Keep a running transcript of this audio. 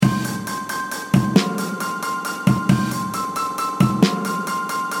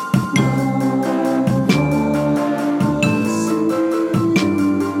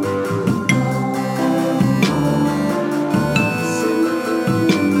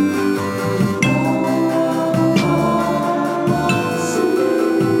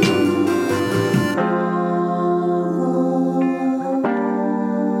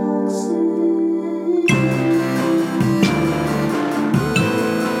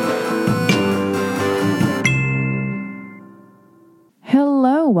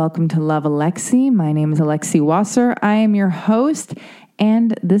welcome to Love Alexi. My name is Alexi Wasser. I am your host,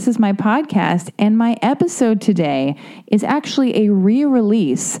 and this is my podcast. And my episode today is actually a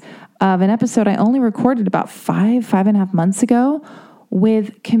re-release of an episode I only recorded about five and a half months ago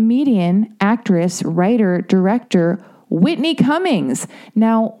with comedian, actress, writer, director, Whitney Cummings.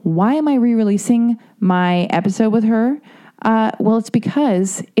 Now, why am I re-releasing my episode with her? Well, it's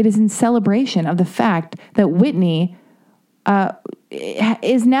because it is in celebration of the fact that Whitney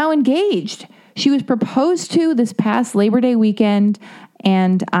is now engaged. She was proposed to this past Labor Day weekend,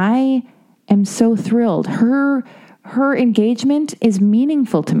 and I am so thrilled. Her engagement is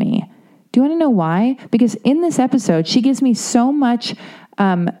meaningful to me. Do you want to know why? Because in this episode, she gives me so much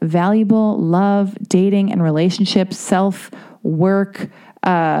valuable love, dating, and relationship, self-work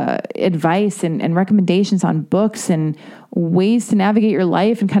advice and recommendations on books and ways to navigate your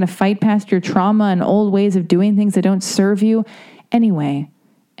life and kind of fight past your trauma and old ways of doing things that don't serve you. Anyway,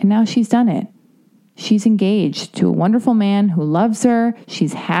 and now she's done it. She's engaged to a wonderful man who loves her.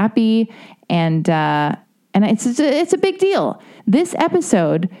 She's happy, and it's a big deal. This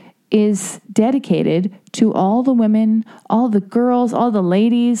episode is dedicated to all the women, all the girls, all the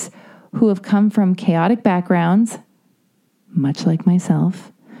ladies who have come from chaotic backgrounds, much like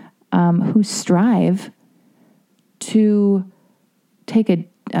myself, who strive to take a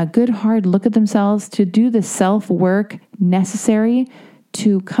good hard look at themselves, to do the self-work necessary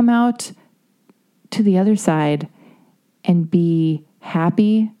to come out to the other side and be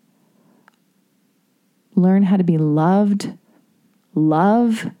happy, learn how to be loved,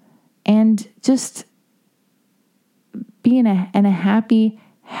 love, and just be in a happy,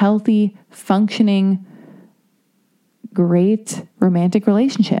 healthy, functioning, great romantic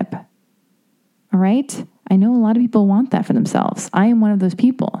relationship. All right? I know a lot of people want that for themselves. I am one of those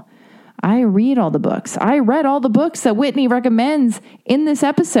people. I read all the books. I read all the books that Whitney recommends in this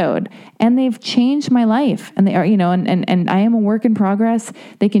episode, and they've changed my life. And they are, and I am a work in progress.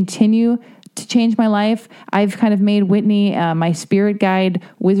 They continue to change my life. I've kind of made Whitney my spirit guide,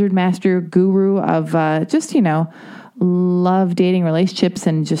 wizard master, guru of love, dating, relationships,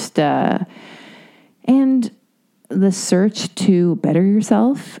 and just and the search to better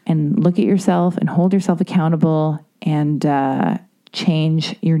yourself and look at yourself and hold yourself accountable and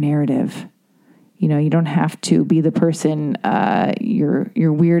change your narrative. You don't have to be the person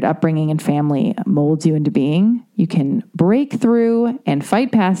your weird upbringing and family molds you into being. You can break through and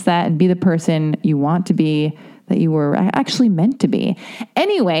fight past that and be the person you want to be, that you were actually meant to be.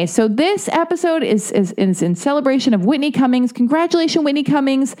 Anyway, so this episode is in celebration of Whitney Cummings. Congratulations, Whitney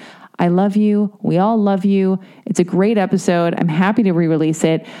Cummings. I love you. We all love you. It's a great episode. I'm happy to re-release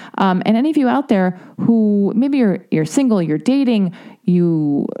it. And any of you out there who maybe you're single, you're dating,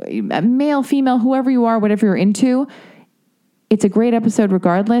 you male, female, whoever you are, whatever you're into, it's a great episode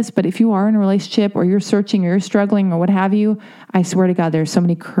regardless. But if you are in a relationship or you're searching or you're struggling or what have you, I swear to God, there's so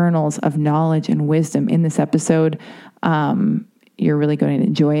many kernels of knowledge and wisdom in this episode. You're really going to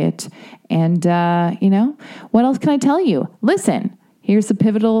enjoy it. And, what else can I tell you? Listen. Here's the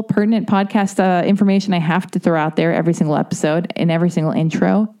pivotal, pertinent podcast information I have to throw out there every single episode and every single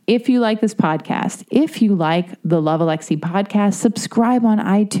intro. If you like this podcast, if you like the Love Alexi podcast, subscribe on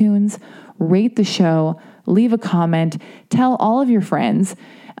iTunes, rate the show, leave a comment, tell all of your friends,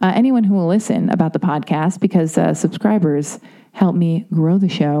 anyone who will listen about the podcast, because subscribers help me grow the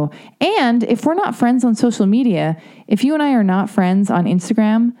show. And if we're not friends on social media, if you and I are not friends on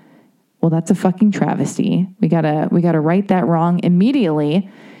Instagram, well, that's a fucking travesty. We gotta right that wrong immediately.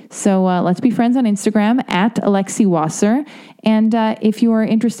 So let's be friends on Instagram at Alexi Wasser. And if you are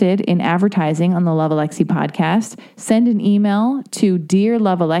interested in advertising on the Love Alexi podcast, send an email to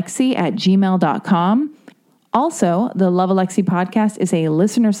dearlovealexi@gmail.com. Also, the Love Alexi podcast is a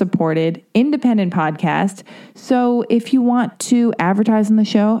listener-supported, independent podcast. So if you want to advertise on the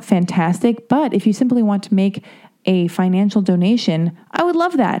show, fantastic. But if you simply want to make a financial donation, I would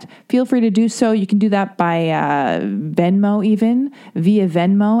love that. Feel free to do so. You can do that by Venmo, even via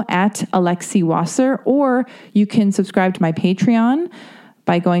Venmo at Alexi Wasser, or you can subscribe to my Patreon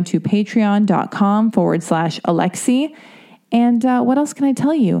by going to patreon.com/Alexi. And what else can I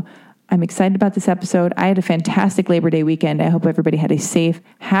tell you? I'm excited about this episode. I had a fantastic Labor Day weekend. I hope everybody had a safe,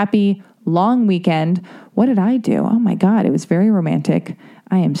 happy, long weekend. What did I do? Oh my God, it was very romantic.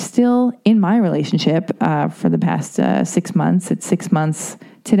 I am still in my relationship for the past 6 months. It's 6 months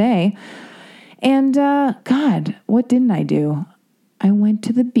today. And God, what didn't I do? I went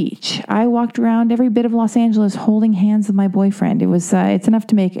to the beach. I walked around every bit of Los Angeles holding hands with my boyfriend. It was it's enough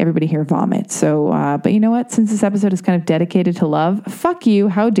to make everybody here vomit. So, but you know what? Since this episode is kind of dedicated to love, fuck you.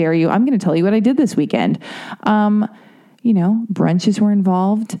 How dare you? I'm going to tell you what I did this weekend. brunches were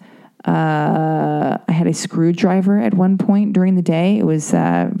involved. I had a screwdriver at one point during the day. It was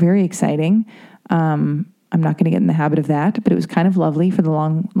very exciting. I'm not going to get in the habit of that, but it was kind of lovely for the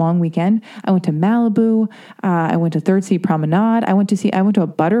long weekend. I went to Malibu. I went to Third Sea Promenade. I went to a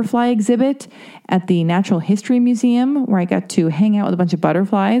butterfly exhibit at the Natural History Museum where I got to hang out with a bunch of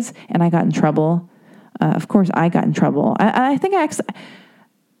butterflies, and I got in trouble. Of course, I got in trouble. I think I actually,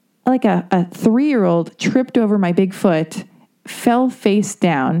 like a 3-year-old, tripped over my big foot, fell face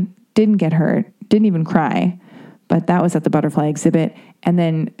down, didn't get hurt, didn't even cry. But that was at the butterfly exhibit. And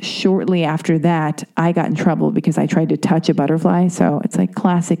then shortly after that, I got in trouble because I tried to touch a butterfly. So it's like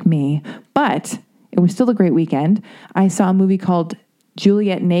classic me. But it was still a great weekend. I saw a movie called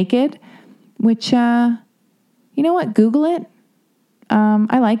Juliet Naked, which, you know what? Google it.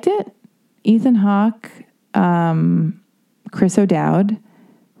 I liked it. Ethan Hawke, Chris O'Dowd,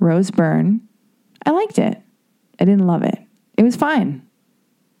 Rose Byrne. I liked it. I didn't love it. It was fine.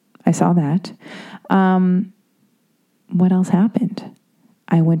 I saw that. What else happened?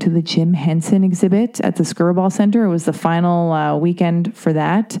 I went to the Jim Henson exhibit at the Skirball Center. It was the final weekend for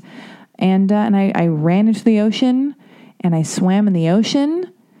that. And I ran into the ocean and I swam in the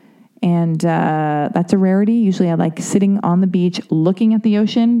ocean. And that's a rarity. Usually I like sitting on the beach looking at the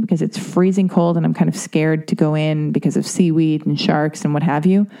ocean because it's freezing cold and I'm kind of scared to go in because of seaweed and sharks and what have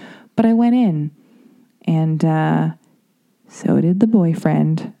you. But I went in, and so did the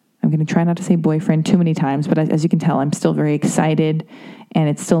boyfriend. I'm going to try not to say boyfriend too many times, but as you can tell, I'm still very excited, and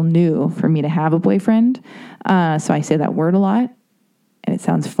it's still new for me to have a boyfriend. So I say that word a lot, and it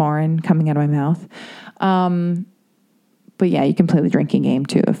sounds foreign coming out of my mouth. But yeah, you can play the drinking game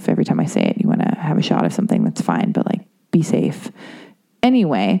too. If every time I say it, you want to have a shot of something, that's fine, but like, be safe.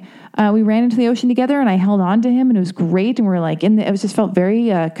 Anyway, we ran into the ocean together, and I held on to him, and it was great. And we were like it just felt very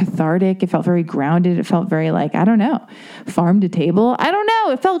cathartic. It felt very grounded. It felt very like, I don't know, farm to table. I don't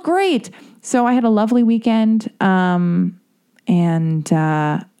know. It felt great. So I had a lovely weekend. Side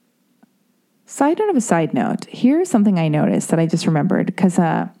note of a side note, here's something I noticed that I just remembered because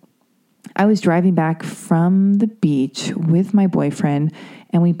I was driving back from the beach with my boyfriend,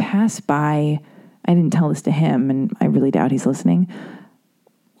 and we passed by. I didn't tell this to him, and I really doubt he's listening.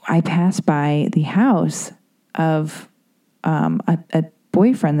 I passed by the house of a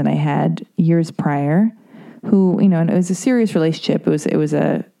boyfriend that I had years prior, who, and it was a serious relationship. It was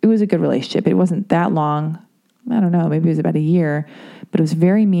a good relationship. It wasn't that long. I don't know, maybe it was about a year, but it was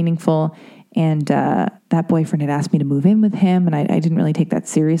very meaningful. And that boyfriend had asked me to move in with him, and I didn't really take that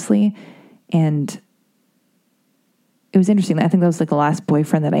seriously. And it was interesting. I think that was like the last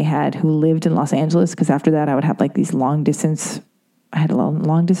boyfriend that I had who lived in Los Angeles, because after that I would have like these I had a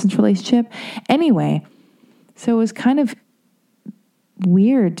long distance relationship. Anyway, so it was kind of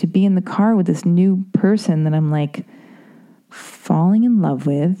weird to be in the car with this new person that I'm like falling in love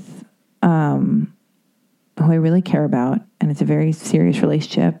with, who I really care about. And it's a very serious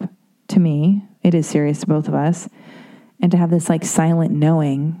relationship to me. It is serious to both of us. And to have this like silent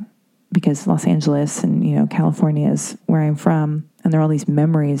knowing, because Los Angeles and, California is where I'm from, and there are all these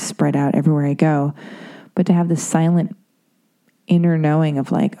memories spread out everywhere I go. But to have this silent inner knowing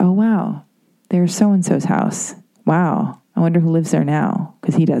of like, oh, wow, there's so-and-so's house. Wow, I wonder who lives there now,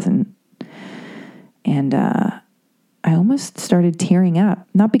 because he doesn't. And I almost started tearing up,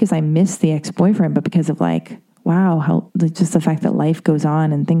 not because I missed the ex-boyfriend, but because of like, wow, how just the fact that life goes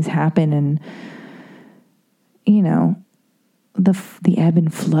on and things happen, and, the ebb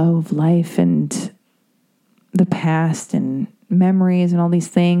and flow of life and the past and memories and all these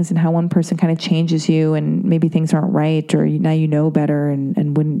things, and how one person kind of changes you, and maybe things aren't right, or now you know better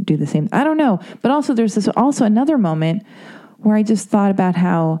and wouldn't do the same. I don't know. But also there's also another moment where I just thought about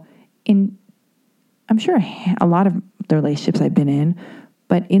how I'm sure a lot of the relationships I've been in,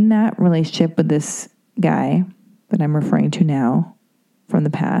 but in that relationship with this guy that I'm referring to now from the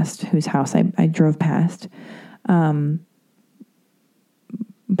past, whose house I drove past,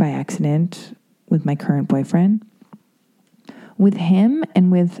 by accident with my current boyfriend, with him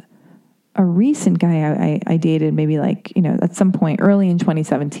and with a recent guy I dated maybe like, at some point early in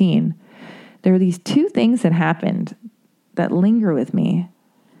 2017, there were these two things that happened that linger with me.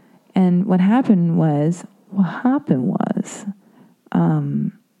 And what happened was,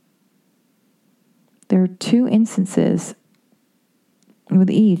 there are two instances with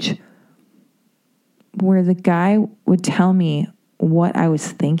each where the guy would tell me what I was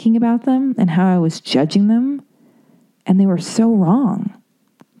thinking about them and how I was judging them. And they were so wrong.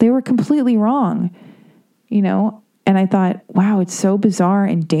 They were completely wrong, and I thought, wow, it's so bizarre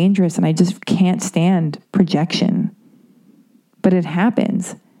and dangerous, and I just can't stand projection. But it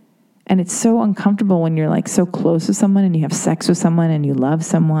happens. And it's so uncomfortable when you're like so close to someone and you have sex with someone and you love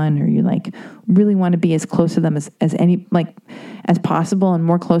someone, or you like really want to be as close to them as possible and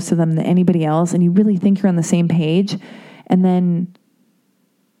more close to them than anybody else. And you really think you're on the same page. And then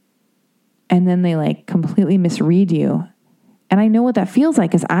they like completely misread you. And I know what that feels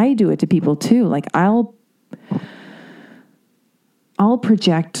like, because I do it to people too. Like I'll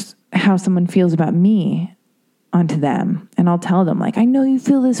project how someone feels about me onto them. And I'll tell them like, I know you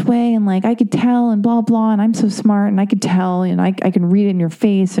feel this way, and like I could tell, and blah, blah, and I'm so smart, and I could tell, and I can read it in your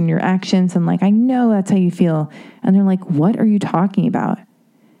face and your actions, and like, I know that's how you feel. And they're like, what are you talking about?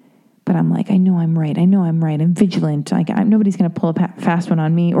 But I'm like, I know I'm right. I'm vigilant. Like nobody's going to pull a fast one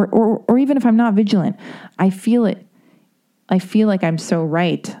on me. Or even if I'm not vigilant, I feel it. I feel like I'm so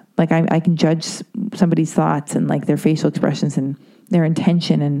right. Like I can judge somebody's thoughts and like their facial expressions and their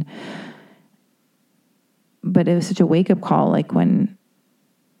intention. But it was such a wake-up call, like when,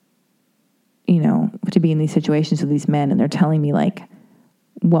 to be in these situations with these men and they're telling me like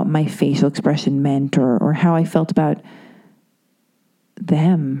what my facial expression meant or how I felt about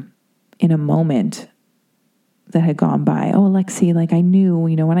them in a moment that had gone by. Oh, Alexi, like I knew,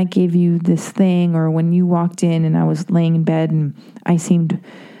 when I gave you this thing, or when you walked in and I was laying in bed and I seemed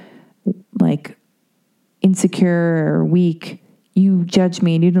like insecure or weak, you judged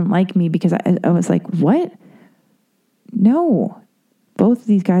me and you didn't like me because I was like, what? No, both of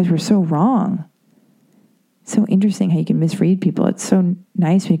these guys were so wrong. So interesting how you can misread people. It's so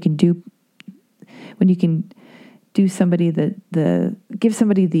nice when you can do somebody give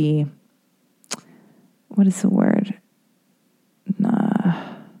somebody the, what is the word?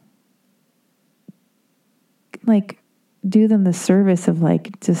 Like do them the service of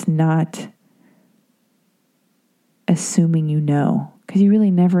like just not assuming because you really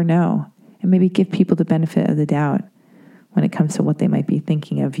never know. And maybe give people the benefit of the doubt when it comes to what they might be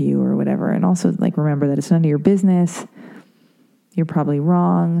thinking of you or whatever. And also like remember that it's none of your business. You're probably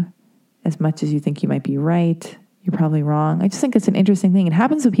wrong. As much as you think you might be right, you're probably wrong. I just think it's an interesting thing. It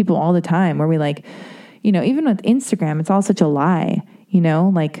happens with people all the time where we like, even with Instagram, it's all such a lie,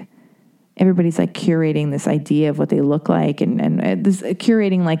 like everybody's like curating this idea of what they look like and this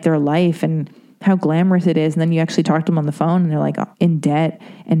curating like their life and how glamorous it is. And then you actually talk to them on the phone and they're like in debt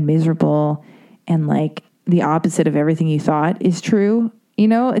and miserable and like the opposite of everything you thought is true.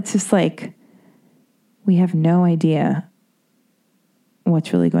 It's just like, we have no idea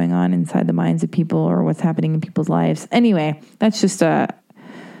what's really going on inside the minds of people or what's happening in people's lives. Anyway, that's just an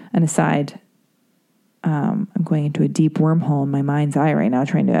aside. I'm going into a deep wormhole in my mind's eye right now,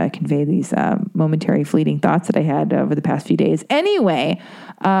 trying to convey these momentary fleeting thoughts that I had over the past few days. Anyway,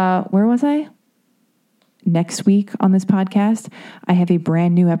 where was I? Next week on this podcast, I have a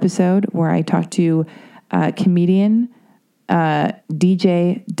brand new episode where I talk to comedian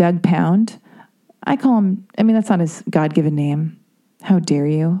DJ Doug Pound. I call him, that's not his God-given name. How dare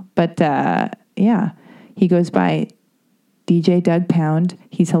you? But yeah, he goes by DJ Doug Pound.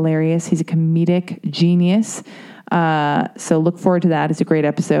 He's hilarious. He's a comedic genius. So look forward to that. It's a great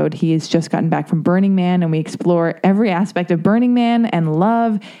episode. He has just gotten back from Burning Man, and we explore every aspect of Burning Man and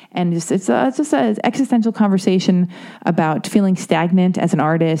love. And it's just an existential conversation about feeling stagnant as an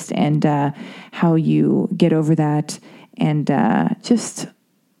artist and how you get over that, and just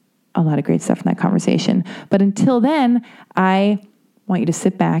a lot of great stuff in that conversation. But until then, I want you to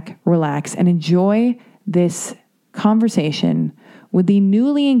sit back, relax, and enjoy this conversation with the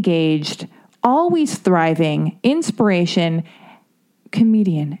newly engaged, always thriving, inspiration,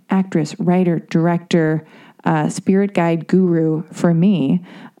 comedian, actress, writer, director, spirit guide guru for me,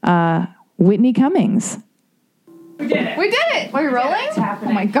 Whitney Cummings. We did it. Are we rolling?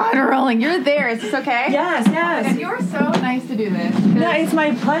 Oh my God, we're rolling. You're there. Is this okay? Yes. And you are so nice to do this. Yeah, it's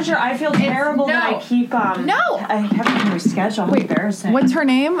my pleasure. I feel terrible that I keep I have to reschedule. How embarrassing. What's her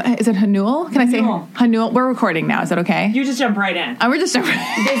name? Is it Hanul? Can I say Hanul? We're recording now. Is that okay? You just jump right in. We're just jumping.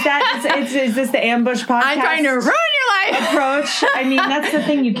 Is this the ambush podcast? I'm trying to ruin your life. Approach. That's the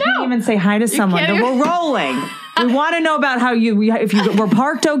thing. You can't even say hi to someone. We're rolling. We want to know about how if you were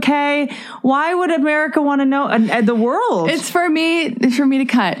parked okay. Why would America want to know? And the world. It's for me to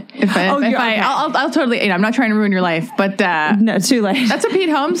cut. I'll totally. I'm not trying to ruin your life, but no, too late. That's what Pete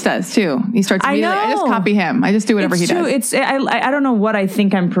Holmes does too. He starts. I just copy him. I just do whatever he does. I don't know what I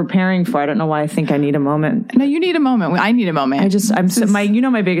think I'm preparing for. I don't know why I think I need a moment. No, you need a moment. I need a moment.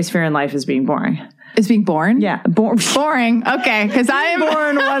 My biggest fear in life is being boring. Is being born? Yeah. Boring. Okay. Because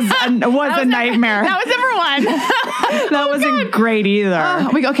born was a nightmare. That was number one. That wasn't great either.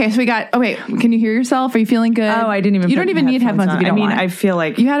 So we got, can you hear yourself? Are you feeling good? Oh, I didn't even. You don't even need headphones if you don't want. I feel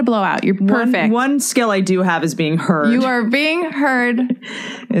like. You had a blowout. You're perfect. One skill I do have is being heard. You are being heard.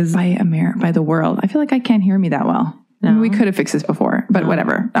 by the world. I feel like I can't hear me that well. No. I mean, we could have fixed this before, but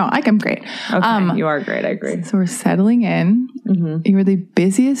whatever. Oh, I'm great. Okay, you are great. I agree. So we're settling in. Mm-hmm. You're the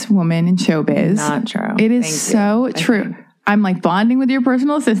busiest woman in showbiz. Not true. It is so true. I'm like bonding with your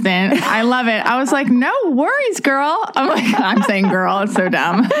personal assistant. I love it. I was like, no worries, girl. I'm saying girl. It's so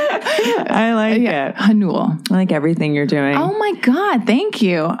dumb. I like it. Hanul. I like everything you're doing. Oh my God. Thank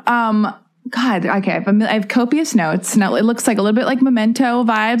you. God, okay. I have copious notes. Now it looks like a little bit like Memento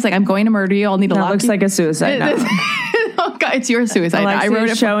vibes. Like I'm going to murder you. I'll need to lock you. Looks like a suicide note. Oh God, it's your suicide note. I wrote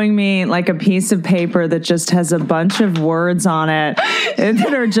it showing me like a piece of paper that just has a bunch of words on it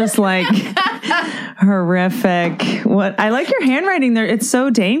that are just like horrific. What I like your handwriting there. It's so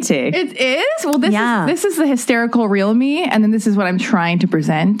dainty. It is? Well, this is the hysterical real me, and then this is what I'm trying to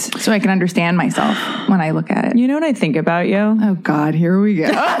present so I can understand myself when I look at it. You know what I think about you? Oh God, here we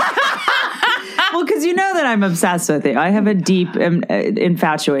go. Well, because you know that I'm obsessed with you. I have a deep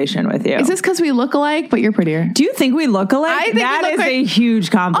infatuation with you. Is this because we look alike, but you're prettier? Do you think we look alike? I think that is a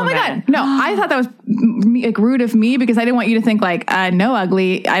huge compliment. Oh my God. No, I thought that was like rude of me because I didn't want you to think like, no,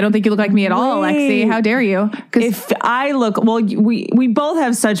 ugly. I don't think you look like me at all, Lexi. How dare you? If I look, well, we both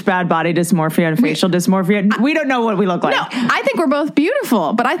have such bad body dysmorphia and facial dysmorphia. We don't know what we look like. No, I think we're both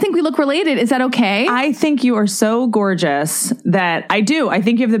beautiful, but I think we look related. Is that okay? I think you are so gorgeous that I do. I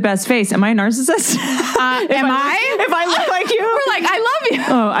think you have the best face. Am I a narcissist? Am I? If I look like you? We're like, I love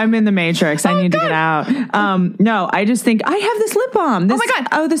you. Oh, I'm in the Matrix. I need to get out. No, I just think I have this lip balm. Oh my God.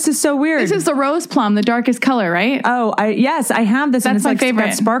 Oh, this is so weird. This is the rose plum, the darkest color, right? Oh, yes, I have this. That's and it's my like favorite.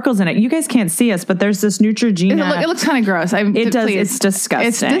 Got sparkles in it. You guys can't see us, but there's this Neutrogena. It looks kind of gross. It does. It's disgusting.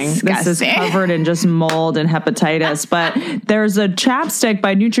 It's disgusting. This is covered in just mold and hepatitis. But there's a chapstick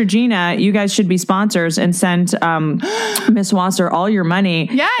by Neutrogena. You guys should be sponsors and send Miss Wasser all your money.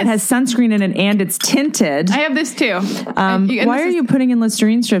 Yes. It has sunscreen in it and it's tinted. I have this too. Why are you putting in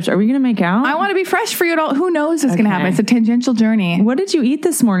Listerine strips? Are we going to make out? I want to be fresh for you at all. Who knows what's going to happen? It's a tangential journey. What did you eat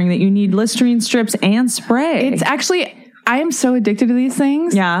this morning that you need Listerine strips and spray? It's actually, I am so addicted to these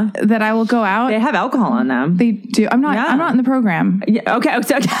things. Yeah. That I will go out. They have alcohol in them. They do. I'm not in the program. Yeah, okay.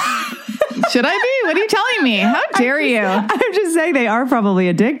 Should I be? What are you telling me? How dare you? I'm just saying they are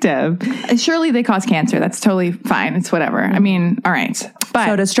probably addictive. Surely they cause cancer. That's totally fine. It's whatever. I mean, all right. But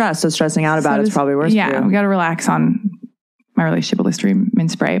so does stress. So stressing out about it's probably worse for you. Yeah, we got to relax on my relationship with Listerine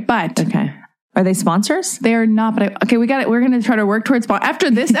mint spray. But okay. Are they sponsors? They are not, but we're going to try to work towards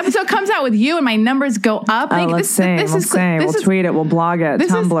after this episode comes out with you and my numbers go up. Let's see. We'll tweet it. We'll blog it.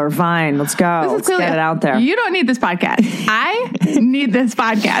 Tumblr, Vine. Let's go. Let's get it out there. You don't need this podcast. I need this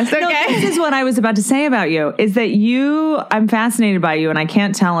podcast. Okay. No, this is what I was about to say about you is that I'm fascinated by you and I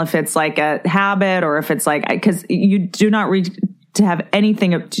can't tell if it's like a habit or if it's like, because you do not read to have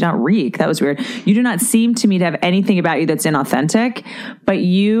anything, do not reek. That was weird. You do not seem to me to have anything about you that's inauthentic, but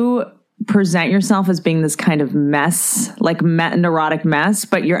you present yourself as being this kind of mess, like neurotic mess,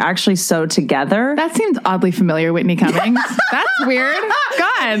 but you're actually so together. That seems oddly familiar, Whitney Cummings. That's weird.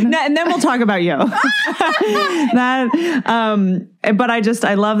 God. And then we'll talk about you. But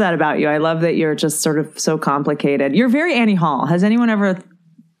I love that about you. I love that you're just sort of so complicated. You're very Annie Hall. Has anyone ever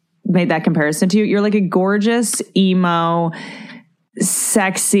made that comparison to you? You're like a gorgeous, emo,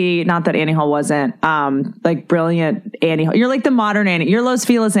 sexy, not that Annie Hall wasn't, like brilliant Annie Hall. You're like the modern Annie. You're Los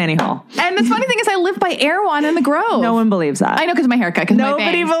Feliz Annie Hall. And the funny thing is I live by Erewhon in the Grove. No one believes that. I know because of my haircut.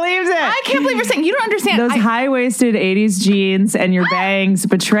 Nobody believes it. I can't believe you're saying, you don't understand. Those high-waisted 80s jeans and your bangs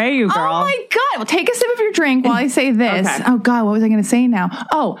betray you, girl. Oh my God. Well, take a sip of your drink while I say this. Okay. Oh God, what was I going to say now?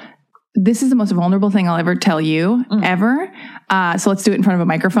 Oh, this is the most vulnerable thing I'll ever tell you, ever. So let's do it in front of a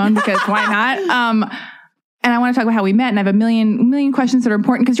microphone because why not? And I want to talk about how we met, and I have a million questions that are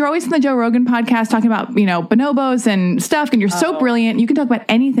important because you're always in the Joe Rogan podcast talking about, bonobos and stuff, and you're so brilliant. You can talk about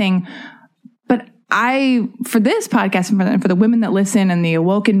anything. But for this podcast and for the women that listen and the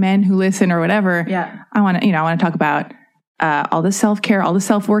awoken men who listen or whatever, I want to talk about all the self-care, all the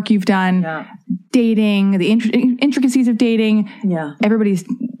self-work you've done, dating, the intricacies of dating. Yeah. Everybody's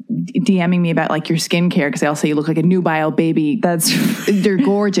DMing me about like your skincare because they all say you look like a nubile baby. They're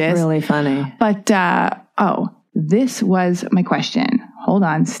gorgeous. Really funny. But, this was my question. Hold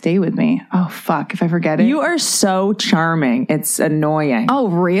on. Stay with me. Oh, fuck. If I forget it. You are so charming. It's annoying. Oh,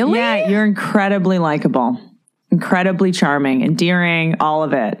 really? Yeah. You're incredibly likable. Incredibly charming. Endearing. All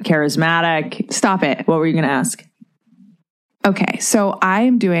of it. Charismatic. Stop it. What were you going to ask? Okay, so I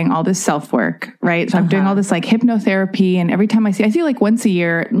am doing all this self-work, right? So I'm doing all this like hypnotherapy, and every time I see like once a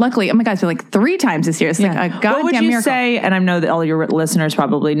year, luckily, oh my God, so like 3 times this year. It's like a goddamn miracle. What would you say, and I know that all your listeners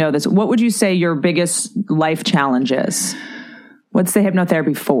probably know this, what would you say your biggest life challenge is? What's the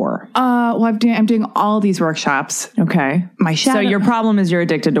hypnotherapy for? Well, I'm doing all these workshops. Okay. My shadow. So your problem is you're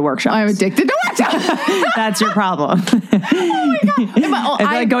addicted to workshops. I'm addicted to workshops. That's your problem. Oh my God. I feel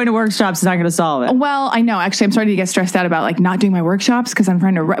like going to workshops is not going to solve it. Well, I know. Actually, I'm starting to get stressed out about like not doing my workshops because I'm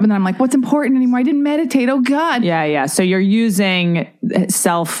trying to, but then I'm like, what's important anymore? I didn't meditate. Oh God. Yeah. So you're using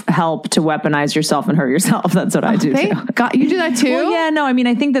self-help to weaponize yourself and hurt yourself. That's what I do too. You do that too? Well, yeah, no, I mean,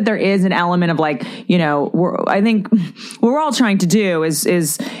 I think that there is an element of like, I think what we're all trying to do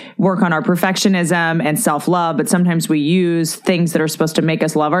is work on our perfectionism and self-love, but sometimes we use things that are supposed to make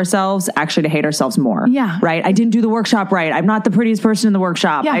us love ourselves actually to hate ourselves more. Yeah. Right? I didn't do the workshop right. I'm not the prettiest person in the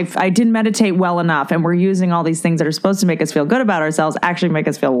workshop. Yeah. I didn't meditate well enough. And we're using all these things that are supposed to make us feel good about ourselves actually make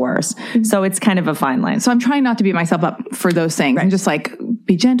us feel worse. So it's kind of a fine line. So I'm trying not to beat myself up for those things and just like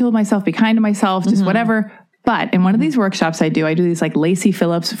be gentle with myself, be kind to myself, just whatever. But in one of these workshops I do these like Lacey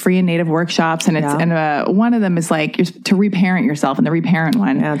Phillips free and native workshops. And one of them is like to reparent yourself. And the reparent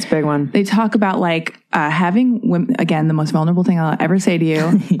one. Yeah, it's a big one. They talk about like having women, again, the most vulnerable thing I'll ever say to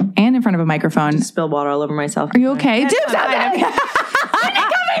you and in front of a microphone. Just spilled water all over myself. Are you okay? Do something. I'm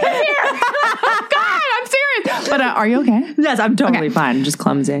not coming here. God, I'm serious. But are you okay? Yes, I'm totally fine. I'm just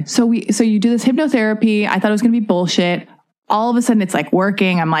clumsy. So you do this hypnotherapy. I thought it was going to be bullshit. All of a sudden it's like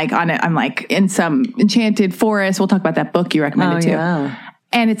working. I'm like on it. I'm like in some enchanted forest. We'll talk about that book you recommended too. Yeah.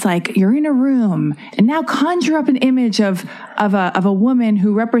 And it's like you're in a room and now conjure up an image of a woman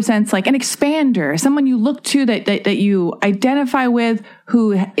who represents like an expander, someone you look to that you identify with,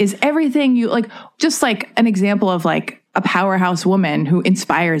 who is everything you like, just like an example of like a powerhouse woman who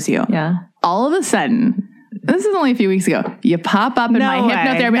inspires you. Yeah. All of a sudden, this is only a few weeks ago, you pop up in my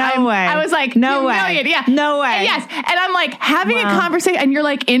hypnotherapy. No way. I was like, no way. Yeah. No way. And yes. And I'm like having a conversation and you're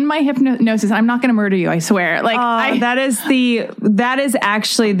like in my hypnosis. I'm not going to murder you. I swear. Like that is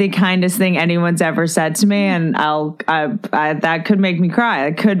actually the kindest thing anyone's ever said to me. And that could make me cry.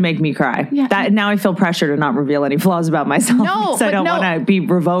 It could make me cry. Yeah. That now I feel pressure to not reveal any flaws about myself. No, because I don't want to be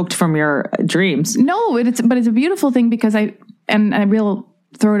revoked from your dreams. No, but it's a beautiful thing because I will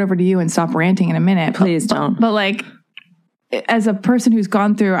throw it over to you and stop ranting in a minute. Please don't. But like, as a person who's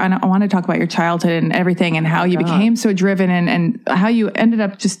gone through, and I want to talk about your childhood and everything and how you became so driven and how you ended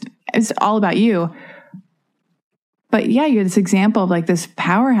up it's all about you. But yeah, you're this example of like this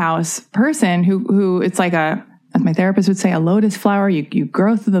powerhouse person who it's like as my therapist would say, a lotus flower. You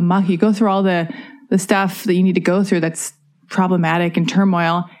grow through the muck, you go through all the stuff that you need to go through that's problematic and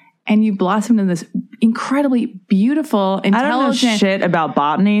turmoil. And you blossomed in this incredibly beautiful, intelligent... I don't know shit about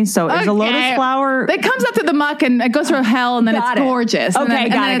botany, so is a lotus flower... It comes up through the muck and it goes through hell and then it's gorgeous. Okay,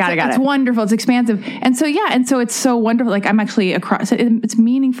 got it. It's wonderful. It's expansive. And so, it's so wonderful. Like I'm actually it's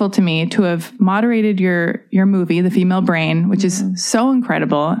meaningful to me to have moderated your movie, The Female Brain, which is so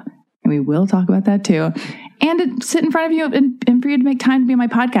incredible. And we will talk about that too. And to sit in front of you and for you to make time to be on my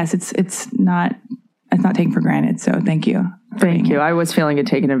podcast. It's not taken for granted. So thank you. Thank you. I was feeling it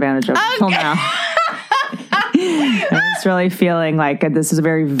taken advantage of until now. I was really feeling like this is a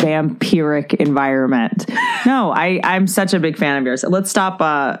very vampiric environment. No, I'm such a big fan of yours. Let's stop.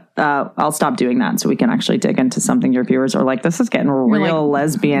 I'll stop doing that so we can actually dig into something your viewers are like, this is getting real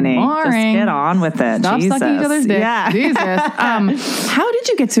lesbian-y. Just get on with it. Stop Jesus. sucking each other's dicks. Yeah. Jesus. How did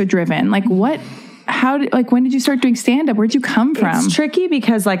you get so driven? Like when did you start doing stand-up? Where'd you come from? It's tricky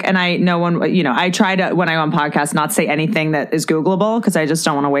because I try to, when I go on podcasts, not say anything that is Googleable because I just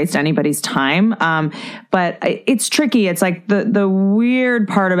don't want to waste anybody's time. But it's tricky. It's like the weird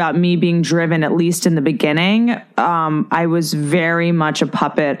part about me being driven, at least in the beginning, I was very much a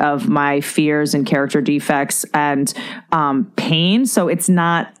puppet of my fears and character defects and pain. So it's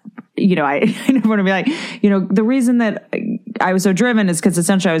not, I never want to be like, the reason that I was so driven is because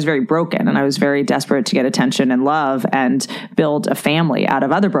essentially I was very broken and I was very desperate to get attention and love and build a family out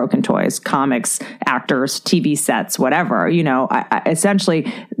of other broken toys, comics, actors, TV sets, whatever. I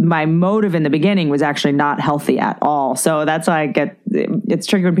essentially my motive in the beginning was actually not healthy at all. So that's why it's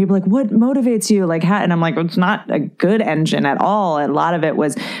tricky when people are like, what motivates you? Like, how? And I'm like, it's not a good engine at all. A lot of it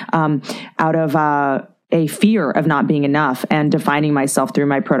was out of a fear of not being enough and defining myself through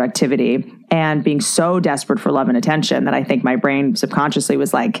my productivity and being so desperate for love and attention that I think my brain subconsciously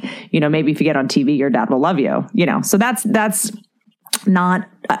was like, maybe if you get on TV, your dad will love you, So that's not,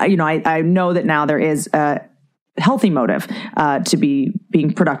 I know that now there is a healthy motive to be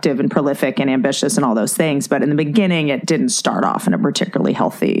being productive and prolific and ambitious and all those things. But in the beginning, it didn't start off in a particularly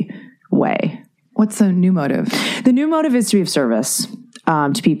healthy way. What's the new motive? The new motive is to be of service.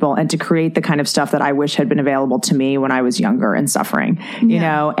 to people and to create the kind of stuff that I wish had been available to me when I was younger and suffering, you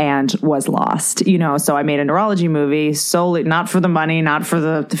know, and was lost, you know. So I made a neurology movie solely, not for the money, not for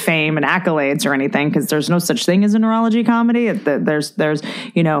the fame and accolades or anything, because there's no such thing as a neurology comedy. There's,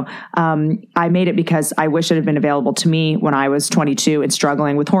 you know, I made it because I wish it had been available to me when I was 22 and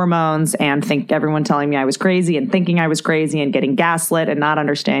struggling with hormones and everyone telling me I was crazy and thinking I was crazy and getting gaslit and not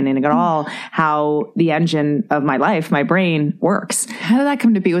understanding at all how the engine of my life, my brain, works. How did that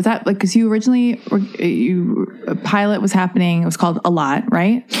come to be? Was that like, because you originally, a pilot was happening, it was called A Lot,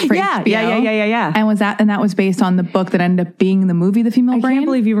 right? For Yeah. And that was based on the book that ended up being the movie, The Female Brain? I can't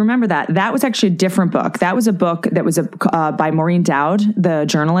believe you remember that. That was actually a different book. That was a book that was by Maureen Dowd, the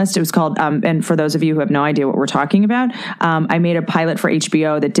journalist. It was called, and for those of you who have no idea what we're talking about, I made a pilot for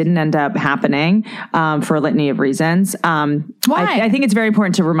HBO that didn't end up happening for a litany of reasons. Why? I think it's very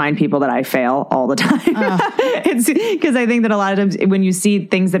important to remind people that I fail all the time. It's because I think that a lot of times when you see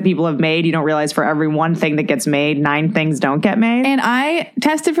things that people have made, you don't realize for every one thing that gets made, 9 things don't get made. And I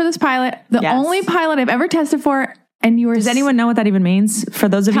tested for this pilot, the only pilot I've ever tested for. And you were. Does anyone know what that even means? For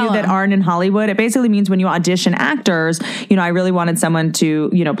those of you that aren't in Hollywood, it basically means when you audition actors, you know, I really wanted someone to,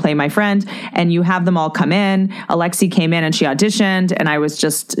 you know, play my friend, and you have them all come in. Alexi came in and she auditioned, and I was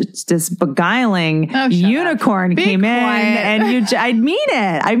just this beguiling unicorn came quiet. in, and I mean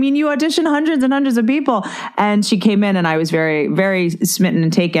it. I mean, you audition hundreds and hundreds of people, and she came in, and I was very, very smitten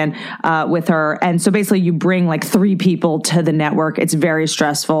and taken with her. And so basically, you bring like 3 people to the network. It's very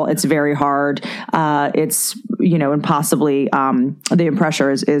stressful. It's very hard. It's, you know, and possibly the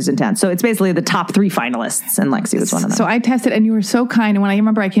pressure is intense. So it's basically the top 3 finalists, and Lexi was one of them. So I tested, and you were so kind. And when I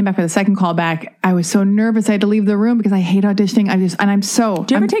remember I came back for the second call back, I was so nervous I had to leave the room because I hate auditioning.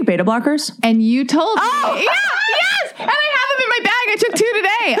 Do you ever take beta blockers? And you told me. Yes! And I have them in my bag. I took 2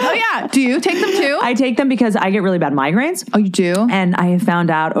 today. Oh yeah. Do you take them too? I take them because I get really bad migraines. Oh, you do? And I have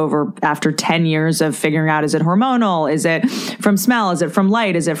found out after 10 years of figuring out, is it hormonal? Is it from smell? Is it from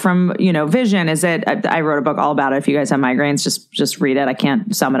light? Is it from, you know, vision? I wrote a book all about it. If you guys have migraines, just read it. I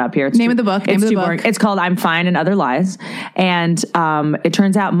can't sum it up here. Name of the book. It's too boring. It's called I'm Fine and Other Lies. And it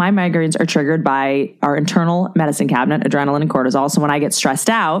turns out my migraines are triggered by our internal medicine cabinet, adrenaline and cortisol. So when I get stressed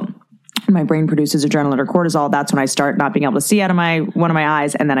out, my brain produces adrenaline or cortisol. That's when I start not being able to see out of one of my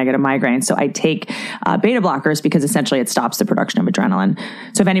eyes, and then I get a migraine. So I take beta blockers because essentially it stops the production of adrenaline.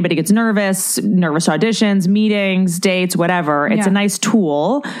 So if anybody gets nervous auditions, meetings, dates, whatever, it's a nice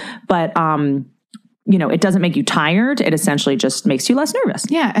tool, but you know, it doesn't make you tired. It essentially just makes you less nervous.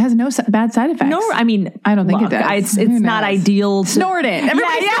 Yeah, it has no bad side effects. No, I mean, I don't think it does. It's not ideal. Snort it.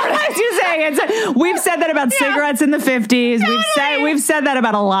 Everybody snort it. You say we've said that about cigarettes in the 50s. We've said that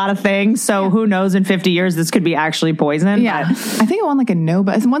about a lot of things. So who knows? In 50 years, this could be actually poison. Yeah, but I think it won like a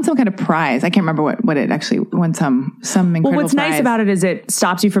Nobel. It won some kind of prize. I can't remember what it actually won. Some incredible. Well, what's nice about it is it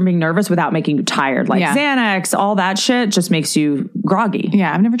stops you from being nervous without making you tired. Like Xanax, all that shit just makes you groggy.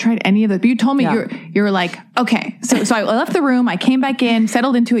 Yeah, I've never tried any of that. But you told me you were like, okay. So I left the room. I came back in,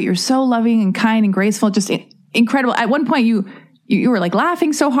 settled into it. You're so loving and kind and graceful, just incredible. At one point, you were like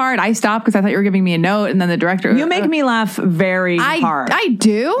laughing so hard. I stopped because I thought you were giving me a note, and then the director. You make me laugh very hard. I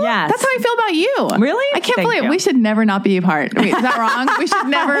do? Yes. That's how I feel about you. Really? I can't believe it. We should never not be apart. Wait, is that wrong? We should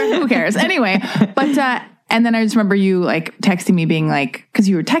never. Who cares? Anyway, but and then I just remember you like texting me being like, because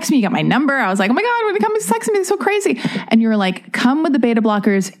you were texting me, you got my number. I was like, oh my God, come texting me. It's so crazy. And you were like, come with the beta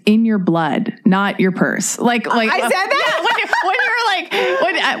blockers in your blood, not your purse. Like I said that? When you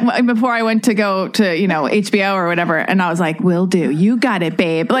were like, before I went to go to, you know, HBO or whatever. And I was like, will do. You got it,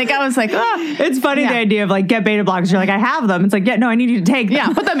 babe. Like I was like, oh. It's funny the idea of like, get beta blockers. You're like, I have them. It's like, yeah, no, I need you to take them.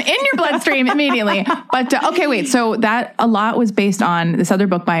 Yeah, put them in your bloodstream immediately. But okay, wait. So that A Lot was based on this other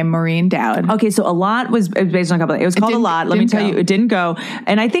book by Maureen Dowd. Okay, so A Lot was based on a couple of, it was called A Lot. Let me tell you, it didn't go.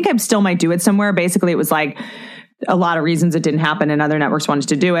 And I think I still might do it somewhere. Basically, it was like a lot of reasons it didn't happen, and other networks wanted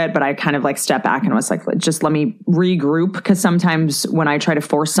to do it, but I kind of like stepped back and was like, just let me regroup, because sometimes when I try to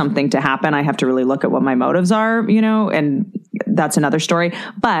force something to happen, I have to really look at what my motives are, you know, and that's another story.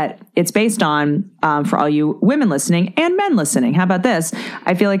 But it's based on, for all you women listening and men listening, how about this?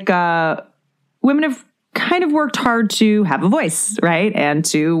 I feel like women have kind of worked hard to have a voice, right? And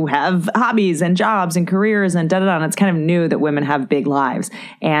to have hobbies and jobs and careers and da-da-da. And it's kind of new that women have big lives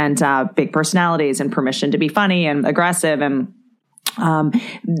and big personalities and permission to be funny and aggressive and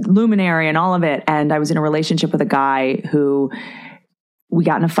luminary and all of it. And I was in a relationship with a guy who we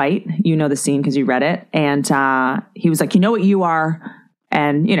got in a fight. You know the scene because you read it. And he was like, you know what you are?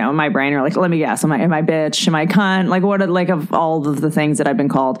 And, you know, in my brain are like, let me guess, am I bitch? Am I cunt? Like, what, like, of all of the things that I've been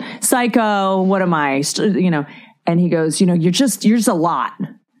called, psycho, what am I? You know, and he goes, you know, you're just a lot.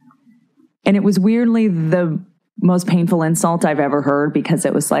 And it was weirdly the most painful insult I've ever heard, because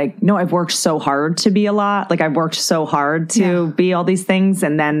it was like, no, I've worked so hard to be a lot. Like I've worked so hard to be all these things.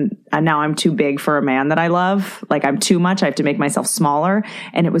 And now I'm too big for a man that I love. Like I'm too much. I have to make myself smaller.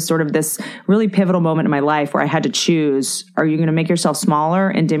 And it was sort of this really pivotal moment in my life where I had to choose, are you going to make yourself smaller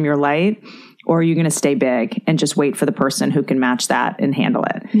and dim your light? Or are you going to stay big and just wait for the person who can match that and handle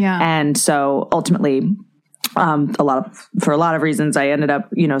it? Yeah. And so ultimately, for a lot of reasons, I ended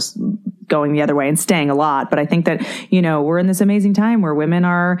up, going the other way and staying a lot. But I think that, we're in this amazing time where women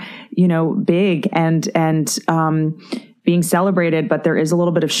are, big and being celebrated, but there is a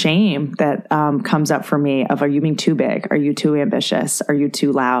little bit of shame that comes up for me of, are you being too big? Are you too ambitious? Are you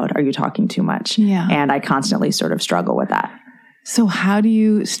too loud? Are you talking too much? Yeah. And I constantly sort of struggle with that. So how do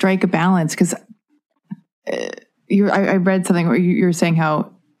you strike a balance? Because I read something where you're saying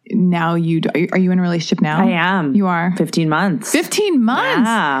how now are you in a relationship now? I am. You are? 15 months. 15 months?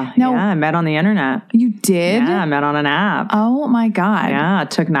 Yeah. I met on the internet. You did? Yeah, I met on an app. Oh my God. Yeah,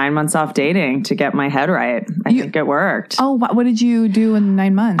 it took 9 months off dating to get my head right. I think it worked. Oh, what did you do in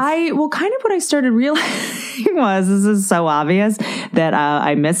 9 months? Kind of what I started realizing was, this is so obvious that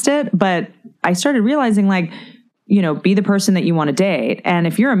I missed it, but I started realizing like, be the person that you want to date. And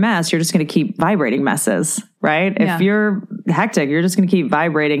if you're a mess, you're just going to keep vibrating messes, right? Yeah. If you're hectic, you're just going to keep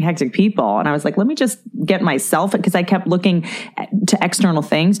vibrating hectic people. And I was like, let me just get myself, because I kept looking to external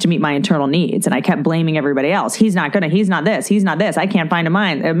things to meet my internal needs. And I kept blaming everybody else. He's not this. I can't find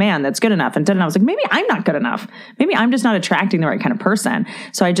a man that's good enough. And then I was like, maybe I'm not good enough. Maybe I'm just not attracting the right kind of person.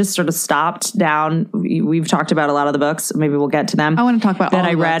 So I just sort of stopped down. We've talked about a lot of the books. Maybe we'll get to them. I want to talk about that all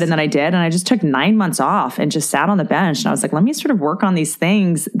I read books. And then I did. And I just took 9 months off and just sat on the bench. And I was like, let me sort of work on these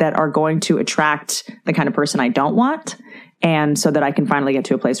things that are going to attract the kind of person I don't want. And so that I can finally get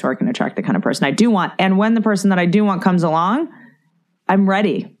to a place where I can attract the kind of person I do want. And when the person that I do want comes along, I'm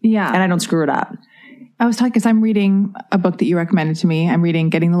ready. Yeah. And I don't screw it up. I was talking because I'm reading a book that you recommended to me. I'm reading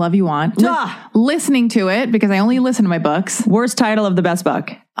Getting the Love You Want. Listening to it because I only listen to my books. Worst title of the best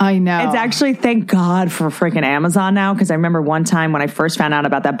book. I know. It's actually, thank God for freaking Amazon now. Because I remember one time when I first found out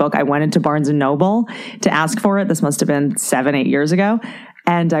about that book, I went into Barnes & Noble to ask for it. This must have been 7-8 years ago.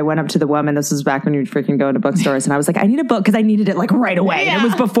 And I went up to the woman. This was back when you freaking go to bookstores. And I was like, I need a book, because I needed it like right away. Yeah. And it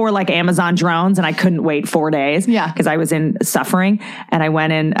was before like Amazon drones, and I couldn't wait 4 days. Yeah. Because I was in suffering. And I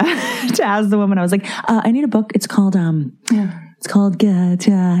went in to ask the woman, I was like, I need a book. It's called,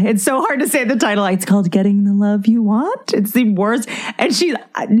 it's so hard to say the title. It's called Getting the Love You Want. It's the worst. And she,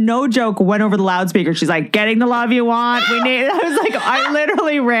 no joke, went over the loudspeaker. She's like, Getting the Love You Want. We need, I was like, I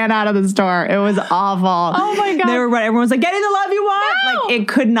literally ran out of the store. It was awful. Oh my God. Everyone was like, Getting the Love You Want. No. Like, it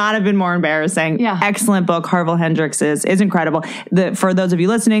could not have been more embarrassing. Yeah. Excellent book. Harville Hendrix is incredible. For those of you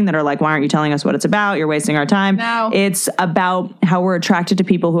listening that are like, why aren't you telling us what it's about? You're wasting our time. No. It's about how we're attracted to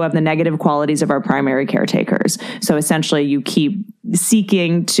people who have the negative qualities of our primary caretakers. So essentially you keep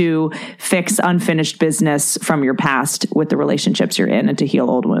seeking to fix unfinished business from your past with the relationships you're in and to heal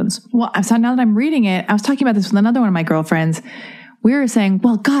old wounds. Well, so now that I'm reading it, I was talking about this with another one of my girlfriends. We were saying,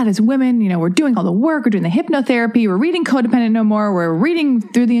 well, God, as women, we're doing all the work. We're doing the hypnotherapy. We're reading Codependent No More. We're reading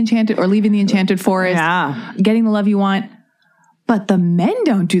Through the Enchanted or Leaving the Enchanted Forest. Yeah. Getting the Love You Want. But the men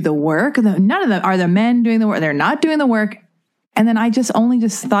don't do the work. None of them are the men doing the work. They're not doing the work. And then I only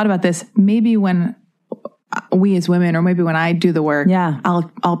thought about this. Maybe when we as women, or maybe when I do the work,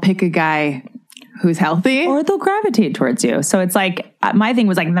 I'll pick a guy who's healthy, or they'll gravitate towards you. So it's like, my thing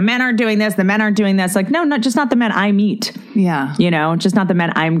was like, the men aren't doing this. The men aren't doing this. Like, no, just not the men I meet. Yeah. Just not the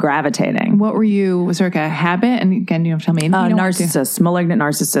men I'm gravitating. What were you, was there like a habit? And again, you don't tell me anything. Narcissists, malignant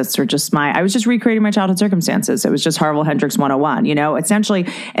narcissists are just I was just recreating my childhood circumstances. It was just Harville Hendrix 101, essentially.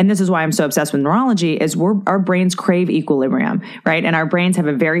 And this is why I'm so obsessed with neurology is our brains crave equilibrium, right? And our brains have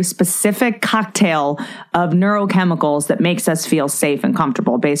a very specific cocktail of neurochemicals that makes us feel safe and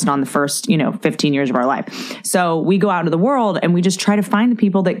comfortable based on the first, 15 years of our life. So we go out into the world and we just try to find the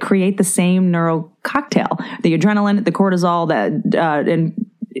people that create the same neuro cocktail, the adrenaline, the cortisol,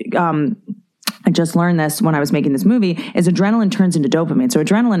 I just learned this when I was making this movie, is adrenaline turns into dopamine. So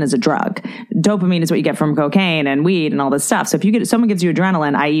adrenaline is a drug. Dopamine is what you get from cocaine and weed and all this stuff. So if someone gives you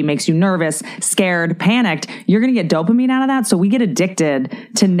adrenaline, i.e. makes you nervous, scared, panicked, you're going to get dopamine out of that. So we get addicted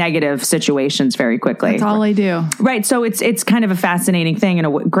to negative situations very quickly. That's all I do. Right. So it's kind of a fascinating thing and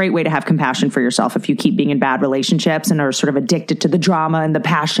a great way to have compassion for yourself if you keep being in bad relationships and are sort of addicted to the drama and the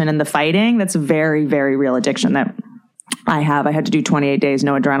passion and the fighting. That's a very, very real addiction that I had to do 28 days,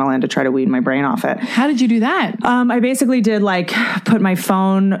 no adrenaline, to try to wean my brain off it. How did you do that? I basically did put my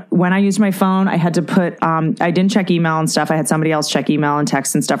phone, when I used my phone, I had to put, I didn't check email and stuff. I had somebody else check email and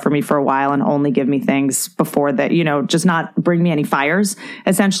text and stuff for me for a while and only give me things before that, just not bring me any fires.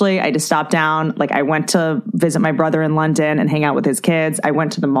 Essentially, I just stopped down. I went to visit my brother in London and hang out with his kids. I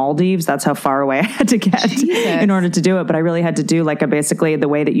went to the Maldives. That's how far away I had to get in order to do it. But I really had to do basically the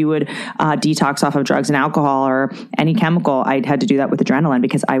way that you would detox off of drugs and alcohol or any chemical. I had to do that with adrenaline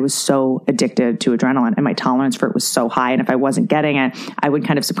because I was so addicted to adrenaline and my tolerance for it was so high. And if I wasn't getting it, I would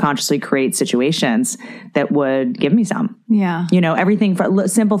kind of subconsciously create situations that would give me some. Yeah. Everything for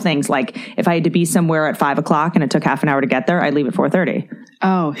simple things like if I had to be somewhere at 5 o'clock and it took half an hour to get there, I'd leave at 4:30.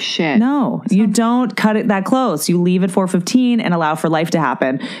 Oh, shit. No, you don't cut it that close. You leave at 4:15 and allow for life to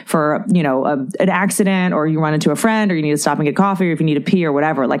happen for, an accident, or you run into a friend, or you need to stop and get coffee, or if you need to pee or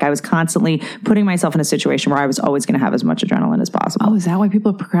whatever. I was constantly putting myself in a situation where I was always going to have as much adrenaline as possible. Oh, is that why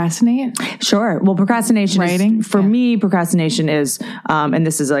people procrastinate? Sure. Well, procrastination Writing? For me, procrastination is, and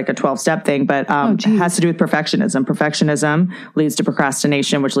this is like a 12-step thing, but it has to do with perfectionism. Perfectionism leads to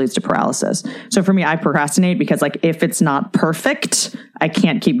procrastination, which leads to paralysis. So for me, I procrastinate because if it's not perfect, I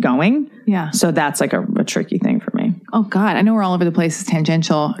can't keep going. Yeah. So that's a tricky thing for me. Oh God, I know we're all over the place. It's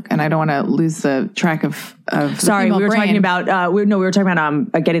tangential, and I don't want to lose the track of. Sorry, we were talking about. We were talking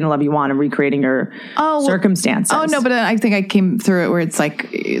about getting the love you want and recreating your circumstances. Oh no, but I think I came through it where it's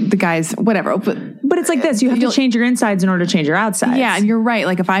the guys, whatever. But it's like this: you have to change your insides in order to change your outsides. Yeah, and you're right.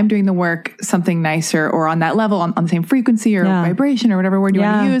 If I'm doing the work, something nicer or on that level, on the same frequency or vibration or whatever word you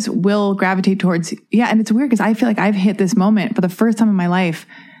want to use, will gravitate towards. Yeah, and it's weird because I feel like I've hit this moment for the first time in my life.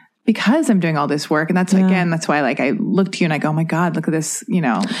 Because I'm doing all this work. And that's, again, that's why I look to you and I go, oh my God, look at this,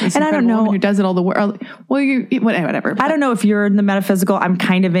 this and I don't know who does it all the work. Well, whatever. I don't know if you're in the metaphysical. I'm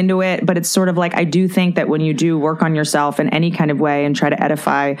kind of into it, but it's sort of I do think that when you do work on yourself in any kind of way and try to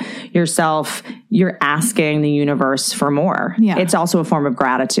edify yourself, you're asking the universe for more. Yeah. It's also a form of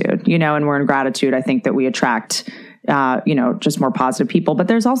gratitude, and we're in gratitude. I think that we attract just more positive people. But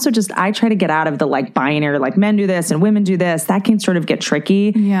there's also I try to get out of the binary, men do this and women do this. That can sort of get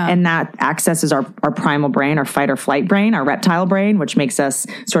tricky. Yeah. And that accesses our primal brain, our fight or flight brain, our reptile brain, which makes us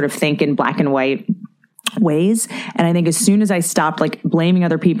sort of think in black and white ways. And I think as soon as I stopped blaming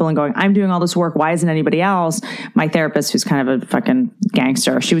other people and going, I'm doing all this work, why isn't anybody else? My therapist, who's kind of a fucking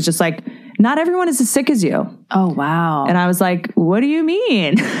gangster, she was just not everyone is as sick as you. Oh, wow. And I was like, what do you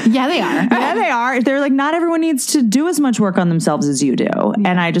mean? Yeah, they are. Yeah, they are. They're not everyone needs to do as much work on themselves as you do. Yeah.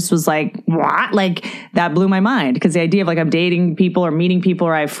 And I just was like, what? That blew my mind. Because the idea of I'm dating people or meeting people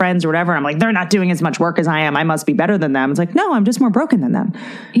or I have friends or whatever. And I'm they're not doing as much work as I am. I must be better than them. It's no, I'm just more broken than them.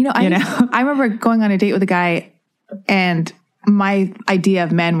 I remember going on a date with a guy and my idea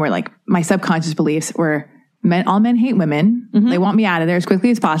of men were my subconscious beliefs were, all men hate women. Mm-hmm. They want me out of there as quickly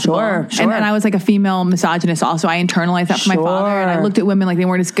as possible. Sure. And I was a female misogynist also. I internalized that from my father. And I looked at women they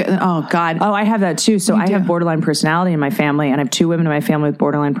weren't as good. Oh, God. Oh, I have that too. So I have borderline personality in my family. And I have 2 women in my family with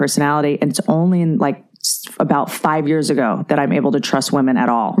borderline personality. And it's only in about 5 years ago that I'm able to trust women at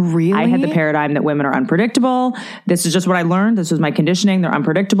all. Really? I had the paradigm that women are unpredictable. This is just what I learned. This was my conditioning. They're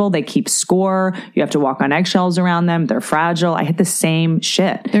unpredictable. They keep score. You have to walk on eggshells around them. They're fragile. I had the same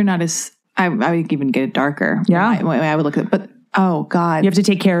shit. They're not as... I would even get it darker. Yeah. I would look at it. But, oh, God. You have to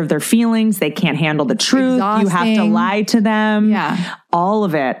take care of their feelings. They can't handle the truth. Exhausting. You have to lie to them. Yeah. All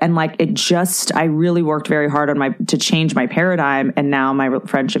of it. And I really worked very hard to change my paradigm. And now my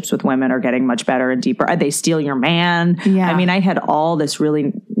friendships with women are getting much better and deeper. They steal your man. Yeah. I mean, I had all this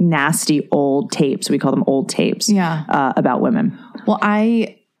really nasty old tapes. We call them old tapes. Yeah. About women. Well,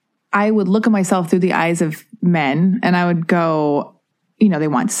 I would look at myself through the eyes of men and I would go, they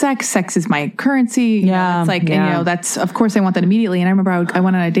want sex. Sex is my currency. Yeah. And that's, of course I want that immediately. And I remember I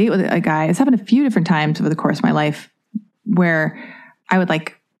went on a date with a guy. It's happened a few different times over the course of my life where I would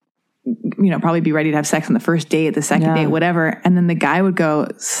probably be ready to have sex on the first date, the second date, whatever. And then the guy would go,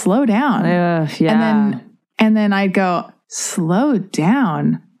 slow down. Yeah. And then I'd go, slow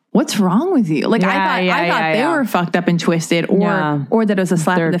down. What's wrong with you? I thought they were fucked up and twisted or that it was a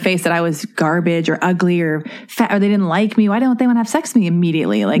slap in the face that I was garbage or ugly or fat or they didn't like me. Why don't they want to have sex with me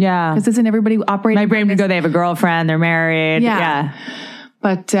immediately? Because isn't everybody operating? My brain would go, they have a girlfriend, they're married. Yeah.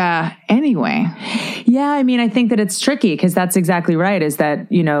 But anyway. Yeah, I mean, I think that it's tricky because that's exactly right is that,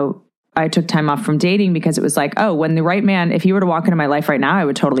 I took time off from dating because it was like, oh, when the right man, if he were to walk into my life right now, I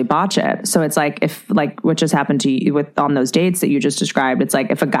would totally botch it. So it's like, if like what just happened to you with on those dates that you just described, it's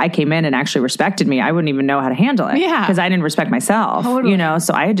like if a guy came in and actually respected me, I wouldn't even know how to handle it. Yeah. Because I didn't respect myself, you know?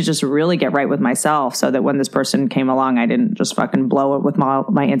 So I had to just really get right with myself so that when this person came along, I didn't just fucking blow it with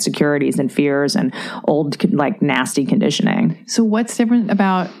my insecurities and fears and old, like nasty conditioning. So what's different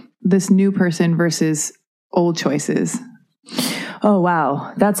about this new person versus old choices? Oh,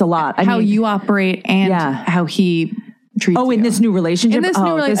 wow. That's a lot. How you operate and how he treats you. In this new relationship? In this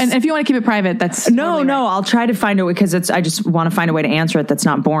new relationship. And if you want to keep it private, that's No, I'll try to find a way because I just want to find a way to answer it that's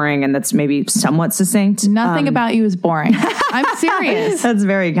not boring and that's maybe somewhat succinct. Nothing about you is boring. I'm serious. That's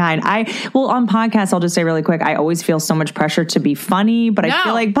very kind. On podcasts, I'll just say really quick, I always feel so much pressure to be funny, but I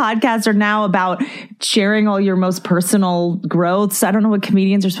feel like podcasts are now about sharing all your most personal growths. I don't know what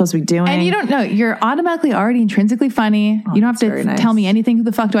comedians are supposed to be doing. And you don't know. You're automatically already intrinsically funny. You don't have to tell me anything. Who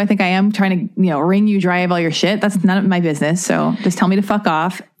the fuck do I think I am trying to, wring you dry of all your shit? That's none of my business. So just tell me to fuck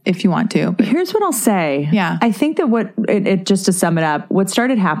off if you want to. But here's what I'll say. Yeah. I think that just to sum it up, what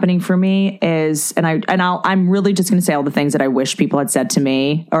started happening for me is, I'm really just going to say all the things that I wish people had said to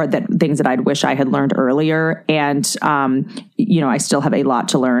me or that things that I'd wish I had learned earlier. And, I still have a lot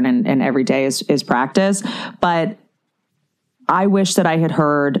to learn and every day is practice, but I wish that I had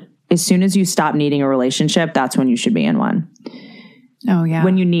heard as soon as you stop needing a relationship, that's when you should be in one. Oh, yeah.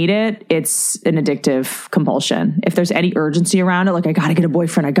 When you need it, it's an addictive compulsion. If there's any urgency around it, like I got to get a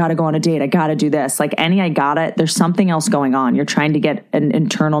boyfriend, I got to go on a date, I got to do this, like I got it, there's something else going on. You're trying to get an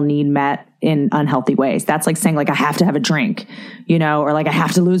internal need met in unhealthy ways. That's like saying like, I have to have a drink, or like I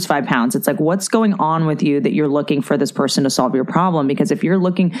have to lose 5 pounds. It's like, what's going on with you that you're looking for this person to solve your problem? Because if you're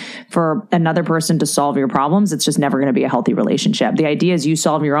looking for another person to solve your problems, it's just never going to be a healthy relationship. The idea is you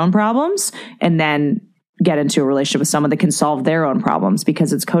solve your own problems and then get into a relationship with someone that can solve their own problems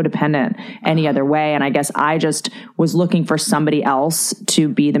because it's codependent any other way. And I guess I just was looking for somebody else to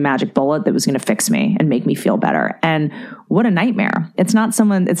be the magic bullet that was going to fix me and make me feel better. And what a nightmare. It's not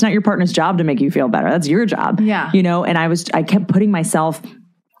your partner's job to make you feel better. That's your job. Yeah. And I kept putting myself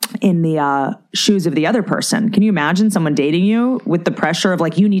in the shoes of the other person. Can you imagine someone dating you with the pressure of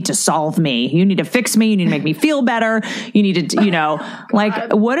like, you need to solve me, you need to fix me, you need to make me feel better, you need to, like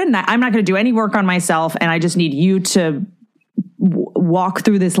I'm not going to do any work on myself and I just need you to walk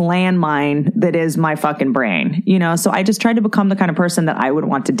through this landmine that is my fucking brain, So I just tried to become the kind of person that I would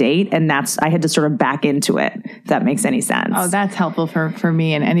want to date. And I had to sort of back into it, if that makes any sense. Oh, that's helpful for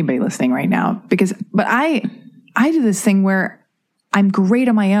me and anybody listening right now. But I do this thing where I'm great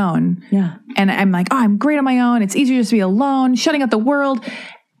on my own. Yeah. And I'm like, I'm great on my own. It's easier just to be alone, shutting out the world.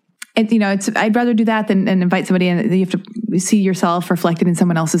 And, I'd rather do that than invite somebody in. You have to see yourself reflected in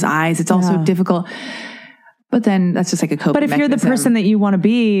someone else's eyes. It's also difficult. But then that's just like a coping But if mechanism. you're the person that you want to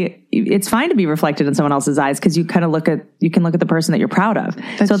be, it's fine to be reflected in someone else's eyes because you can look at the person that you're proud of.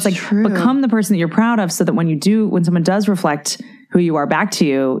 So it's like, become the person that you're proud of so that when someone does reflect who you are back to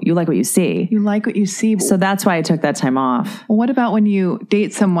you, you like what you see. You like what you see. So that's why I took that time off. Well, what about when you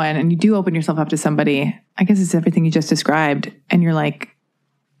date someone and you do open yourself up to somebody? I guess it's everything you just described. And you're like,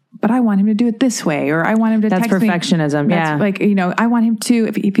 but I want him to do it this way. Or I want him to text me. That's perfectionism. That's like, I want him to,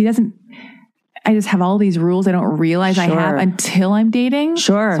 if he doesn't, I just have all these rules I don't realize I have until I'm dating.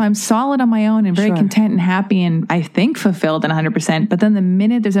 Sure. So I'm solid on my own and very content and happy and I think fulfilled and 100%. But then the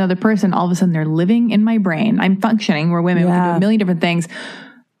minute there's another person, all of a sudden they're living in my brain. I'm functioning. We're women. We can do a million different things.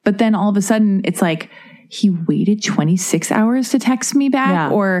 But then all of a sudden it's like, he waited 26 hours to text me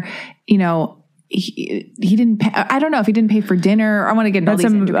back or, he didn't pay, I don't know if he didn't pay for dinner. I want to get into all these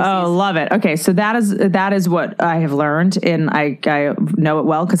intricacies. Oh, love it. Okay. So that is what I have learned and I know it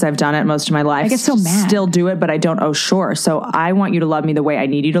well because I've done it most of my life. I get so mad. Still do it, but I don't owe sure. So I want you to love me the way I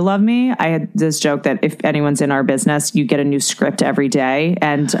need you to love me. I had this joke that if anyone's in our business, you get a new script every day.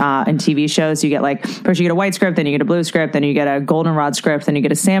 And in TV shows, you get first you get a white script, then you get a blue script, then you get a goldenrod script, then you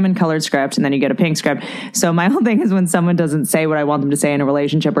get a salmon colored script, and then you get a pink script. So my whole thing is when someone doesn't say what I want them to say in a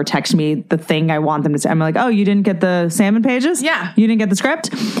relationship or text me the thing I want them to say, I'm like, oh, you didn't get the salmon pages? Yeah. You didn't get the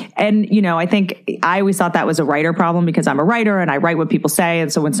script? And, I think I always thought that was a writer problem because I'm a writer and I write what people say.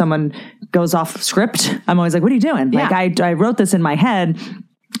 And so when someone goes off script, I'm always like, what are you doing? Yeah. Like I wrote this in my head.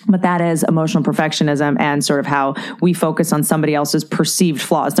 But that is emotional perfectionism and sort of how we focus on somebody else's perceived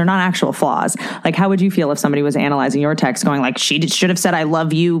flaws. They're not actual flaws. Like, how would you feel if somebody was analyzing your text going like, she should have said, I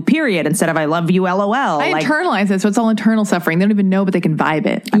love you, period, instead of I love you, LOL. I internalize it. So it's all internal suffering. They don't even know, but they can vibe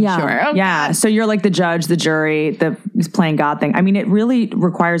it. I'm sure. Oh, yeah. God. So you're like the judge, the jury, the this playing God thing. I mean, it really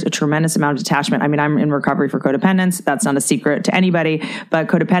requires a tremendous amount of detachment. I mean, I'm in recovery for codependence. That's not a secret to anybody, but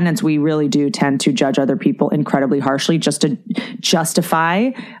codependence, we really do tend to judge other people incredibly harshly just to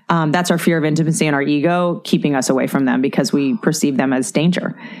justify. That's our fear of intimacy and our ego keeping us away from them because we perceive them as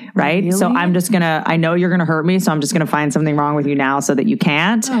danger, right? Really? So I know you're going to hurt me, so I'm just going to find something wrong with you now so that you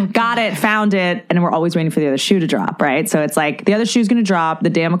can't. Oh, got it, found it. And we're always waiting for the other shoe to drop, right? So it's like the other shoe's going to drop. The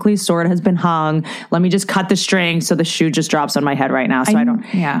Damocles sword has been hung. Let me just cut the string so the shoe just drops on my head right now. So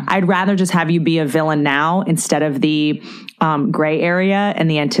I'd rather just have you be a villain now instead of the gray area and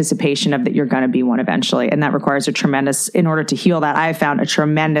the anticipation of that you're going to be one eventually. And that requires in order to heal that, I found a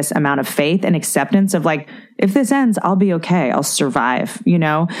tremendous amount of faith and acceptance of like, if this ends, I'll be okay. I'll survive,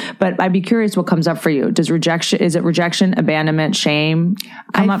 but I'd be curious what comes up for you. Is it rejection, abandonment, shame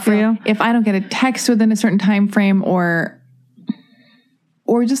come up for you? If I don't get a text within a certain time frame or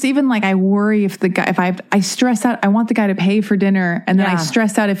just even like I worry if I stress out, I want the guy to pay for dinner and then I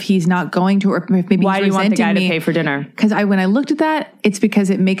stress out if he's not going to, or if maybe why do you want the guy to pay for dinner? Because when I looked at that, it's because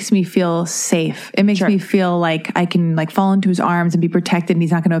it makes me feel safe. It makes me feel like I can like fall into his arms and be protected and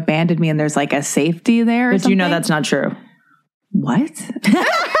he's not going to abandon me and there's like a safety there. But that's not true. What?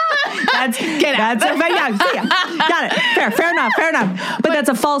 Got it. Fair enough. But that's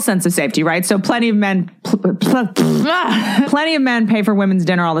a false sense of safety, right? So plenty of men pay for women's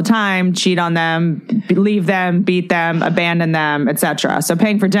dinner all the time, cheat on them, leave them, beat them, abandon them, etc. So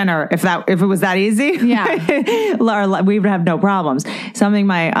paying for dinner, if it was that easy, we would have no problems. Something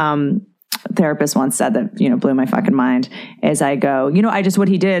my therapist once said that, blew my fucking mind is I go, what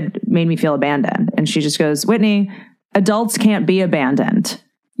he did made me feel abandoned. And she just goes, Whitney, adults can't be abandoned.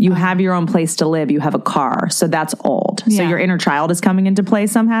 You have your own place to live. You have a car. So that's old. Yeah. So your inner child is coming into play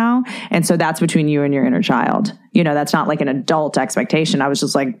somehow. And so that's between you and your inner child. That's not like an adult expectation. I was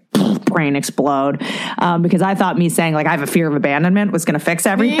just like, brain explode. Because I thought me saying like, I have a fear of abandonment was going to fix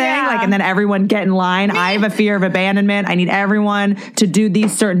everything. Yeah. And then everyone get in line. I have a fear of abandonment. I need everyone to do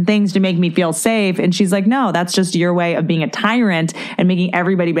these certain things to make me feel safe. And she's like, no, that's just your way of being a tyrant and making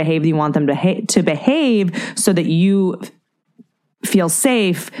everybody behave the you want them to behave so that you feel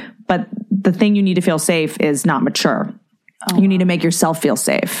safe, but the thing you need to feel safe is not mature. You need to make yourself feel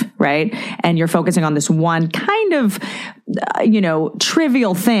safe, right? And you're focusing on this one kind of,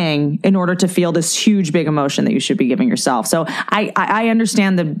 trivial thing in order to feel this huge, big emotion that you should be giving yourself. So I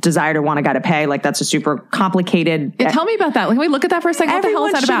understand the desire to want a guy to pay. Like that's a super complicated. Yeah, tell me about that. Like, can we look at that for a second? What the hell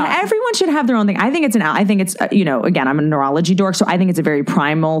is that about? Everyone should have their own thing. I think it's again, I'm a neurology dork, so I think it's a very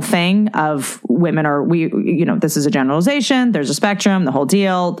primal thing of women this is a generalization. There's a spectrum, the whole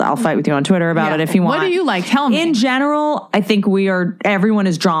deal. I'll fight with you on Twitter about it if you want. What do you like? Tell me. In general, I think everyone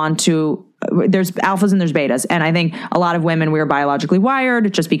is drawn to, there's alphas and there's betas. And I think a lot of women, we are biologically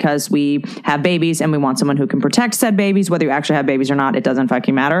wired just because we have babies and we want someone who can protect said babies, whether you actually have babies or not, it doesn't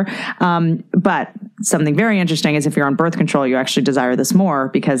fucking matter. But something very interesting is if you're on birth control, you actually desire this more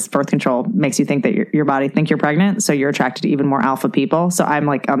because birth control makes you think that your body think you're pregnant. So you're attracted to even more alpha people. So I'm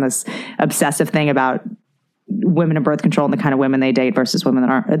like on this obsessive thing about women in birth control and the kind of women they date versus women that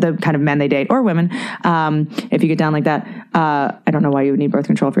aren't, the kind of men they date or women. If you get down like that, I don't know why you would need birth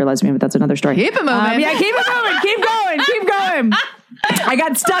control if you're a lesbian, but that's another story. Keep it moving. Keep it moving. Keep going. I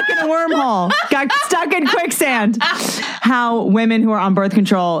got stuck in a wormhole, got stuck in quicksand. How women who are on birth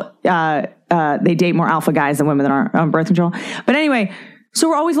control, they date more alpha guys than women that aren't on birth control. But anyway, so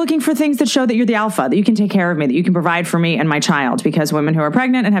we're always looking for things that show that you're the alpha, that you can take care of me, that you can provide for me and my child, because women who are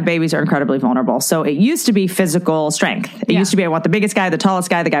pregnant and have babies are incredibly vulnerable. So it used to be physical strength. It used to be, I want the biggest guy, the tallest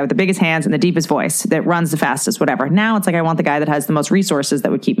guy, the guy with the biggest hands and the deepest voice that runs the fastest, whatever. Now it's like, I want the guy that has the most resources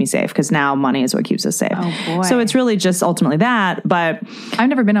that would keep me safe, because now money is what keeps us safe. Oh boy. So it's really just ultimately that. But I've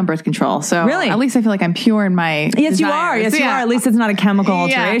never been on birth control. So really, at least I feel like I'm pure in my Yes, desires. You are. Yes, you are. At least it's not a chemical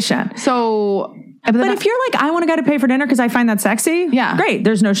alteration. So... But if you're like, I want a guy to pay for dinner because I find that sexy, great.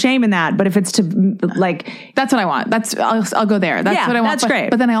 There's no shame in that. But if it's to like, that's what I want. I'll go there. That's what I want. That's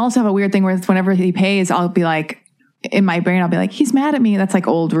great. But then I also have a weird thing where whenever he pays, I'll be like, in my brain, I'll be like, he's mad at me. That's like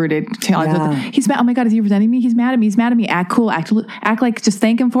old rooted. Yeah. He's mad. Oh my God, is he resenting me? He's mad at me. He's mad at me. Act cool. Act like, just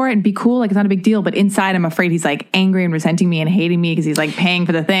thank him for it and be cool. Like it's not a big deal. But inside, I'm afraid he's like angry and resenting me and hating me because he's like paying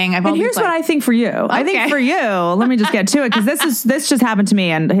for the thing. And here's what I think for you. Okay. I think for you, let me just get to it, because this just happened to me,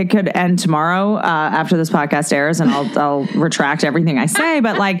 and it could end tomorrow after this podcast airs, and I'll retract everything I say.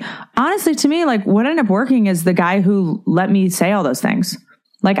 But like, honestly, to me, like what ended up working is the guy who let me say all those things.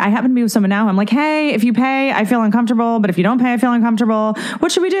 Like I happen to be with someone now. I'm like, hey, if you pay, I feel uncomfortable. But if you don't pay, I feel uncomfortable.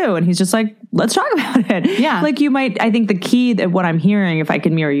 What should we do? And he's just like, let's talk about it. Yeah. Like I think the key that what I'm hearing, if I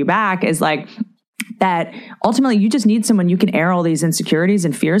can mirror you back, is like, that ultimately you just need someone you can air all these insecurities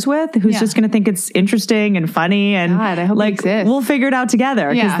and fears with, who's just going to think it's interesting and funny. And God, I hope like, we'll figure it out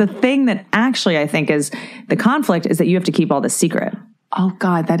together. Because the thing that actually I think is the conflict is that you have to keep all this secret. Oh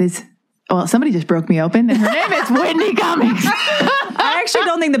God, that is, well, somebody just broke me open and her name is Whitney Cummings. I actually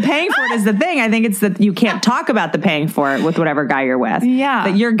don't think the paying for it is the thing. I think it's that you can't talk about the paying for it with whatever guy you're with. Yeah.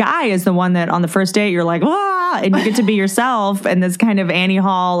 That your guy is the one that on the first date you're like, ah, and you get to be yourself and this kind of Annie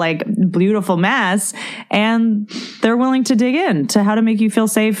Hall, like beautiful mess. And they're willing to dig in to how to make you feel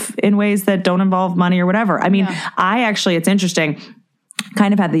safe in ways that don't involve money or whatever. I mean, it's interesting.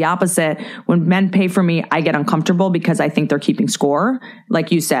 Kind of had the opposite. When men pay for me, I get uncomfortable because I think they're keeping score.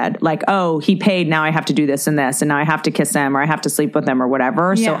 Like you said, like, oh, he paid, now I have to do this and this, and now I have to kiss him or I have to sleep with him or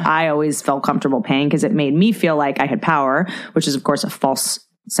whatever. Yeah. So I always felt comfortable paying because it made me feel like I had power, which is of course a false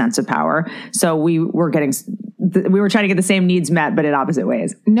sense of power. So we were trying to get the same needs met, but in opposite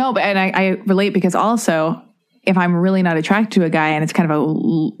ways. No, but and I relate because also, if I'm really not attracted to a guy and it's kind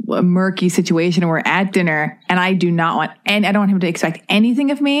of a murky situation and we're at dinner and I don't want him to expect anything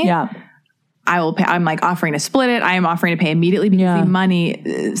of me. Yeah. I will pay. I'm like offering to split it. I am offering to pay immediately because the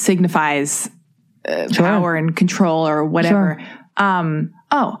money signifies power and control or whatever.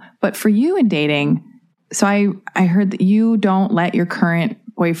 Sure. But for you in dating, so I heard that you don't let your current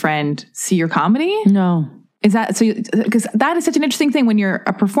boyfriend see your comedy. No. Is that so? Because that is such an interesting thing when you're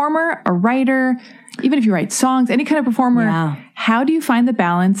a performer, a writer, even if you write songs, any kind of performer. Yeah. How do you find the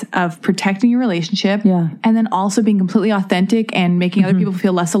balance of protecting your relationship and then also being completely authentic and making other people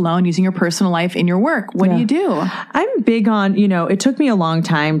feel less alone, using your personal life in your work? What do you do? I'm big on, it took me a long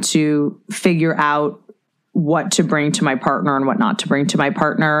time to figure out what to bring to my partner and what not to bring to my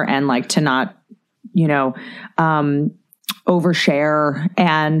partner, and like to not, overshare.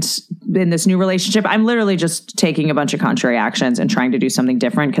 And in this new relationship, I'm literally just taking a bunch of contrary actions and trying to do something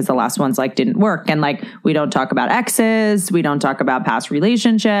different because the last ones like didn't work. And like, we don't talk about exes. We don't talk about past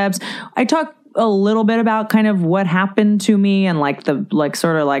relationships. I talk a little bit about kind of what happened to me and like the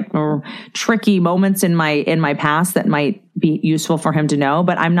tricky moments in my past that might be useful for him to know.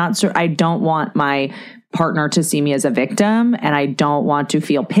 But I'm not sure. I don't want my partner to see me as a victim, and I don't want to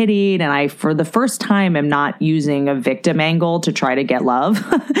feel pitied. And I, for the first time, am not using a victim angle to try to get love,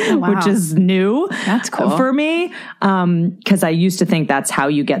 which is new. That's cool for me. Cause I used to think that's how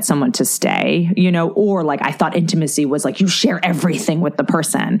you get someone to stay, or like I thought intimacy was like you share everything with the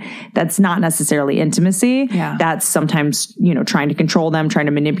person. That's not necessarily intimacy. Yeah. That's sometimes, trying to control them, trying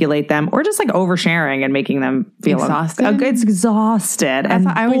to manipulate them, or just like oversharing and making them feel exhausted. It's exhausted.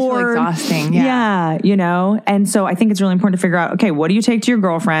 I always feel exhausting. Yeah. And so I think it's really important to figure out, okay, what do you take to your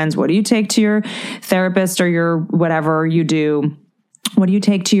girlfriends? What do you take to your therapist or your whatever you do? What do you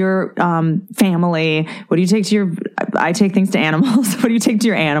take to your family? What do you take to I take things to animals. What do you take to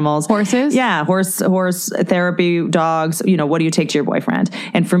your animals? Horses? Yeah. Horse therapy, dogs. What do you take to your boyfriend?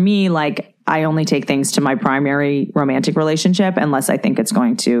 And for me, like, I only take things to my primary romantic relationship unless I think it's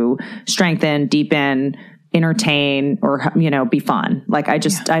going to strengthen, deepen, entertain, or, be fun. Like, I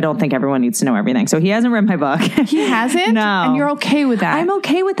don't think everyone needs to know everything. So he hasn't read my book. He hasn't? No. And you're okay with that? I'm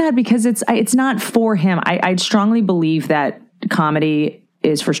okay with that because it's not for him. I strongly believe that comedy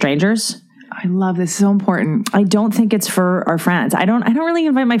is for strangers. I love this. So important. I don't think it's for our friends. I don't really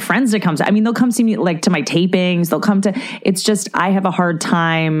invite my friends to come to, they'll come see me like to my tapings. They'll come to, it's just, I have a hard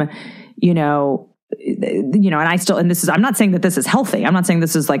time, and I'm not saying that this is healthy. I'm not saying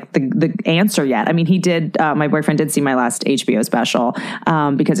this is like the answer yet. He did, my boyfriend did see my last HBO special,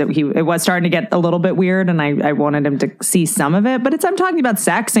 because it was starting to get a little bit weird and I wanted him to see some of it, but I'm talking about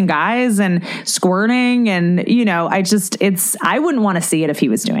sex and guys and squirting and, I wouldn't want to see it if he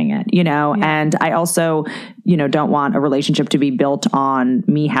was doing it, and I also, don't want a relationship to be built on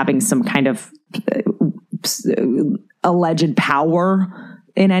me having some kind of alleged power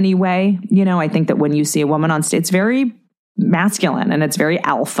in any way. I think that when you see a woman on stage, it's very masculine and it's very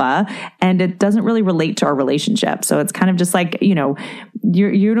alpha and it doesn't really relate to our relationship. So it's kind of just like, you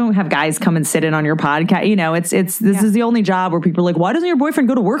don't have guys come and sit in on your podcast. This is the only job where people are like, why doesn't your boyfriend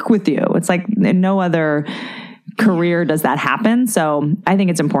go to work with you? It's like in no other career does that happen. So I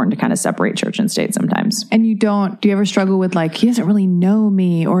think it's important to kind of separate church and state sometimes. And do you ever struggle with like, he doesn't really know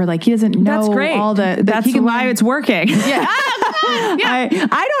me, or like he doesn't know all that's why it's working. Yeah.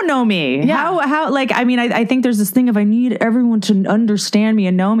 I don't know me. Yeah. I think there's this thing of I need everyone to understand me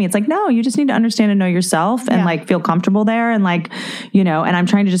and know me. It's like, no, you just need to understand and know yourself and like feel comfortable there. And like, and I'm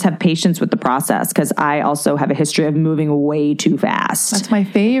trying to just have patience with the process because I also have a history of moving way too fast. That's my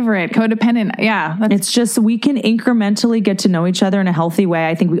favorite. Codependent. Yeah. It's just, we can incrementally get to know each other in a healthy way.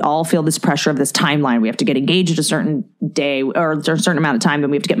 I think we all feel this pressure of this timeline. We have to get engaged at a certain day or a certain amount of time, then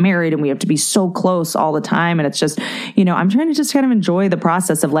we have to get married and we have to be so close all the time. And it's just, I'm trying to just kind of enjoy the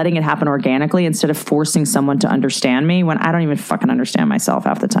process of letting it happen organically instead of forcing someone to understand me when I don't even fucking understand myself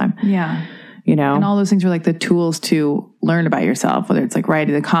half the time. Yeah. And all those things are like the tools to learn about yourself, whether it's like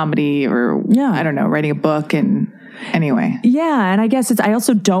writing a comedy or, I don't know, writing a book. And anyway. Yeah. And I guess I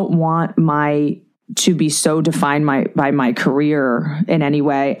also don't want to be so defined by my career in any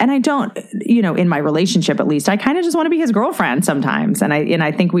way. And I don't, in my relationship, at least, I kind of just want to be his girlfriend sometimes. And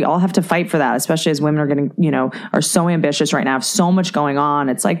I think we all have to fight for that, especially as women are getting, are so ambitious right now, have so much going on.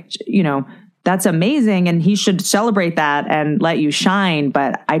 It's like, that's amazing. And he should celebrate that and let you shine.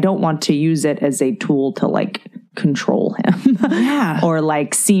 But I don't want to use it as a tool to like control him or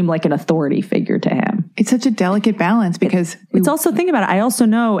like seem like an authority figure to him. It's such a delicate balance because it's also, think about it. I also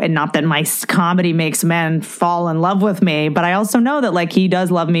know, and not that my comedy makes men fall in love with me, but I also know that like he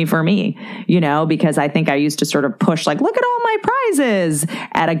does love me for me, because I think I used to sort of push like, look at all my prizes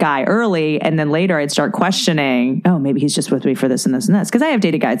at a guy early. And then later I'd start questioning, oh, maybe he's just with me for this and this and this. Cause I have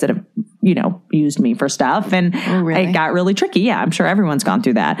dated guys that have, used me for stuff and it got really tricky. Yeah. I'm sure everyone's gone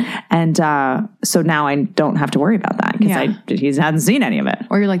through that. And, so now I don't have to worry about that because he hasn't seen any of it.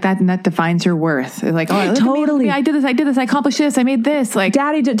 Or you're like that and that defines your worth. It's like, oh, totally. I did this. I accomplished this. I made this. Like,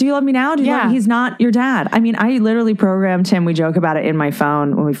 Daddy, do you love me now? He's not your dad. I mean, I literally programmed him. We joke about it in my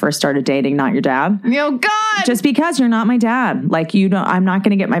phone when we first started dating, not your dad. Oh God. Just because you're not my dad. Like I'm not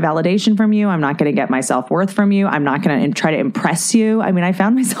going to get my validation from you. I'm not going to get my self-worth from you. I'm not going to try to impress you. I mean, I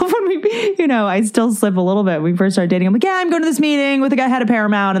found myself when I still slip a little bit. When we first started dating. I'm like, I'm going to this meeting with a guy head of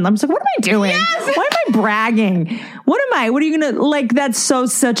Paramount. And I'm just like, what am I doing? Yes! Why am I bragging? What are you going to like? That's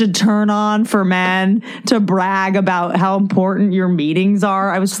such a turn on for men to brag about how important your meetings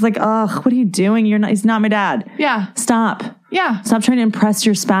are. I was just like, ugh, what are you doing? He's not my dad. Yeah. Stop. Yeah. Stop trying to impress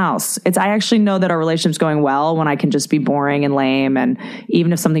your spouse. I actually know that our relationship's going well when I can just be boring and lame. And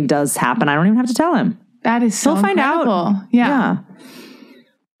even if something does happen, I don't even have to tell him. That is so incredible. Find out. Yeah.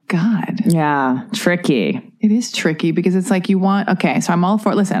 God. Yeah. Tricky. It is tricky because it's like so I'm all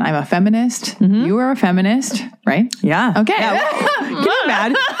for, listen, I'm a feminist. Mm-hmm. You are a feminist, right? Yeah. Okay. Yeah. Can you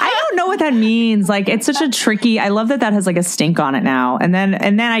imagine? I don't know what that means. Like, it's such a tricky, I love that has like a stink on it now. And then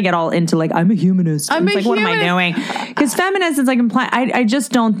I get all into like, I'm a humanist. What am I doing? Because feminist is like I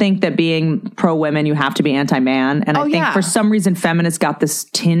just don't think that being pro women, you have to be anti-man. And I think for some reason feminists got this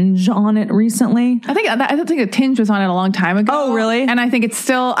tinge on it recently. I don't think a tinge was on it a long time ago. Oh, really? And I think it's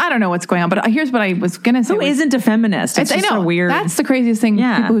still, I don't know what's going on, but here's what I was going to say. Who isn't a feminist? It's just so weird. That's the craziest thing.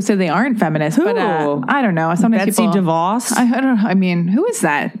 Yeah. People who say they aren't feminists. Who? But I don't know. Sometimes Betsy DeVos? I don't know. I mean, who is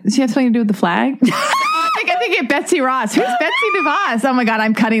that? Does she have something to do with the flag? I think it's Betsy Ross. Who's Betsy DeVos? Oh my God,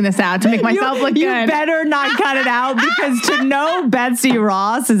 I'm cutting this out to make myself look good. You better not cut it out because to know Betsy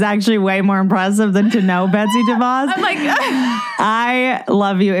Ross is actually way more impressive than to know Betsy DeVos. I'm like, I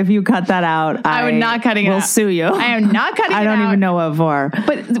love you. If you cut that out, I would not cutting it out. We'll sue you. I am not cutting it out. I don't even know what for.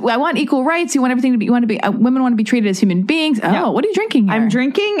 But I want equal rights. You want everything to be, women want to be treated as human beings. Oh, yeah. What are you drinking here? I'm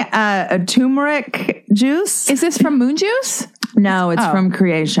drinking a turmeric juice. Is this from Moon Juice? No, it's from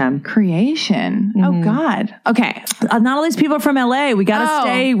Creation. Creation. Mm-hmm. Oh God. Okay. Not all these people are from LA. We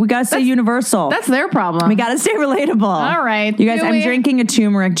gotta stay universal. That's their problem. We gotta stay relatable. All right. You guys, I'm drinking a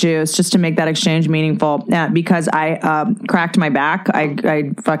turmeric juice just to make that exchange meaningful because I cracked my back. I'm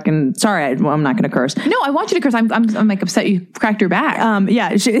not gonna curse. No, I want you to curse. I'm like upset you cracked your back.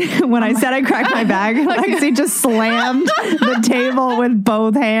 When I said I cracked my back, Lexi just slammed the table with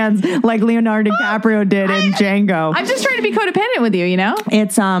both hands like Leonardo DiCaprio did in Django. I'm just trying to be codependent with you,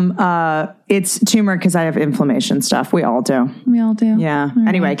 It's turmeric because I have inflammation stuff. We all do. Yeah. Right.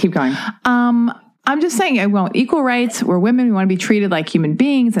 Anyway, keep going. I'm just saying, I want equal rights. We're women. We want to be treated like human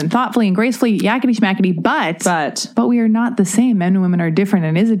beings and thoughtfully and gracefully, yakety schmackety. But we are not the same. Men and women are different,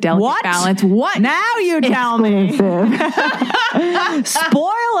 and is a delicate balance. What? Now you tell me.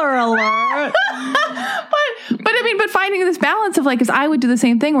 Spoiler alert. But finding this balance of like, because I would do the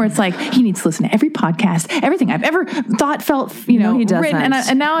same thing where it's like he needs to listen to every podcast, everything I've ever thought, felt, no, he doesn't. written,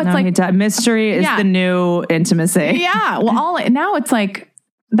 and now it's mystery is the new intimacy. Yeah. Well, now it's like.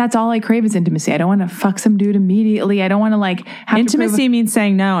 That's all I crave is intimacy. I don't want to fuck some dude immediately. I don't want to like have intimacy means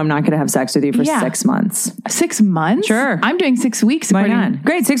saying no. I'm not going to have sex with you for 6 months. 6 months? Sure. I'm doing 6 weeks. Why not?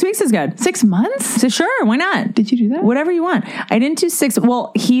 Great. 6 weeks is good. 6 months? So sure. Why not? Did you do that? Whatever you want. I didn't do 6.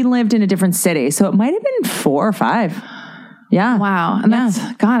 Well, he lived in a different city, so it might have been 4 or 5. Yeah. Wow. And that's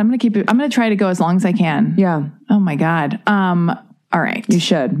God. I'm going to try to go as long as I can. Yeah. Oh my God. all right. You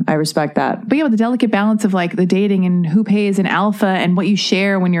should. I respect that. But yeah, with the delicate balance of like the dating and who pays and alpha and what you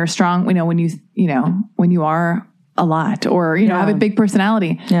share when you're strong, when you are a lot or, have a big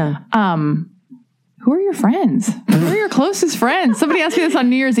personality. Yeah. Who are your friends? Who are your closest friends? Somebody asked me this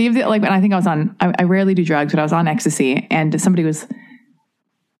on New Year's Eve. Like, when I think I rarely do drugs, but I was on ecstasy, and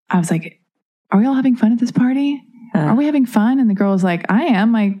I was like, are we all having fun at this party? Are we having fun? And the girl was like, I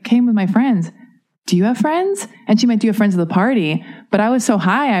am. I came with my friends. Do you have friends? And she meant, do you have friends at the party? But I was so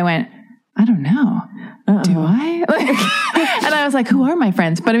high, I went, I don't know. Do I? And I was like, who are my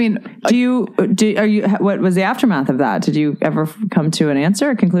friends? But I mean, what was the aftermath of that? Did you ever come to an answer,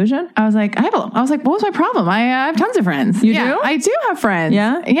 a conclusion? I was like, what was my problem? I have tons of friends. You do? I do have friends.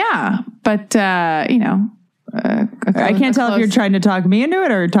 Yeah? Yeah. But, I can't tell if you're trying to talk me into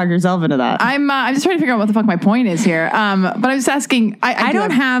it or talk yourself into that. I'm just trying to figure out what the fuck my point is here. But I was asking. I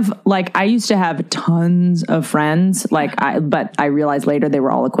don't have I used to have tons of friends. But I realized later they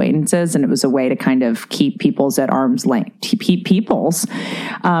were all acquaintances, and it was a way to kind of keep people at arm's length. Keep people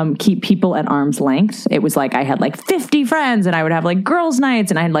at arm's length. It was like I had 50 friends, and I would have girls'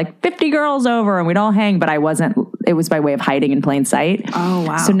 nights, and I had 50 girls over, and we'd all hang. But I wasn't. It was by way of hiding in plain sight. Oh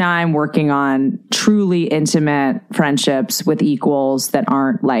wow! So now I'm working on truly intimate friendships with equals that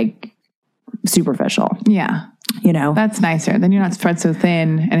aren't superficial. Yeah. That's nicer. Then you're not spread so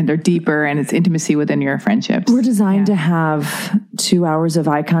thin and they're deeper and it's intimacy within your friendships. We're designed to have 2 hours of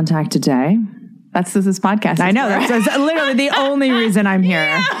eye contact a day. That's this podcast. I know. That's literally the only reason I'm here.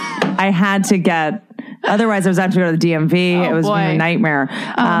 Yeah. I had to get... Otherwise, I was about to go to the DMV. It was a nightmare.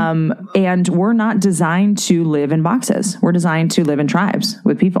 And we're not designed to live in boxes. We're designed to live in tribes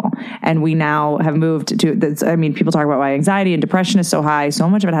with people. And we now have moved to this. I mean, people talk about why anxiety and depression is so high. So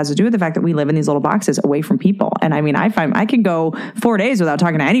much of it has to do with the fact that we live in these little boxes away from people. And I mean, I find I can go 4 days without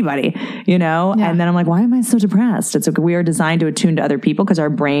talking to anybody, Yeah. And then I'm like, why am I so depressed? It's we are designed to attune to other people because our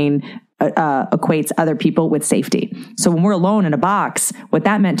brain equates other people with safety. So when we're alone in a box, what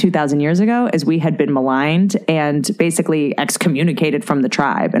that meant 2,000 years ago is we had been maligned and basically excommunicated from the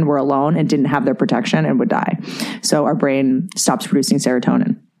tribe, and we're alone and didn't have their protection and would die. So our brain stops producing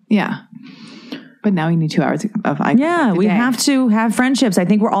serotonin. Yeah. But now we need 2 hours of eye contact. Yeah, we have to have friendships. I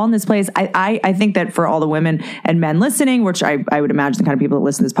think we're all in this place. I think that for all the women and men listening, which I would imagine the kind of people that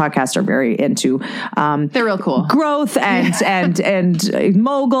listen to this podcast are very into. They're real cool. Growth and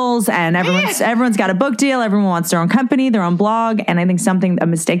moguls, and everyone's got a book deal. Everyone wants their own company, their own blog. And I think a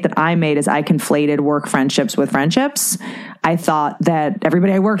mistake that I made is I conflated work friendships with friendships. I thought that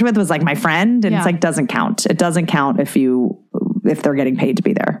everybody I worked with was my friend, and it's doesn't count. It doesn't count if they're getting paid to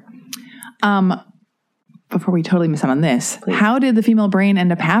be there. Before we totally miss out on this, please. How did the female brain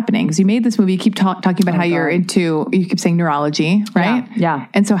end up happening? Because you made this movie, you keep talking about how you're you keep saying neurology, right? Yeah.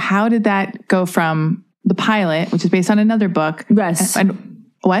 And so how did that go from the pilot, which is based on another book? Yes. And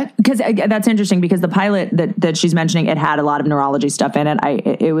what? Because that's interesting, because the pilot that she's mentioning, it had a lot of neurology stuff in it.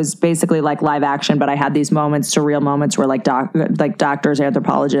 It was basically like live action, but I had these moments, surreal moments where doctors,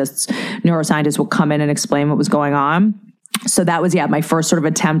 anthropologists, neuroscientists will come in and explain what was going on. So that was, my first sort of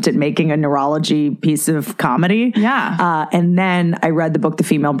attempt at making a neurology piece of comedy. Yeah. And then I read the book, The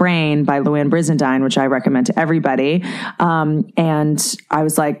Female Brain by Luann Brizendine, which I recommend to everybody. And I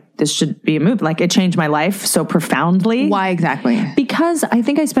was like, this should be a movie. It changed my life so profoundly. Why exactly? Because I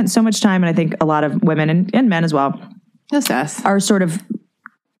think I spent so much time, and I think a lot of women and men as well, just us, are sort of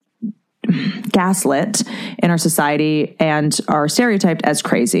gaslit in our society and are stereotyped as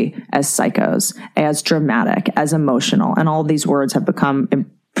crazy, as psychos, as dramatic, as emotional. And all of these words have become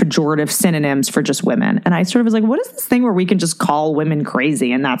pejorative synonyms for just women. And I sort of was like, what is this thing where we can just call women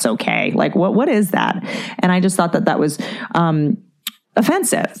crazy and that's okay? What is that? And I just thought that was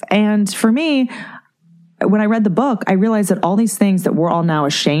offensive. And for me, when I read the book, I realized that all these things that we're all now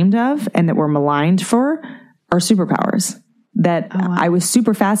ashamed of and that we're maligned for are superpowers. That I was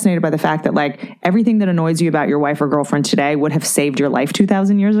super fascinated by the fact that everything that annoys you about your wife or girlfriend today would have saved your life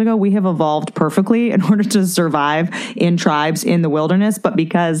 2,000 years ago. We have evolved perfectly in order to survive in tribes in the wilderness. But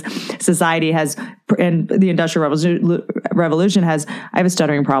because society has, and the Industrial Revolution has, I have a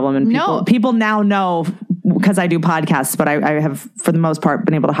stuttering problem, and people now know because I do podcasts, but I have, for the most part,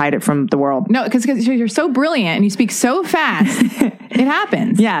 been able to hide it from the world. No, because you're so brilliant and you speak so fast. It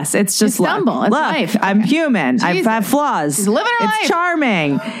happens. Yes, it's just you stumble. It's life. I'm human. I have flaws. She's living her life. It's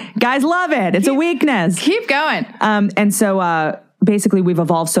charming. Guys love it. It's a weakness. Keep going. And so basically we've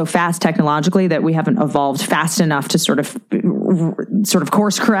evolved so fast technologically that we haven't evolved fast enough to sort of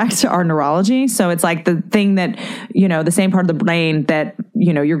course correct our neurology. So it's like the thing that, the same part of the brain that,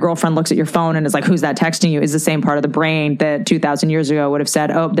 your girlfriend looks at your phone and is like, who's that texting you, is the same part of the brain that 2,000 years ago would have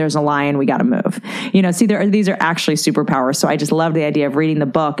said, oh, there's a lion, we got to move. These are actually superpowers. So I just love the idea of reading the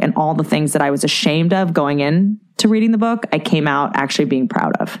book, and all the things that I was ashamed of going in to reading the book, I came out actually being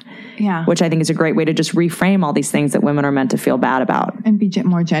proud of. Yeah. Which I think is a great way to just reframe all these things that women are meant to feel bad about. And be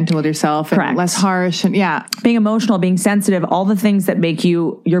more gentle with yourself. Correct. And less harsh. And being emotional, being sensitive, all the things that make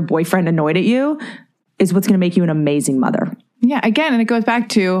your boyfriend annoyed at you is what's going to make you an amazing mother. Yeah. Again, and it goes back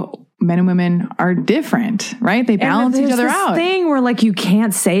to men and women are different, right? They balance each other out. Thing where like you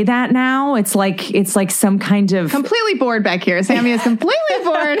can't say that now. It's like some kind of completely bored back here. Sammy is completely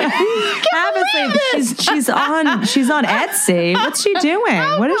bored. She's on Etsy. What's she doing?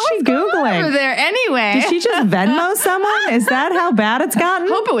 What is she Googling over there? Anyway, did she just Venmo someone? Is that how bad it's gotten?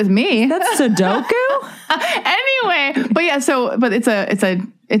 Hope it was me. That's Sudoku. Anyway, but but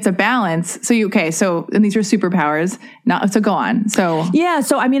it's a balance. So and these are superpowers. So go on. So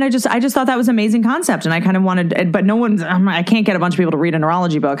I just thought that was an amazing concept, and I kind of wanted, but I can't get a bunch of people to read a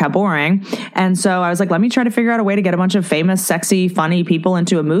neurology book. How boring. And so I was like, let me try to figure out a way to get a bunch of famous, sexy, funny people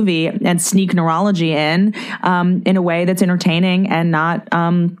into a movie and sneak neurology in a way that's entertaining and not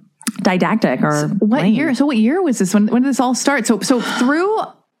didactic or what lame. year? So what year was this? When did this all start? So through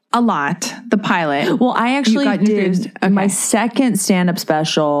a lot, the pilot. Well, I actually did my second stand-up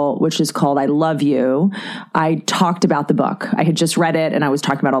special, which is called I Love You. I talked about the book. I had just read it, and I was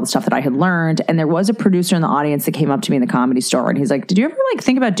talking about all the stuff that I had learned. And there was a producer in the audience that came up to me in the Comedy Store, and he's like, did you ever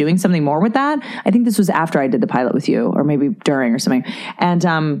think about doing something more with that? I think this was after I did the pilot with you, or maybe during or something. And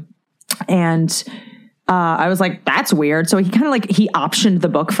I was like, that's weird. So he kind of he optioned the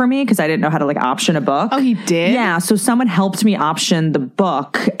book for me because I didn't know how to option a book. Oh, he did? Yeah. So someone helped me option the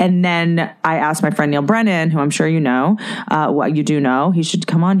book. And then I asked my friend Neil Brennan, who I'm sure you know, you do know, he should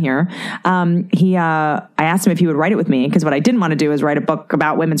come on here. I asked him if he would write it with me, because what I didn't want to do is write a book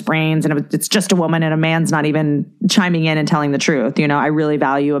about women's brains, and it's just a woman and a man's not even chiming in and telling the truth. I really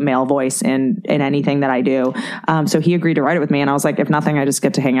value a male voice in anything that I do. So he agreed to write it with me. And I was like, if nothing, I just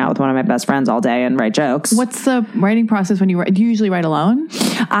get to hang out with one of my best friends all day and write jokes. What's the writing process when you write? Do you usually write alone?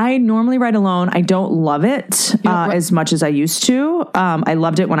 I normally write alone. I don't love it as much as I used to. I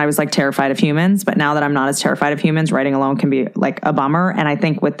loved it when I was terrified of humans, but now that I'm not as terrified of humans, writing alone can be a bummer. And I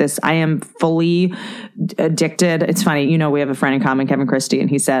think with this, I am fully addicted. It's funny, we have a friend in common, Kevin Christie, and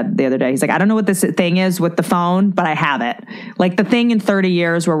he said the other day, he's like, I don't know what this thing is with the phone, but I have it. The thing in 30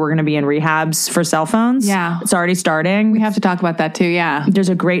 years where we're going to be in rehabs for cell phones. Yeah. It's already starting. We have to talk about that too. Yeah. There's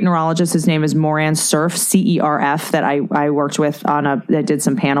a great neurologist. His name is Moran Cerf, CERF, that I worked with I did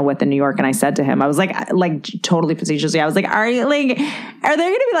some panel with in New York. And I said to him, I was like totally facetiously, I was like, are there going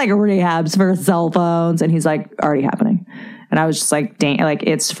to be rehabs for cell phones? And he's like, already happening. And I was just like, dang,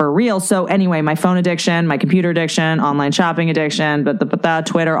 it's for real. So anyway, my phone addiction, my computer addiction, online shopping addiction, but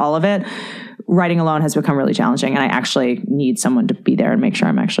Twitter, all of it, writing alone has become really challenging. And I actually need someone to be there and make sure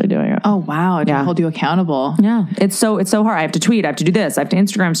I'm actually doing it. Oh, wow. To hold you accountable. Yeah. It's so hard. I have to tweet. I have to do this. I have to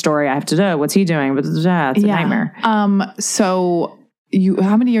Instagram story. I have to do what's he doing? It's a nightmare. So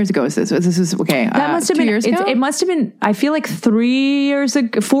how many years ago is this? This is okay. That must have been 2 years ago. It must have been, I feel like 4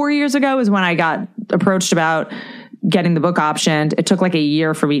 years ago is when I got approached about getting the book optioned. It took a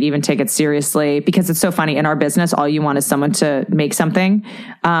year for me to even take it seriously, because it's so funny. In our business, all you want is someone to make something,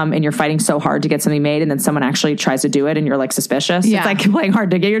 and you're fighting so hard to get something made, and then someone actually tries to do it, and you're suspicious. Yeah. It's playing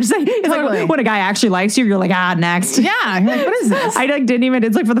hard to get. You're just it's totally. When a guy actually likes you, you're next. Yeah. You're what is this? I didn't even,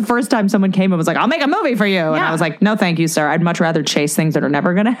 it's for the first time someone came and was like, I'll make a movie for you. Yeah. And I was like, no, thank you, sir. I'd much rather chase things that are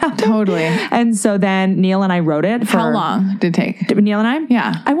never going to happen. Totally. And so then Neil and I wrote it. How long did it take? Neil and I?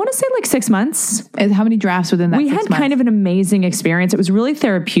 Yeah. I want to say 6 months. How many drafts within that? We had kind of an amazing experience. It was really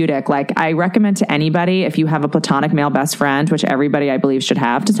therapeutic. I recommend to anybody, if you have a platonic male best friend, which everybody I believe should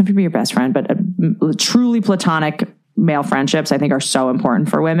have, doesn't have to be your best friend, but truly platonic male friendships I think are so important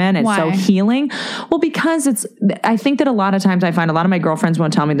for women and so healing. Well, because I think that a lot of times I find a lot of my girlfriends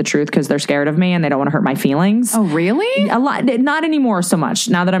won't tell me the truth because they're scared of me and they don't want to hurt my feelings. Oh, really? A lot, not anymore so much.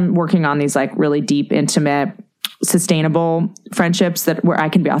 Now that I'm working on these really deep, intimate, sustainable friendships where I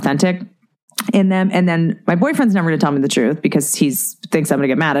can be authentic in them. And then my boyfriend's never going to tell me the truth because he thinks I'm going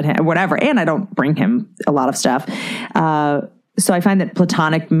to get mad at him or whatever. And I don't bring him a lot of stuff. So I find that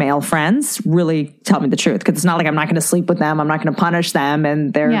platonic male friends really tell me the truth, because it's not I'm not going to sleep with them. I'm not going to punish them,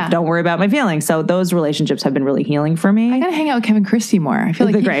 and don't worry about my feelings. So those relationships have been really healing for me. I got to hang out with Kevin Christie more. I feel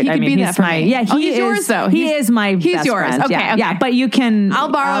like he could be that for me. Yeah, he's yours though. He's my best yours. friend. Okay, yeah, okay. Yeah, but you can.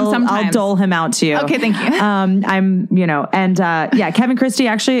 I'll borrow him sometimes. I'll dole him out to you. Okay, thank you. I'm, Kevin Christie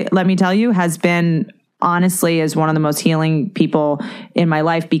actually, let me tell you, has been honestly is one of the most healing people in my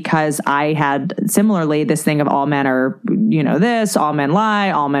life, because I had similarly this thing of all men are, this, all men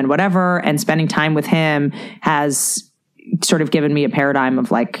lie, all men whatever. And spending time with him has sort of given me a paradigm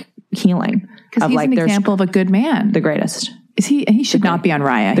of like healing. Because he's an example of a good man. The greatest. Is he? And he should not be on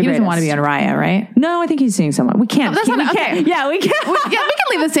Raya. He doesn't want to be on Raya, right? No, I think he's seeing someone. We can't. Oh, we can't. Yeah, we can. We can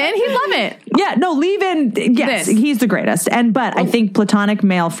leave this in. He'd love it. Yeah, no, leave in. Yes, he's the greatest. But I think platonic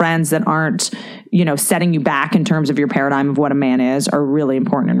male friends that aren't, setting you back in terms of your paradigm of what a man is are really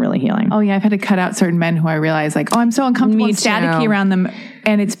important and really healing. Oh yeah, I've had to cut out certain men who I realize I'm so uncomfortable and staticky around them.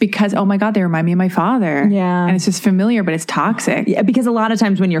 And it's because, oh my God, they remind me of my father. Yeah. And it's just familiar, but it's toxic. Yeah, because a lot of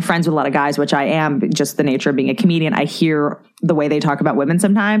times when you're friends with a lot of guys, which I am, just the nature of being a comedian, I hear the way they talk about women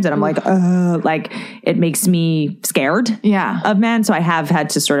sometimes. And I'm like, it makes me scared of men. So I have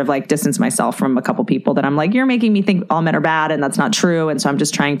had to sort of like distance myself from a couple people that I'm like, you're making me think all men are bad, and that's not true. And so I'm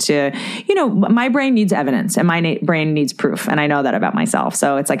just trying to, my brain needs evidence and my brain needs proof. And I know that about myself.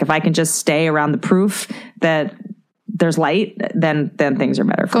 So it's like, if I can just stay around the proof that there's light, then things are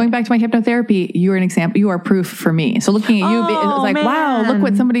better. Going back to my hypnotherapy, you are an example. You are proof for me. So looking at you, it's like, wow, look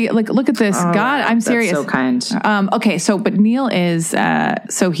what somebody, look at this. God, I'm serious. That's so kind. Okay. But Neil is,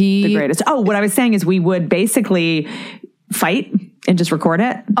 the greatest. Oh, what I was saying is we would basically fight and just record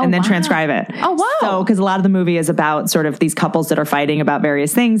it and then transcribe it. Oh, wow. So, because a lot of the movie is about sort of these couples that are fighting about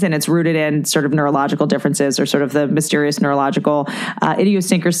various things, and it's rooted in sort of neurological differences or sort of the mysterious neurological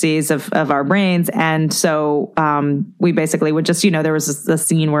idiosyncrasies of our brains. And so we basically would just, there was a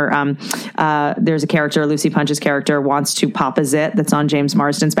scene where there's a character, Lucy Punch's character, wants to pop a zit that's on James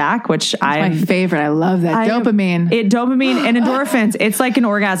Marsden's back, which my favorite. I love that. Dopamine and endorphins. It's like an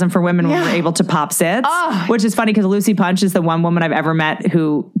orgasm for women when we're able to pop zits, which is funny because Lucy Punch is the one woman I've ever met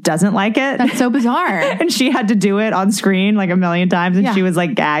who doesn't like it. That's so bizarre. And she had to do it on screen like a million times, and she was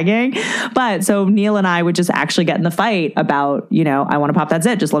like gagging. But so Neil and I would just actually get in the fight about, I want to pop that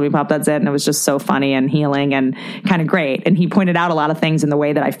zit. Just let me pop that zit. And it was just so funny and healing and kind of great. And he pointed out a lot of things in the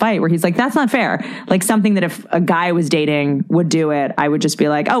way that I fight where he's like, that's not fair. Like something that if a guy I was dating would do it, I would just be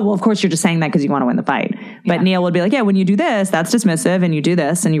like, oh, well, of course you're just saying that because you want to win the fight. But Neil would be like, yeah, when you do this, that's dismissive, and you do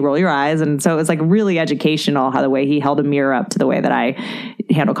this and you roll your eyes. And so it was like really educational how the way he held a mirror up to the way that I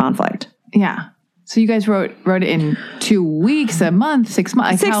handle conflict. Yeah. So you guys wrote it in 2 weeks, a month, 6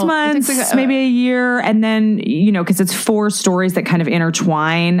 months? 6 months, maybe a year. And then, because it's 4 stories that kind of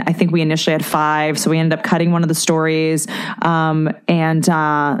intertwine. I think we initially had 5. So we ended up cutting one of the stories. And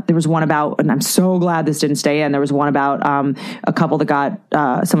there was one about, and I'm so glad this didn't stay in, there was one about a couple that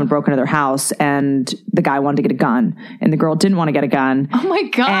got someone broke into their house, and the guy wanted to get a gun, and the girl didn't want to get a gun. Oh my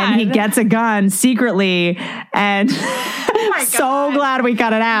God. And he gets a gun secretly. And so glad we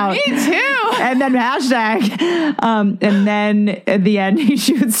cut it out. Me too. And then hashtag. And then at the end, he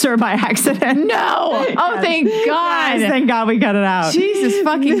shoots her by accident. No. Oh, thank God. Yes, thank God we cut it out. Jesus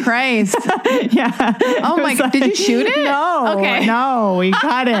fucking Christ. Yeah. Oh my God. Did you shoot it? No. Okay. No, we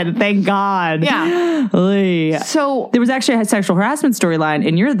cut it. Thank God. Yeah. So there was actually a sexual harassment storyline,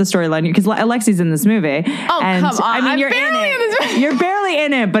 and you're the storyline because Alexi's in this movie. Oh, and, come on. I mean, you're barely in this movie. You're barely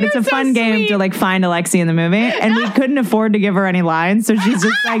in it, but it's a fun game to like find Alexi in the movie. And we couldn't afford to give her any lines. So she's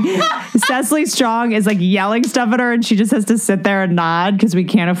just like, Cecily Strong is like yelling stuff at her, and she just has to sit there and nod because we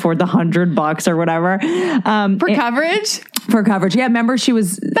can't afford the $100 or whatever. For coverage? For coverage. Yeah, remember she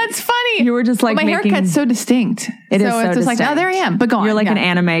was... That's funny. You were just like my haircut's so distinct. It is so it's just distinct. like, oh, there I am. But go on. You're like an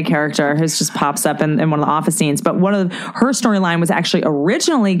anime character who just pops up in one of the office scenes. But one of her storyline was actually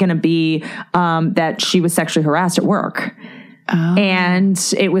originally going to be that she was sexually harassed at work. Oh. And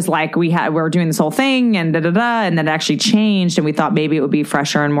it was like we were doing this whole thing and and then it actually changed, and we thought maybe it would be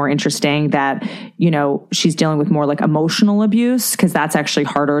fresher and more interesting that, she's dealing with more like emotional abuse, because that's actually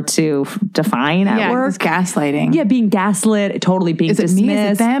harder to define at work. It's gaslighting. Yeah, being gaslit, totally being dismissed. Is it me?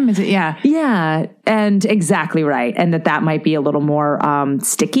 Is it them? Is it, Yeah, and exactly right. And that might be a little more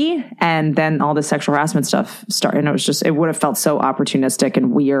sticky. And then all the sexual harassment stuff started, and it would have felt so opportunistic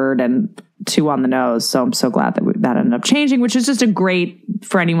and weird and too on the nose. So I'm so glad that ended up changing, which is just a great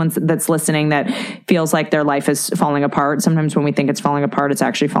for anyone that's listening that feels like their life is falling apart. Sometimes when we think it's falling apart, it's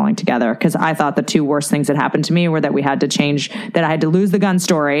actually falling together. Because I thought the 2 worst things that happened to me were that we had to change, that I had to lose the gun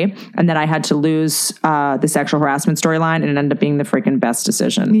story, and that I had to lose the sexual harassment storyline, and it ended up being the freaking best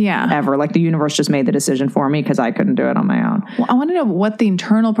decision ever. Like the universe just made the decision for me because I couldn't do it on my own. Well, I want to know what the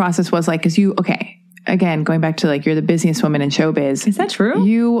internal process was like, because again, going back to like, you're the busiest woman in showbiz. Is that true?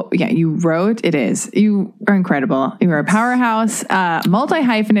 You wrote, it is. You are incredible. You are a powerhouse,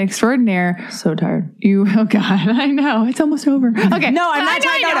 multi-hyphenate extraordinaire. So tired. Oh God, I know. It's almost over. Okay. No, I'm not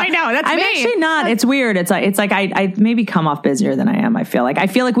tired. I know. That's I'm me. actually not. It's weird. It's like I maybe come off busier than I am. I feel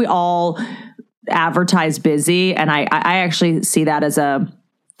like we all advertise busy. And I actually see that as a,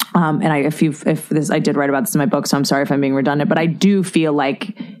 I did write about this in my book, so I'm sorry if I'm being redundant, but I do feel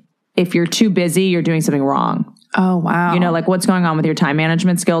like if you're too busy, you're doing something wrong. Oh, wow. You know, like what's going on with your time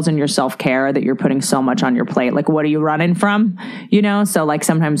management skills and your self-care that you're putting so much on your plate? Like, what are you running from? You know? So like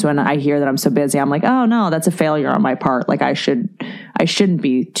sometimes when I hear that I'm so busy, I'm like, oh no, that's a failure on my part. Like I shouldn't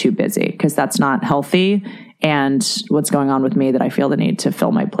be too busy because that's not healthy. And what's going on with me that I feel the need to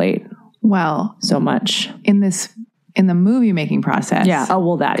fill my plate. Well, so much in the movie making process. Yeah. Oh,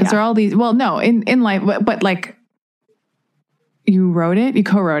 well, that, because there are all these, well, no, in life, but like you wrote it, you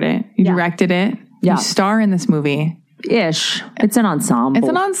co-wrote it, you directed it. You star in this movie. Ish. It's an ensemble. It's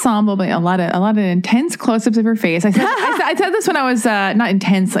an ensemble, but a lot of intense close-ups of her face. I said this when I was not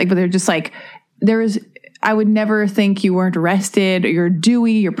intense, like, but they're just like I would never think you weren't rested. You're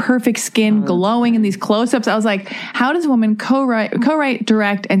dewy, your perfect skin glowing in these close-ups. I was like, how does a woman co-write,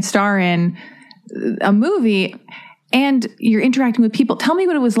 direct, and star in a movie? And you're interacting with people. Tell me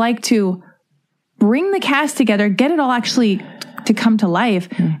what it was like to bring the cast together, get it all actually to come to life,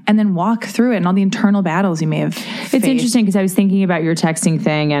 and then walk through it and all the internal battles you may have faced. It's interesting because I was thinking about your texting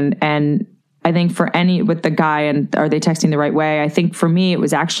thing, and I think with the guy and are they texting the right way? I think for me, it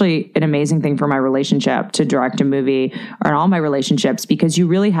was actually an amazing thing for my relationship to direct a movie, or in all my relationships, because you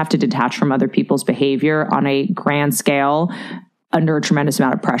really have to detach from other people's behavior on a grand scale under a tremendous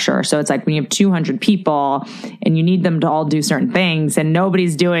amount of pressure. So it's like when you have 200 people and you need them to all do certain things and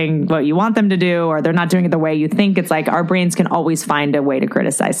nobody's doing what you want them to do, or they're not doing it the way you think. It's like our brains can always find a way to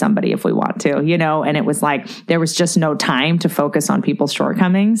criticize somebody if we want to, you know? And it was like, there was just no time to focus on people's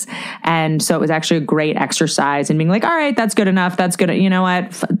shortcomings. And so it was actually a great exercise in being like, all right, that's good enough. That's good. You know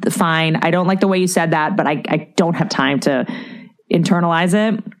what? Fine. I don't like the way you said that, but I don't have time to internalize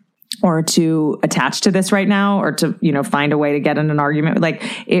it, or to attach to this right now, or to, you know, find a way to get in an argument. Like,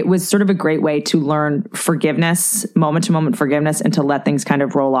 it was sort of a great way to learn forgiveness, moment to moment forgiveness, and to let things kind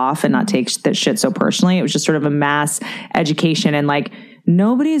of roll off and not take that shit so personally. It was just sort of a mass education, and like,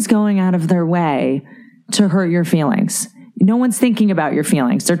 nobody's going out of their way to hurt your feelings. No one's thinking about your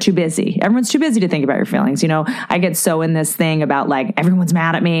feelings. They're too busy. Everyone's too busy to think about your feelings. You know, I get so in this thing about like, everyone's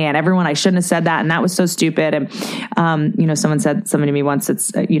mad at me and I shouldn't have said that. And that was so stupid. And, you know, someone said something to me once.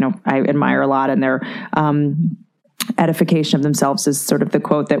 It's, you know, I admire a lot, and their, edification of themselves is sort of the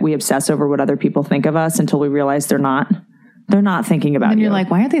quote that we obsess over what other people think of us until we realize they're not thinking about you. And you're like,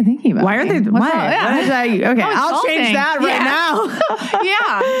 why aren't they thinking about Why aren't they? Why? Yeah. What is that? Okay, I'll change that right now.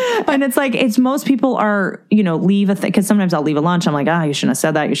 Yeah. And it's like, most people are, you know, leave a thing, because sometimes I'll leave a lunch. I'm like, you shouldn't have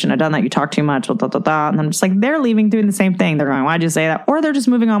said that. You shouldn't have done that. You talk too much. And I'm just like, they're leaving doing the same thing. They're going, why'd you say that? Or they're just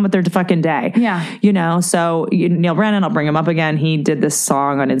moving on with their fucking day. Yeah. You know, so Neil Brennan, I'll bring him up again. He did this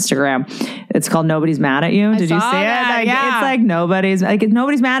song on Instagram. It's called Nobody's Mad at You. Did you see it? Yeah. It's like,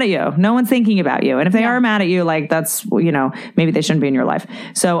 nobody's mad at you. No one's thinking about you. And if they are mad at you, like, that's, you know, maybe they shouldn't be in your life.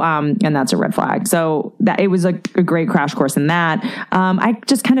 So, and that's a red flag. So that it was like a great crash course in that. I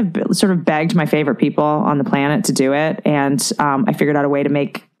just kind of sort of begged my favorite people on the planet to do it. And, I figured out a way to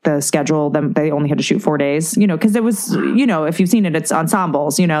make the schedule them. They only had to shoot 4 days, you know, cause it was, you know, if you've seen it, it's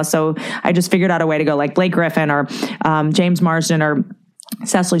ensembles, you know, so I just figured out a way to go like Blake Griffin or, James Marsden or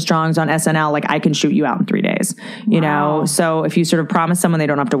Cecily Strong's on SNL, like I can shoot you out in 3 days, you know? So if you sort of promise someone they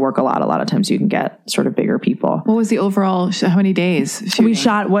don't have to work a lot of times you can get sort of bigger people. What was the overall, how many days shooting? We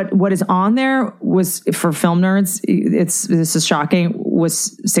shot what is on there was, for film nerds, this is shocking,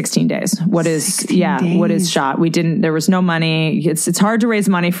 was 16 days. What is shot? There was no money. It's hard to raise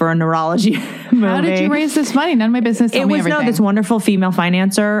money for a neurology movie. How did you raise this money? None of my business. Tell me everything. This wonderful female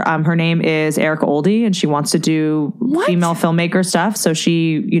financer. Her name is Erica Oldie, and she wants to do female filmmaker stuff. So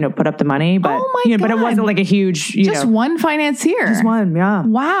she, you know, put up the money, but God. But it wasn't like a huge, one financier. Just one, yeah.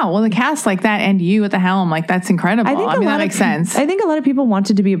 Wow. Well, the cast like that and you at the helm, like that's incredible. I mean, that makes sense. I think a lot of people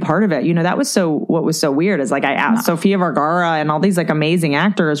wanted to be a part of it. You know, that was what was so weird is like I asked Sofia Vergara and all these like amazing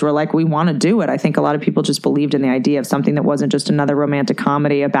actors were like, we want to do it. I think a lot of people just believed in the idea of something that wasn't just another romantic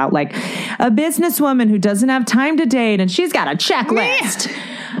comedy about like a businesswoman who doesn't have time to date and she's got a checklist.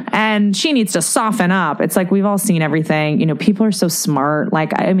 And she needs to soften up. It's like, we've all seen everything. You know, people are so smart.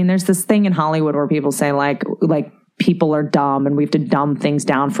 Like, I mean, there's this thing in Hollywood where people say like people are dumb and we have to dumb things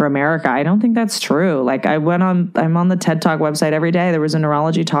down for America. I don't think that's true. Like I'm on the TED Talk website every day. There was a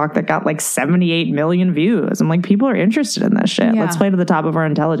neurology talk that got like 78 million views. I'm like, people are interested in this shit. Yeah. Let's play to the top of our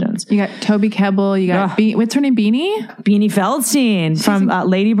intelligence. You got Toby Kebbell. You got what's her name? Beanie Feldstein from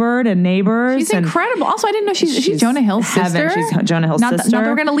Lady Bird and Neighbors. She's incredible. Also, I didn't know she's Jonah Hill's sister. She's Jonah Hill's sister. Not that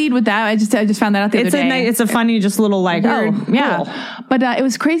we're going to lead with that. I just found that out the other day. It's a funny, just little like, yeah. Cool. But it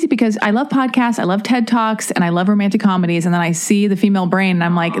was crazy because I love podcasts. I love TED Talks and I love romantic romantic comedies, and then I see The Female Brain, and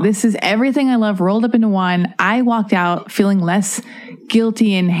I'm like, this is everything I love rolled up into one. I walked out feeling less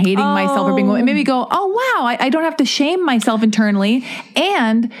guilty and hating myself for being. It made me go, oh wow, I don't have to shame myself internally,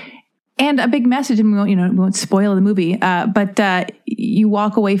 and a big message. And we won't spoil the movie, but you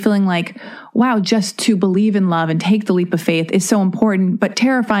walk away feeling like, wow, just to believe in love and take the leap of faith is so important, but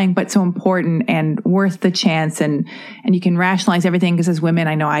terrifying, but so important and worth the chance. And you can rationalize everything, because as women,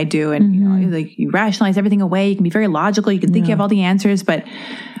 I know I do. And like you rationalize everything away. You can be very logical. You can think you have all the answers, but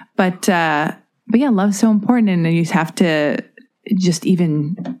yeah, love's so important. And you just have to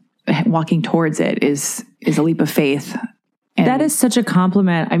even walking towards it is a leap of faith. And that is such a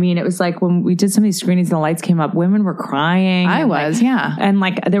compliment. I mean, it was like when we did some of these screenings and the lights came up, women were crying. Yeah. And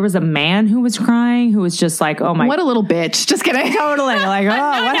like there was a man who was crying who was just like, oh my. What a little bitch. Just kidding. Totally. Like,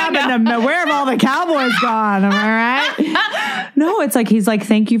 what happened to, where have all the cowboys gone? Am I right? No, it's like, he's like,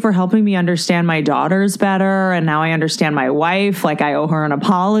 thank you for helping me understand my daughters better. And now I understand my wife. Like I owe her an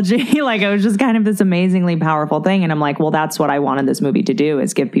apology. Like it was just kind of this amazingly powerful thing. And I'm like, well, that's what I wanted this movie to do,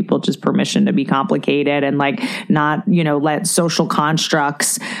 is give people just permission to be complicated and like not, let social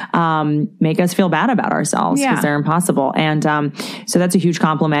constructs make us feel bad about ourselves because they're impossible. And so that's a huge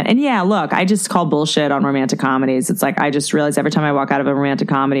compliment. And yeah, look, I just call bullshit on romantic comedies. It's like, I just realize every time I walk out of a romantic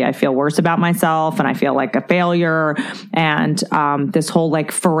comedy, I feel worse about myself and I feel like a failure. And this whole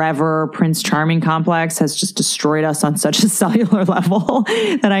like forever Prince Charming complex has just destroyed us on such a cellular level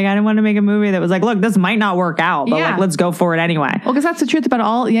that I kind of wanted to make a movie that was like, look, this might not work out, but like, let's go for it anyway. Well, because that's the truth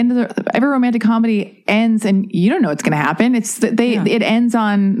about the end of every romantic comedy ends and you don't know what's going to happen. It's that it ends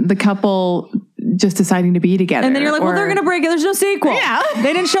on the couple just deciding to be together. And then you're like, well, they're going to break it. There's no sequel. Yeah.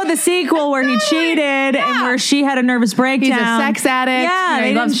 They didn't show the sequel where he cheated and where she had a nervous breakdown. He's a sex addict. Yeah.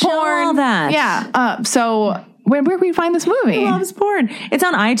 He loves porn. All that. Yeah. So where can we find this movie? He loves porn. It's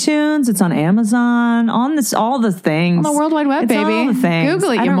on iTunes. It's on Amazon. On all the things. On the World Wide Web, baby. All the things.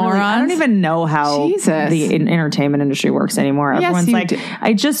 Google it, you morons. I don't even know how the entertainment industry works anymore. Everyone's like,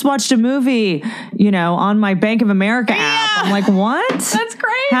 I just watched a movie, on my Bank of America app. I'm like, what? That's crazy.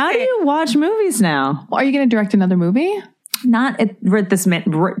 How do you watch movies now? Well, are you going to direct another movie? Not at this minute.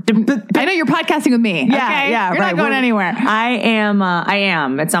 I know you're podcasting with me. Yeah, okay? yeah. You're not going anywhere. I am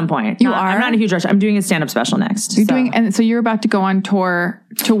at some point. You are? I'm not a huge rush. I'm doing a stand-up special next. So you're about to go on tour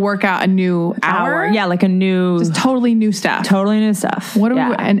to work out a new hour? Yeah, like a new... Just totally new stuff. Totally new stuff. What are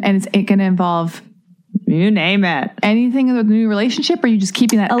we... And is it going to involve... You name it. Anything with a new relationship, or are you just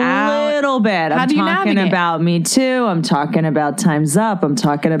keeping that out? A little bit. I'm talking about Me Too. I'm talking about Time's Up. I'm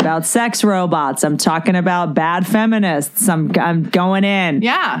talking about sex robots. I'm talking about bad feminists. I'm going in.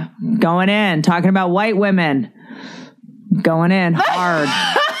 Yeah. Going in. Talking about white women. Going in hard.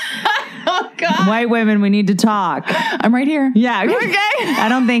 Oh, God. White women, we need to talk. I'm right here. Yeah. Okay. I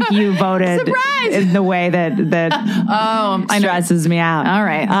don't think you voted in the way that stresses me out. All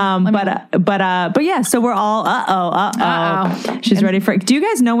right. But yeah, so we're all, she's ready for, do you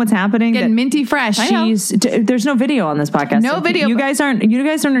guys know what's happening? Getting minty fresh. There's no video on this podcast. No video. You guys don't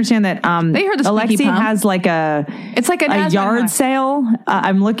understand that, they heard the Alexi has like it's like a yard sale.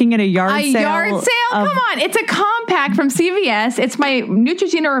 I'm looking at a yard sale. A yard sale? Come on. It's a compact from CVS. It's my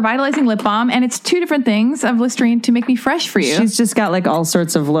Neutrogena Revitalizing Lip Balm, and it's 2 different things of Listerine to make me fresh for you. She's just got like all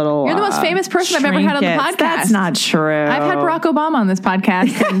sorts of little... You're the most famous person I've ever had on the podcast. That's not true. I've had Barack Obama on this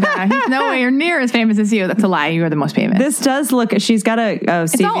podcast, and he's nowhere near as famous as you. That's a lie. You are the most famous. This does look... She's got a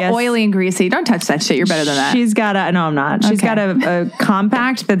CVS... It's all oily and greasy. Don't touch that shit. You're better than that. She's got a... No, I'm not. She's got a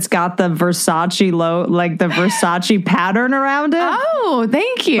compact that's got the Versace the Versace pattern around it. Oh,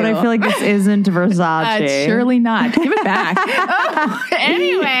 thank you. But I feel like this isn't Versace. Surely not. Give it back.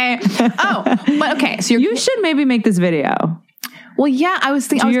 Anyway. But okay. So you should maybe make this video. Well, yeah, I was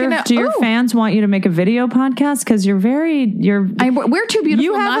thinking. Do your fans want you to make a video podcast? Because we're too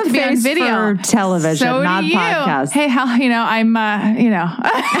beautiful not to be on video. For television, so not podcast. Hey, I'm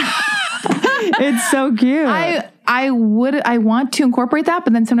It's so cute. I want to incorporate that,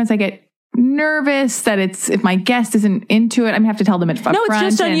 but then sometimes I get nervous that if my guest isn't into it, I'm gonna have to tell them it up No, it's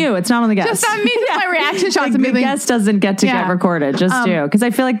just on you. It's not on the guest. Just on me. My reaction shots. The guest doesn't get to get recorded. Just you, because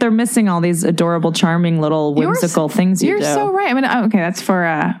I feel like they're missing all these adorable, charming little whimsical things you do. You're so right. I mean, okay, that's for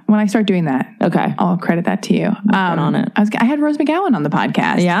when I start doing that. Okay, I'll credit that to you. On it. I had Rose McGowan on the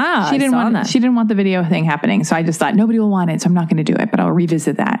podcast. Yeah, she didn't want the video thing happening, so I just thought nobody will want it, so I'm not going to do it. But I'll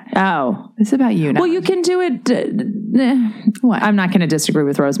revisit that. Oh, this is about you now. Well, you can do it. What? I'm not going to disagrey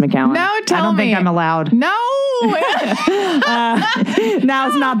with Rose McGowan. No, I don't think I'm allowed. No.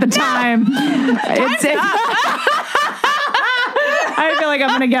 Now's not the time. I feel like I'm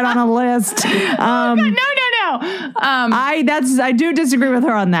going to get on a list. No. I do disagree with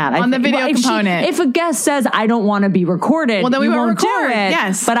her on that. On the video component. If a guest says, I don't want to be recorded, well, then we won't do record. it.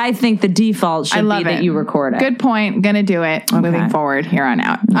 Yes. But I think the default should be that you record it. Good point. Gonna do it moving forward here on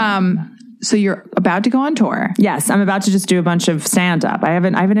out. So you're about to go on tour. Yes, I'm about to just do a bunch of stand-up. I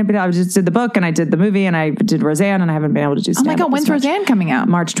just did the book and I did the movie and I did Roseanne and I haven't been able to do stand-up. Oh my God, when's Roseanne coming out?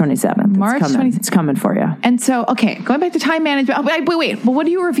 March 27th. March 27th. It's coming for you. And so, okay, going back to time management. Oh, wait. But what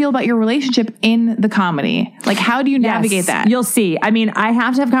do you reveal about your relationship in the comedy? Like, how do you navigate that? You'll see. I mean, I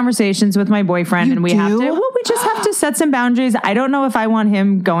have to have conversations with my boyfriend and we have to, we just have to set some boundaries. I don't know if I want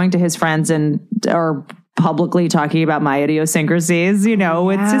him going to his friends or publicly talking about my idiosyncrasies, It's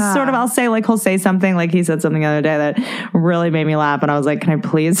just sort of, he'll say something, like he said something the other day that really made me laugh. And I was like, can I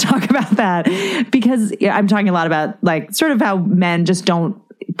please talk about that? Because I'm talking a lot about sort of how men just don't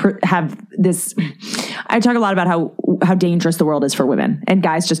have this. I talk a lot about how dangerous the world is for women, and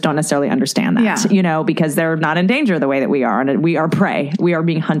guys just don't necessarily understand that, because they're not in danger the way that we are. And we are prey. We are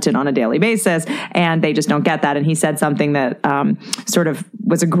being hunted on a daily basis, and they just don't get that. And he said something that sort of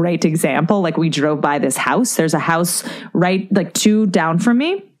was a great example. Like, we drove by this house. There's a house right 2 down from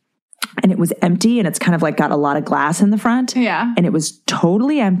me. And it was empty, and it's kind of got a lot of glass in the front. Yeah. And it was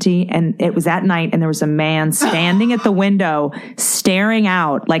totally empty, and it was at night, and there was a man standing at the window, staring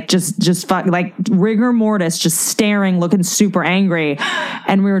out, like rigor mortis, just staring, looking super angry.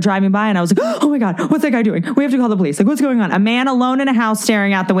 And we were driving by, and I was like, oh my God, what's that guy doing? We have to call the police. Like, what's going on? A man alone in a house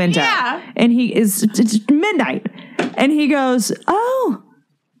staring out the window. Yeah. And it's midnight. And he goes, oh,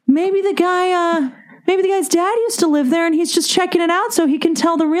 maybe the guy's dad used to live there and he's just checking it out so he can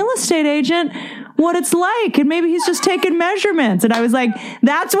tell the real estate agent what it's like. And maybe he's just taking measurements. And I was like,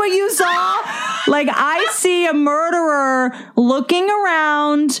 that's what you saw? I see a murderer looking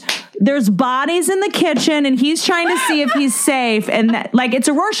around. There's bodies in the kitchen and he's trying to see if he's safe. And it's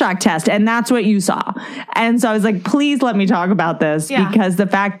a Rorschach test. And that's what you saw. And so I was like, please let me talk about this, because the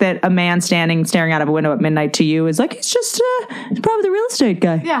fact that a man staring out of a window at midnight to you is it's just probably the real estate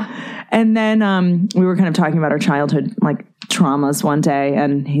guy. Yeah. And then we were kind of talking about our childhood traumas one day,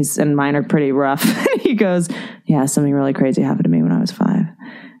 and mine are pretty rough. He goes, yeah, something really crazy happened to me when I was 5. And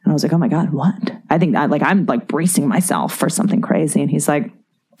I was like, oh my God, what? I think that I'm bracing myself for something crazy. And he's like,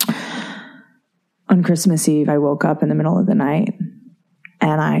 on Christmas Eve, I woke up in the middle of the night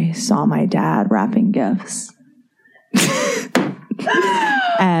and I saw my dad wrapping gifts.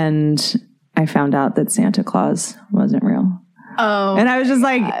 And I found out that Santa Claus wasn't real. Oh, and I was just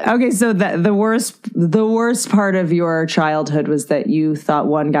like, okay, so the worst part of your childhood was that you thought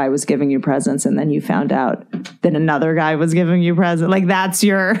one guy was giving you presents, and then you found out that another guy was giving you presents. That's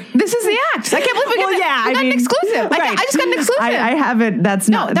your. This is the act. I can't believe we got an exclusive. Right. I just got an exclusive. I haven't. That's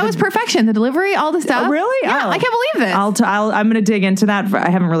not. That was perfection. The delivery, all the stuff. Really? Yeah, I can't believe this. I'm going to dig into that. I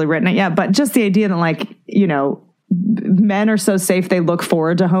haven't really written it yet, but just the idea that men are so safe they look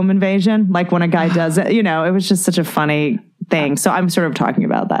forward to home invasion. When a guy does it, it was just such a funny thing. So I'm sort of talking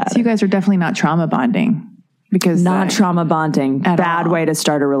about that. So you guys are definitely not trauma bonding, because not trauma bonding. Bad way to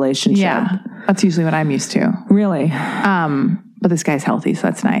start a relationship. Yeah, that's usually what I'm used to. Really. But this guy's healthy, so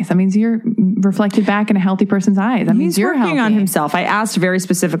that's nice. That means you're reflected back in a healthy person's eyes. That means you're working healthy. on himself. I asked very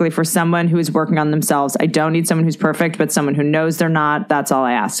specifically for someone who is working on themselves. I don't need someone who's perfect, but someone who knows they're not. That's all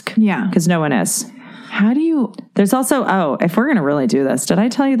I ask. Yeah, because no one is. How do you? There's also, if we're going to really do this, did I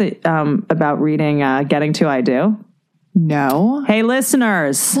tell you that about reading Getting to I Do? No. Hey,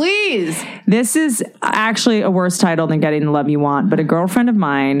 listeners. Please. This is actually a worse title than Getting the Love You Want, but a girlfriend of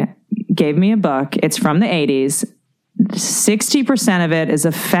mine gave me a book. It's from the 80s. 60% of it is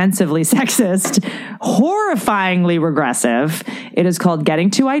offensively sexist, horrifyingly regressive. It is called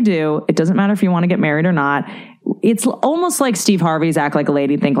Getting to I Do. It doesn't matter if you want to get married or not. It's almost like Steve Harvey's Act Like a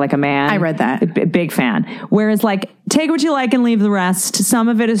Lady, Think Like a Man. I read that. Big fan. Whereas take what you like and leave the rest. Some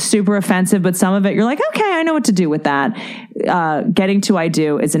of it is super offensive, but some of it you're like, okay, I know what to do with that. Getting to I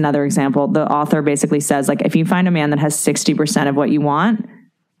Do is another example. The author basically says, if you find a man that has 60% of what you want,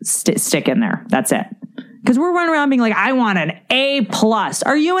 stick in there. That's it. Because we're running around being like, I want an A+.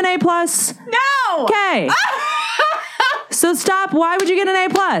 Are you an A+? No. Okay. So stop. Why would you get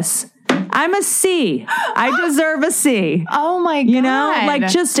an A+? I'm a C. I deserve a C. Oh my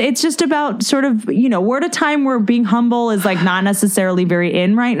God. It's just about sort of, we're at a time where being humble is not necessarily very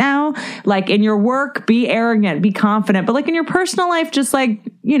in right now. In your work, be arrogant, be confident. But in your personal life, just let's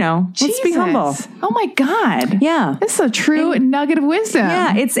be humble. Oh my God. Yeah. This is a true nugget of wisdom.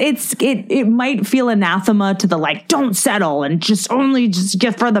 Yeah. It might feel anathema to the don't settle and just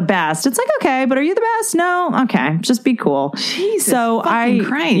get for the best. It's okay, but are you the best? No. Okay. Just be cool. Jesus. So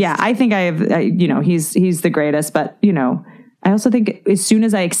Christ. Yeah, I think I have, he's the greatest, but I also think as soon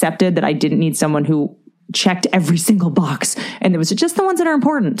as I accepted that I didn't need someone who checked every single box, and it was just the ones that are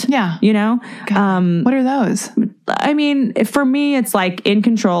important. Yeah. You know? What are those? I mean, for me, it's like in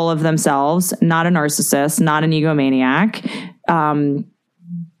control of themselves, not a narcissist, not an egomaniac,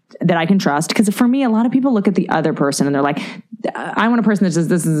 that I can trust. Because for me, a lot of people look at the other person and they're like, I want a person that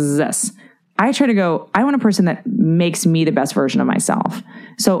does this. I try to go, I want a person that makes me the best version of myself.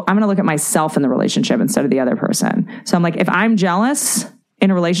 So I'm going to look at myself in the relationship instead of the other person. So I'm like, if I'm jealous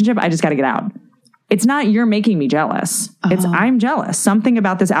in a relationship, I just got to get out. It's not you're making me jealous. It's I'm jealous. Something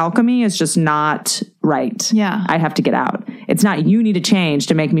about this alchemy is just not right. Yeah. I have to get out. It's not you need to change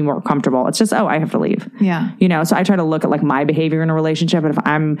to make me more comfortable. It's just, I have to leave. Yeah. You know, so I try to look at like my behavior in a relationship. And if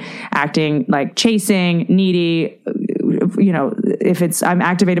I'm acting like chasing, needy, you know, if I'm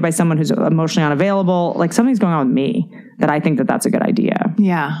activated by someone who's emotionally unavailable, like something's going on with me that I think that that's a good idea.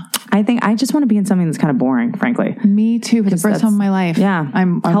 Yeah. I think I just want to be in something that's kind of boring, frankly. Me too. For the first time in my life. Yeah.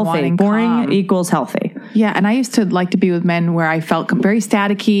 I'm healthy. Boring calm. equals healthy. Yeah. And I used to like to be with men where I felt very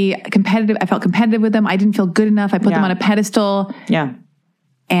staticky, competitive. I felt competitive with them. I didn't feel good enough. I put them on a pedestal. Yeah.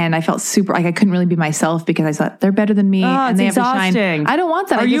 And I felt super like I couldn't really be myself because I thought they're better than me and they have to shine. I don't want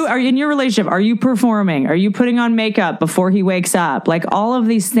that. Are you in your relationship? Are you performing? Are you putting on makeup before he wakes up? Like all of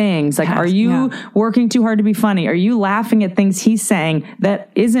these things. Like, are you working too hard to be funny? Are you laughing at things he's saying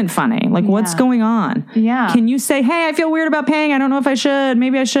that isn't funny? Like what's going on? Yeah. Can you say, hey, I feel weird about paying. I don't know if I should.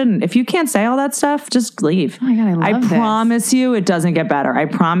 Maybe I shouldn't. If you can't say all that stuff, just leave. Oh my God, I love this. Promise you it doesn't get better. I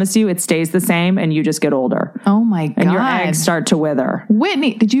promise you it stays the same and you just get older. Oh my God. And your eggs start to wither.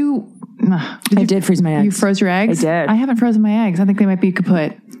 Whitney, I did freeze my eggs. You froze your eggs? I did. I haven't frozen my eggs. I think they might be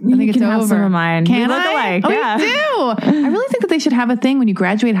kaput. I think it's can over. have some of mine. Can We look I? alike, Oh, yeah. we do. I really think that they should have a thing when you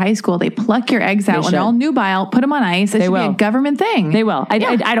graduate high school. They pluck your eggs out when they're all nubile, put them on ice. It should be a government thing. They will. I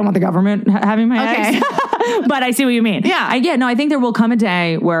don't want the government having my eggs. But I see what you mean. Yeah. I think there will come a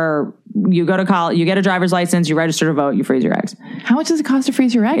day where you go to college, you get a driver's license, you register to vote, you freeze your eggs. How much does it cost to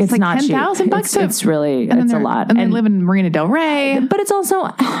freeze your eggs? It's like not $10,000. It's really, it's a lot. And they live in Marina Del Rey. But it's also,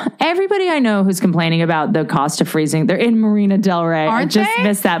 everybody I know who's complaining about the cost of freezing, they're in Marina Del Rey. I just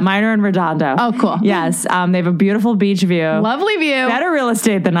missed that. Mine are in Redondo. Oh, cool. Yes. They have a beautiful beach view. Lovely view. Better real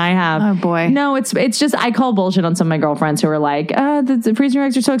estate than I have. Oh, boy. No, it's just, I call bullshit on some of my girlfriends who are like, the freezing your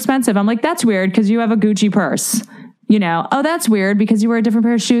eggs are so expensive. I'm like, that's weird because you have a Gucci purse. You know, oh, that's weird because you wear a different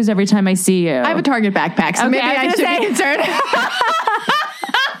pair of shoes every time I see you. I have a Target backpack, so maybe I should be concerned.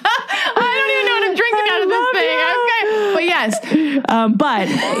 I don't even know what I'm drinking out of this thing. Okay, but yes, but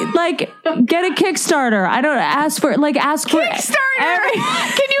like, get a Kickstarter. I don't ask for Kickstarter.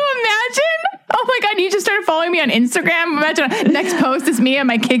 Can you imagine? Oh my God, you just started following me on Instagram. Imagine next post is me and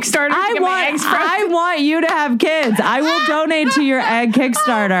my Kickstarter. I want you to have kids. I will donate to your egg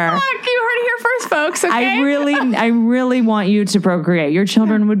Kickstarter. Oh, fuck. You heard it here first, folks. Okay? I really want you to procreate. Your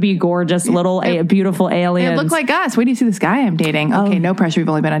children would be gorgeous, little beautiful aliens. They look like us. Wait do you see this guy I'm dating? Okay, no pressure. We've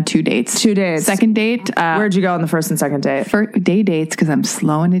only been on 2 dates. 2 dates. Second date. Where'd you go on the first and second date? Day dates because I'm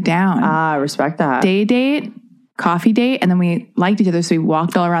slowing it down. I respect that. Day date. Coffee date, and then we liked each other, so we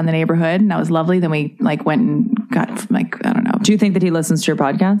walked all around the neighborhood, and that was lovely. Then we went and got I don't know. Do you think that he listens to your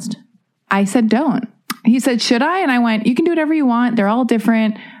podcast? I said don't. He said should I? And I went, you can do whatever you want. They're all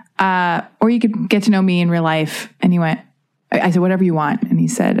different, or you could get to know me in real life. And he went, I said whatever you want, and he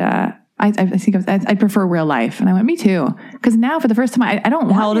said I think I prefer real life, and I went me too, because now for the first time I don't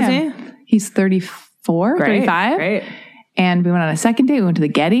want. How old him. Is he? He's 34, 35. Great. And we went on a second date. We went to the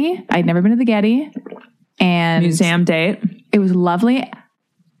Getty. I'd never been to the Getty. And museum date. It was lovely.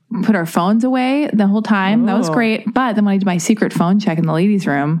 Put our phones away the whole time. Ooh. That was great. But then when I did my secret phone check in the ladies'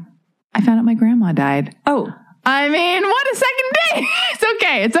 room, I found out my grandma died. Oh. I mean, what a second date. It's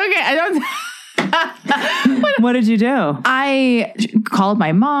okay. I don't. What did you do? I called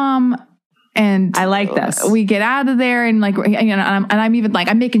my mom. And I like this. We get out of there and I'm even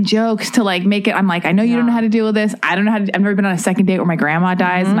I'm making jokes to make it. I'm like, I know you don't know how to deal with this. I don't know how to. I've never been on a second date where my grandma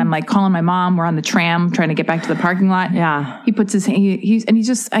dies, and I'm calling my mom. We're on the tram trying to get back to the parking lot. Yeah. He puts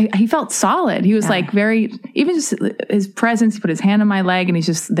he felt solid. He was very, even just his presence. He put his hand on my leg and he's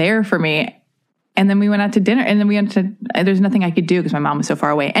just there for me. And then we went out to dinner, and then there's nothing I could do because my mom was so far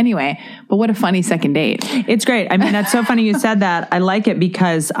away. Anyway, but what a funny second date. It's great. I mean, that's so funny you said that. I like it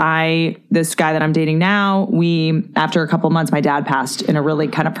because this guy that I'm dating now, after a couple of months, my dad passed in a really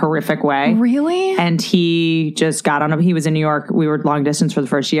kind of horrific way. Really? And he just got on he was in New York. We were long distance for the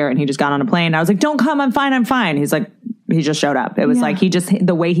first year, and he just got on a plane. I was like, don't come. I'm fine. He's like, he just showed up. It was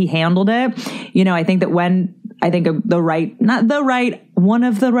the way he handled it. I think that when one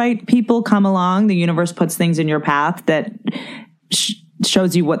of the right people come along, the universe puts things in your path that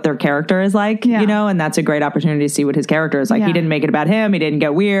shows you what their character is like, you know, and that's a great opportunity to see what his character is like. He didn't make it about him. He didn't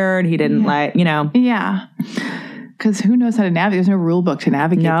get weird. He didn't like, you know. Yeah. Because who knows how to navigate? There's no rule book to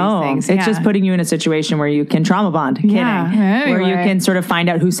navigate these things. It's just putting you in a situation where you can trauma bond. Kidding. Anyway. Where you can sort of find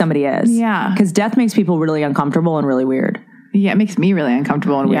out who somebody is. Yeah. Because death makes people really uncomfortable and really weird. Yeah, it makes me really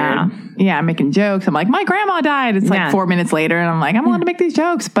uncomfortable and weird. Yeah, I'm making jokes. I'm like, my grandma died. It's like 4 minutes later, and I'm like, I'm allowed to make these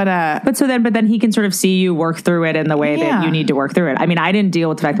jokes, but then he can sort of see you work through it in the way that you need to work through it. I mean, I didn't deal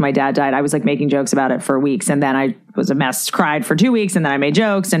with the fact that my dad died. I was like making jokes about it for weeks, and then I was a mess, cried for 2 weeks, and then I made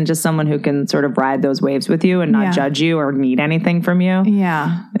jokes, and just someone who can sort of ride those waves with you and not judge you or need anything from you.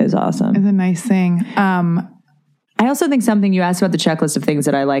 Yeah, is awesome. It's a nice thing. I also think something you asked about the checklist of things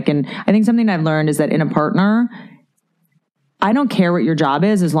that I like, and I think something I've learned is that in a partner, I don't care what your job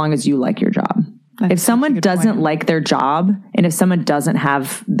is as long as you like your job. If someone doesn't like their job and if someone doesn't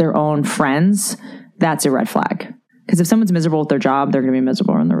have their own friends, that's a red flag. Because if someone's miserable with their job, they're going to be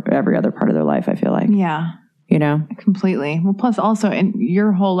miserable in every other part of their life, I feel like. Yeah. You know? Completely. Well, plus also in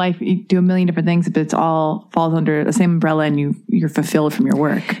your whole life, you do a million different things, but it's all falls under the same umbrella and you're fulfilled from your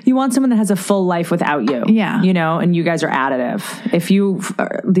work. You want someone that has a full life without you. Yeah. You know, and you guys are additive. If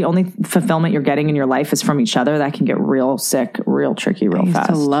the only fulfillment you're getting in your life is from each other, that can get real sick, real tricky, real fast.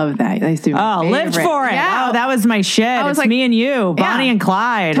 I used to love that. I used to lived for it. Yeah. Oh, that was my shit. I was like, me and you, Bonnie and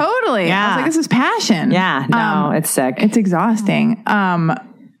Clyde. Totally. Yeah. I was like, this is passion. Yeah. No, it's sick. It's exhausting.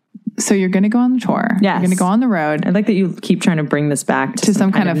 So you're going to go on the tour. Yes. You're going to go on the road. I like that you keep trying to bring this back to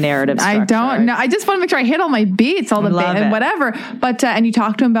some kind of narrative structure. I don't know. I just want to make sure I hit all my beats, all the and whatever. But and you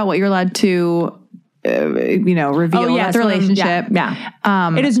talk to him about what you're allowed to, reveal about the relationship.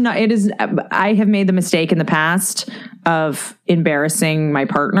 Yeah. It is not. It is. I have made the mistake in the past of embarrassing my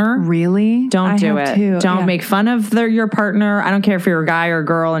partner. Really? Don't do it. Too. Don't make fun of your partner. I don't care if you're a guy or a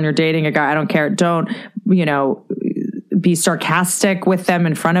girl and you're dating a guy. I don't care. Don't be sarcastic with them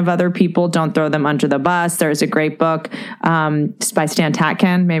in front of other people. Don't throw them under the bus. There's a great book by Stan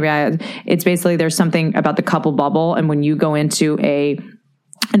Tatkin. It's basically there's something about the couple bubble, and when you go into a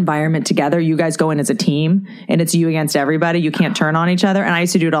environment together, you guys go in as a team and it's you against everybody. You can't turn on each other. And I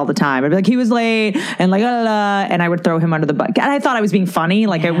used to do it all the time. I'd be like, he was late and like, and I would throw him under the bus. And I thought I was being funny.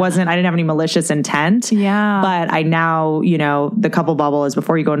 Like I didn't have any malicious intent. Yeah. But I now, the couple bubble is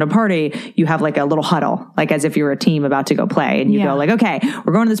before you go into a party, you have like a little huddle, like as if you're a team about to go play, and you go like, okay,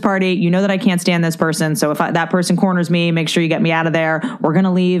 we're going to this party. You know that I can't stand this person. So if that person corners me, make sure you get me out of there. We're going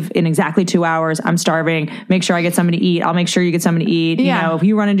to leave in exactly 2 hours. I'm starving. Make sure I get something to eat. I'll make sure you get something to eat. Yeah. If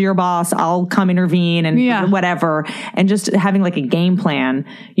you run into your boss, I'll come intervene and whatever. And just having like a game plan,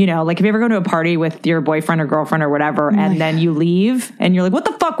 like if you ever go to a party with your boyfriend or girlfriend or whatever, and then you leave and you're like, what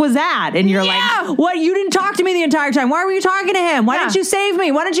the fuck was that? And you're like, what? You didn't talk to me the entire time. Why were you talking to him? Why didn't you save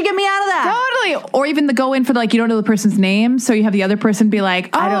me? Why didn't you get me out of that? Totally. Or even the go in for you don't know the person's name. So you have the other person be like,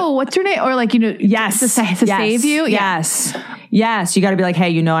 oh, what's your name? Or to save you. Yes. Yes, you got to be like,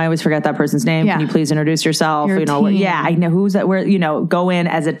 hey, I always forget that person's name. Can you please introduce yourself? You're a team. I know who's that. Where go in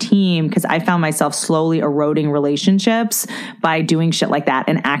as a team, because I found myself slowly eroding relationships by doing shit like that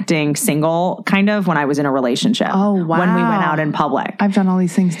and acting single, kind of when I was in a relationship. Oh wow! When we went out in public, I've done all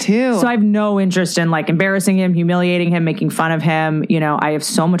these things too. So I have no interest in embarrassing him, humiliating him, making fun of him. I have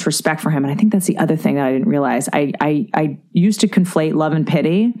so much respect for him, and I think that's the other thing that I didn't realize. I used to conflate love and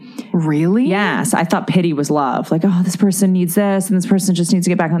pity. Really? Yes, I thought pity was love. Like, oh, this person needs this, and this person just needs to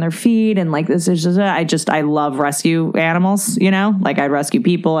get back on their feet, and this is just I love rescue animals. I'd rescue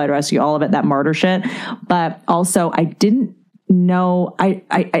people, I'd rescue all of it, that martyr shit. But also, I didn't know.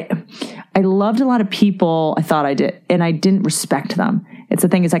 I loved a lot of people. I thought I did, and I didn't respect them. It's the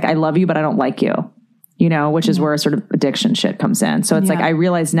thing. It's like I love you, but I don't like you. Which is where sort of addiction shit comes in. So it's like I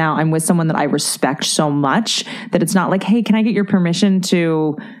realize now I'm with someone that I respect so much that it's not like, hey, can I get your permission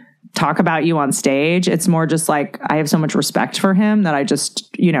to talk about you on stage? It's more just like I have so much respect for him that I just,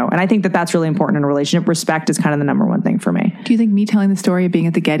 and I think that that's really important in a relationship. Respect is kind of the number one thing for me. Do you think me telling the story of being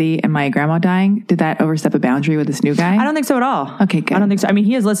at the Getty and my grandma dying, did that overstep a boundary with this new guy? I don't think so at all. Okay, good. I don't think so. I mean,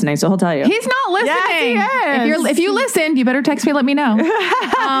 he is listening, so he'll tell you. He's not listening. Yes, he is. If you listened, you better text me, let me know.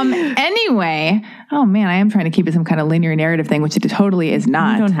 Anyway, oh man, I am trying to keep it some kind of linear narrative thing, which it totally is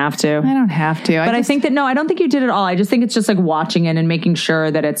not. You don't have to. I don't have to. But I think that, no, I don't think you did it all. I just think it's just watching it and making sure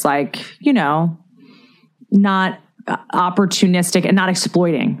that it's not opportunistic and not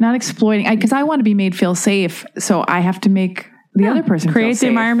exploiting. Not exploiting. Because I want to be made feel safe, so I have to make the other person create feel the safe.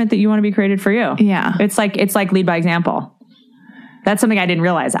 environment that you want to be created for you. Yeah. It's like lead by example. That's something I didn't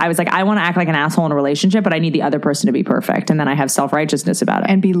realize. I was like, I want to act like an asshole in a relationship, but I need the other person to be perfect. And then I have self-righteousness about it.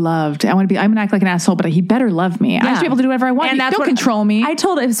 And be loved. I'm going to act like an asshole, but he better love me. I should be able to do whatever I want. And don't control me. I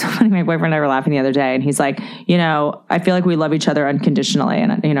told, it was so funny, my boyfriend and I were laughing the other day, and he's like, I feel like we love each other unconditionally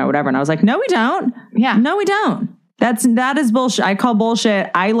and, whatever. And I was like, no, we don't. Yeah. No, we don't. That is bullshit. I call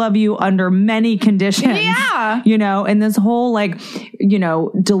bullshit. I love you under many conditions. Yeah. And this whole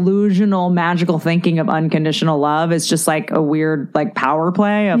delusional, magical thinking of unconditional love is just like a weird power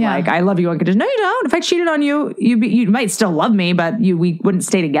play of I love you unconditional. No, you don't. If I cheated on you, you might still love me, but we wouldn't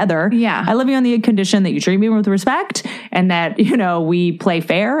stay together. Yeah. I love you on the condition that you treat me with respect and that, we play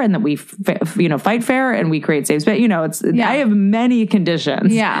fair and that we, fight fair and we create safe space. I have many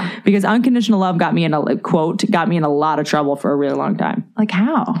conditions. Yeah. Because unconditional love got me in a lot of trouble for a really long time. Like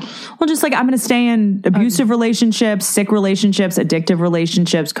how? Well, just I'm going to stay in abusive relationships, sick relationships, addictive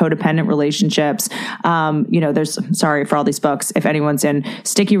relationships, codependent relationships. Sorry for all these books. If anyone's in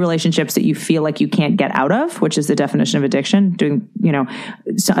sticky relationships that you feel like you can't get out of, which is the definition of addiction, doing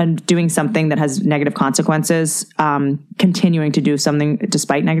something that has negative consequences, continuing to do something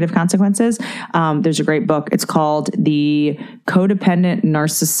despite negative consequences. There's a great book. It's called The Codependent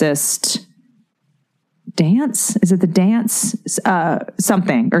Narcissist Dance? Is it the dance?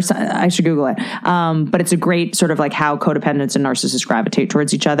 Something, or I should Google it. But it's a great sort of how codependents and narcissists gravitate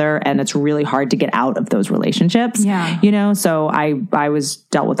towards each other. And it's really hard to get out of those relationships. Yeah. So I was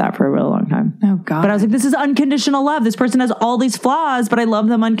dealt with that for a really long time. Oh God. But I was like, this is unconditional love. This person has all these flaws, but I love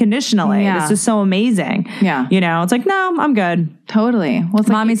them unconditionally. Yeah. This is so amazing. Yeah. It's like, no, I'm good. Totally. Well, it's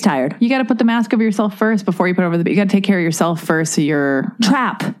Mommy's tired. You got to put the mask over yourself first before you put over you got to take care of yourself first. So you're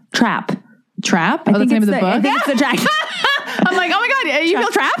Trap. Trap? I that's the name of the book? I think it's the track. I'm like, oh my God, you feel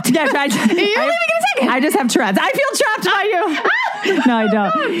trapped? Yeah, You're leaving in a second. I just have trapped. I feel trapped by you. No, I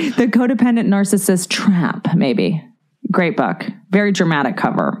don't. The Codependent Narcissist Trap, maybe. Great book. Very dramatic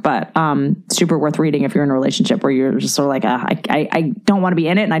cover, but super worth reading if you're in a relationship where you're just sort of like, I don't want to be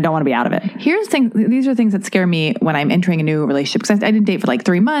in it and I don't want to be out of it. Here's the thing. These are things that scare me when I'm entering a new relationship because I didn't date for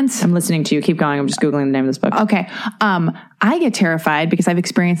 3 months. I'm listening to you. Keep going. I'm just Googling the name of this book. Okay. I get terrified because I've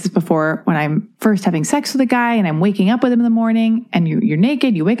experienced this before when I'm first having sex with a guy and I'm waking up with him in the morning and you're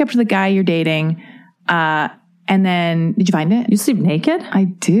naked. You wake up to the guy you're dating. And then, did you find it? You sleep naked? I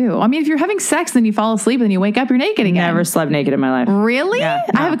do. I mean, if you're having sex, then you fall asleep and then you wake up, you're naked again. Never slept naked in my life. Really? Yeah,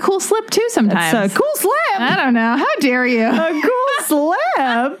 no. I have a cool slip too sometimes. That's a cool slip? I don't know. How dare you? A cool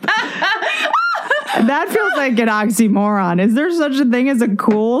slip? That feels like an oxymoron. Is there such a thing as a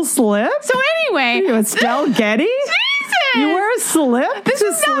cool slip? So anyway. Are you Estelle Getty? Jesus! You wear a slip to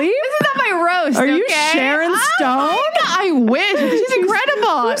sleep? This is not my roast, Are you Sharon Stone? I wish. She's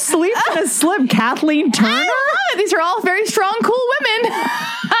incredible. Who sleeps in a slip? Kathleen Turner? These are all very strong, cool women.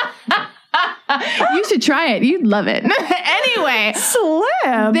 You should try it. You'd love it. Anyway.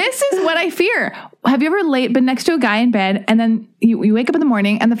 Slip. This is what I fear. Have you ever been next to a guy in bed and then you wake up in the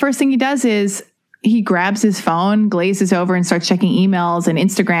morning and the first thing he does is he grabs his phone, glazes over and starts checking emails and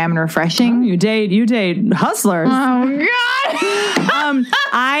Instagram and refreshing. Oh, you date hustlers. Oh God.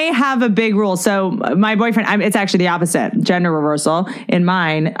 I have a big rule. So my boyfriend, it's actually the opposite, gender reversal. In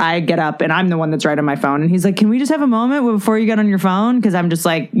mine, I get up and I'm the one that's right on my phone. And he's like, can we just have a moment before you get on your phone? Because I'm just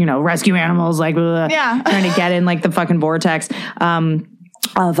rescue animals, trying to get in the fucking vortex.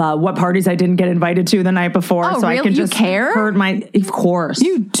 Of what parties I didn't get invited to the night before. Oh, so really? I can just care? Of course.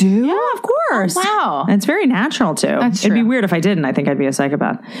 You do? Yeah, of course. Oh, wow. And it's very natural too. That's It'd be true. weird if I didn't. I think I'd be a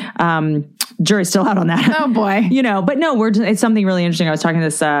psychopath. Jury's still out on that. Oh boy. But no, it's something really interesting. I was talking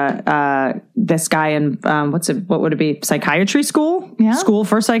to this guy in, what would it be? Psychiatry school? Yeah. School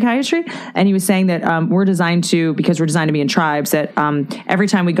for psychiatry. And he was saying that we're designed to be in tribes, that every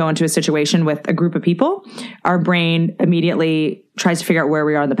time we go into a situation with a group of people, our brain immediately tries to figure out where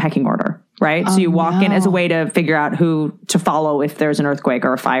we are in the pecking order, right? So you walk in as a way to figure out who to follow if there's an earthquake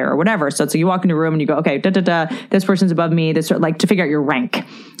or a fire or whatever. So you walk into a room and you go, okay, this person's above me, to figure out your rank,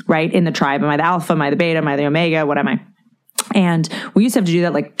 right? In the tribe. Am I the alpha? Am I the beta? Am I the omega? What am I? And we used to have to do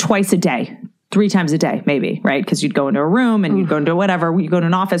that twice a day. 3 times a day, maybe, right? Because you'd go into a room and you'd go into whatever. You go to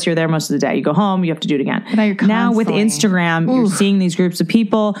an office, you're there most of the day. You go home, you have to do it again. Now with Instagram, you're seeing these groups of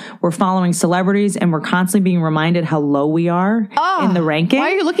people. We're following celebrities and we're constantly being reminded how low we are in the ranking.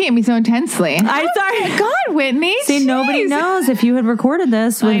 Why are you looking at me so intensely? I'm sorry. God, Whitney. See, nobody knows. If you had recorded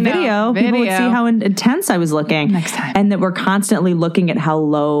this with video, people would see how intense I was looking. Next time. And that we're constantly looking at how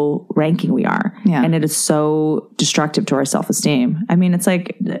low ranking we are. Yeah. And it is so destructive to our self-esteem. I mean, it's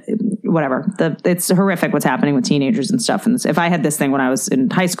whatever. It's horrific what's happening with teenagers and stuff. And if I had this thing when I was in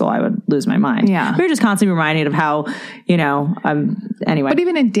high school, I would lose my mind. Yeah. We were just constantly reminded of how, anyway. But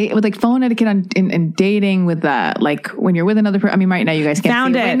even in with like phone etiquette in dating with like when you're with another person, I mean, right now you guys can't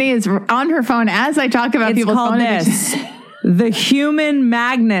Found see it. Whitney is on her phone as I talk about people's phone addiction. The human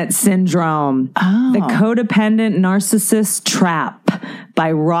magnet syndrome. The codependent narcissist trap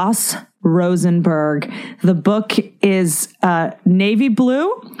by Ross Rosenberg. The book is navy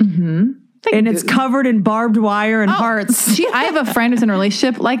blue. Mm-hmm. And it's covered in barbed wire and hearts. I have a friend who's in a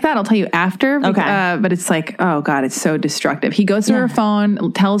relationship like that. I'll tell you after. Okay. But it's like, oh God, it's so destructive. He goes through her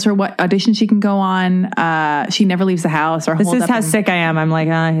phone, tells her what audition she can go on. She never leaves the house or This is how sick I am. I'm like,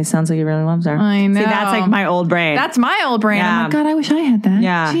 he sounds like he really loves her. I know. See, that's like my old brain. That's my old brain. Yeah. I'm like, God, I wish I had that.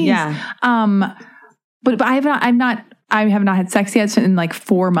 Yeah. Jeez. Yeah. But I have not had sex yet in like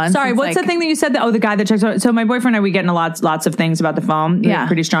 4 months. Sorry, what's the thing that you said? The guy that checks out. So my boyfriend and I, we get into lots of things about the phone. Yeah.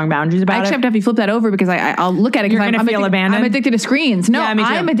 Pretty strong boundaries about I actually it. have to have you flip that over because I'll look at it. You're going to feel abandoned? I'm addicted to screens. No, Yeah, me too.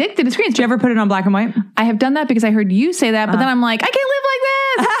 I'm addicted to screens. Did you ever put it on black and white? I have done that because I heard you say that, but then I'm like, I can't live like this.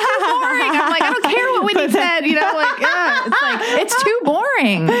 It's too boring. I'm like, I don't care what Whitney said. It's like, it's too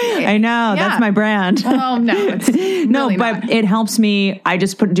boring. I know. That's my brand. Oh, no. It's really but not. it helps me. I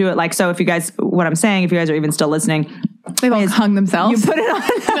just do it like, so if you guys, what I'm saying, if you guys are even still listening, they've all hung themselves. You put it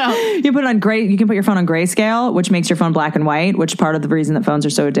on. You put it on gray. You can put your phone on grayscale, which makes your phone black and white. Which part of the reason that phones are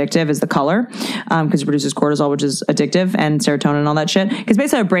so addictive is the color, because it produces cortisol, which is addictive, and serotonin and all that shit. Because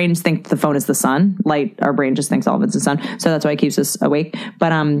basically, our brains think the phone is the sun. Light. Our brain just thinks all of it's the sun. So that's why it keeps us awake.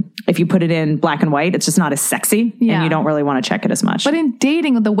 But if you put it in black and white, it's just not as sexy, and you don't really want to check it as much. But in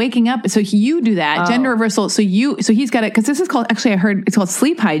dating, the waking up, so you do that gender reversal. So he's got it because this is called. Actually, I heard it's called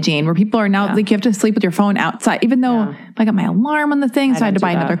sleep hygiene, where people are now like you have to sleep with your phone outside, even though I got my alarm on the thing, so I had to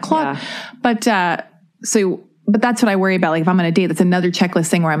buy another clock. Yeah. But that's what I worry about. Like if I'm on a date, that's another checklist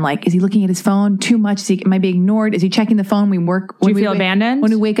thing where I'm like, is he looking at his phone too much? Am I being ignored? Is he checking the phone? Do you feel abandoned?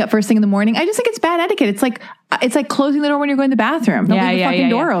 When we wake up first thing in the morning? I just think it's bad etiquette. It's like closing the door when you're going to the bathroom. Don't leave the fucking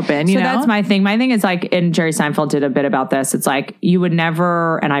door open. You know? That's my thing. My thing is like, and Jerry Seinfeld did a bit about this. It's like, you would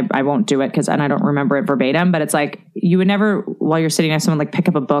never, and I won't do it and I don't remember it verbatim, but it's like, you would never, while you're sitting next to someone, like pick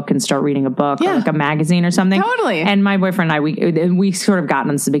up a book and start reading a book or like a magazine or something. Totally. And my boyfriend and I, we sort of got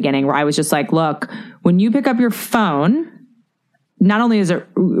into this at the beginning where I was just like, look, when you pick up your phone, not only is it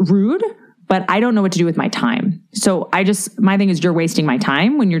rude, but I don't know what to do with my time. So my thing is you're wasting my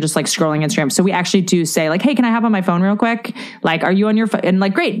time when you're just like scrolling Instagram. So we actually do say like, hey, can I hop on my phone real quick? Like, are you on your phone? And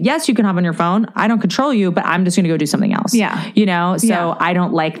like, great. Yes, you can hop on your phone. I don't control you, but I'm just going to go do something else. Yeah. So I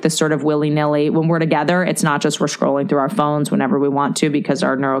don't like this sort of willy-nilly. When we're together, it's not just we're scrolling through our phones whenever we want to because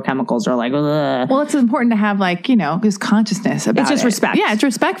our neurochemicals are like, ugh. Well, it's important to have like, this consciousness about it. It's just respect. Yeah, it's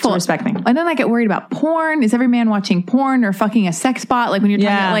respectful. It's respect me. And then I get worried about porn. Is every man watching porn or fucking a sex bot? Like when you're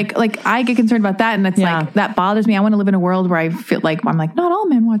talking about, like I get concerned about that and it's like, that bothers me. I want to live in a world where I feel like, I'm like, not all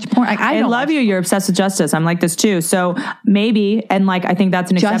men watch porn. Like, I love you. You're obsessed with justice. I'm like this too. So maybe, and like, I think that's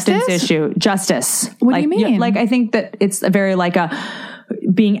an acceptance issue. Justice. What do you mean? Like, I think that it's a very like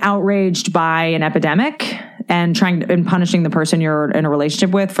being outraged by an epidemic and punishing the person you're in a relationship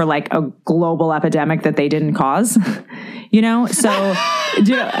with for like a global epidemic that they didn't cause, So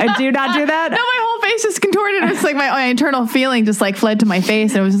do you not do that? No, my whole face just contorted. It's like my internal feeling just like fled to my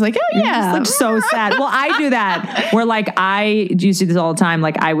face. And it was just like, oh yeah. You just look so sad. Well, I do that where like you see this all the time.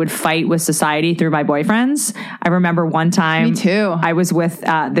 Like I would fight with society through my boyfriends. I remember one time. Me too. I was with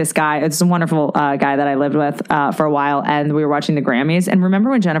this guy. It's a wonderful guy that I lived with for a while. And we were watching the Grammys. And remember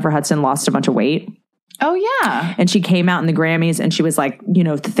when Jennifer Hudson lost a bunch of weight? Oh yeah. And she came out in the Grammys and she was like,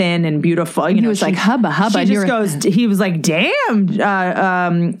 thin and beautiful. He was like, hubba. He was like, damn,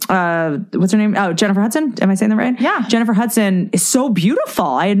 what's her name? Oh, Jennifer Hudson. Am I saying that right? Yeah. Jennifer Hudson is so beautiful.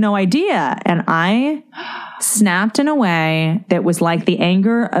 I had no idea. And I snapped in a way that was like the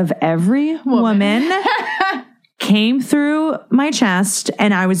anger of every woman came through my chest,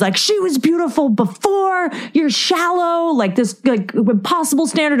 and I was like, she was beautiful before. You're shallow, like this like impossible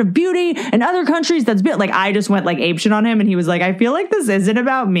standard of beauty in other countries. That's like I just went like apeshit on him, and he was like, I feel like this isn't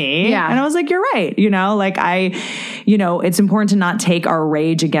about me. Yeah. And I was like, you're right. Like it's important to not take our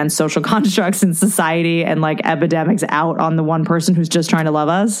rage against social constructs in society and like epidemics out on the one person who's just trying to love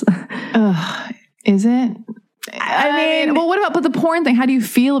us. Is it? I mean, well, what about the porn thing? How do you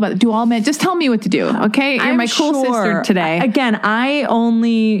feel about it? Do all men? Just tell me what to do, okay? You're my cool sister today. Again, I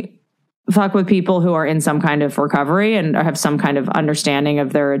only fuck with people who are in some kind of recovery and have some kind of understanding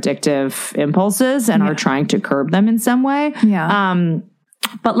of their addictive impulses and are trying to curb them in some way. Yeah.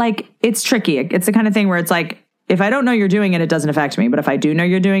 But like, it's tricky. It's the kind of thing where it's like, if I don't know you're doing it, it doesn't affect me. But if I do know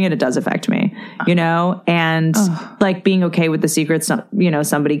you're doing it, it does affect me, you know? And like being okay with the secrets, you know,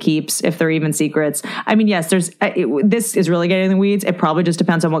 somebody keeps, if they're even secrets. I mean, yes, this is really getting in the weeds. It probably just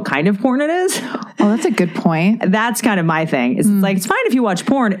depends on what kind of porn it is. Oh, that's a good point. That's kind of my thing. It's like, it's fine if you watch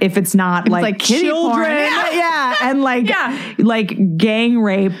porn if it's not like kiddie children. porn. Yeah. And like gang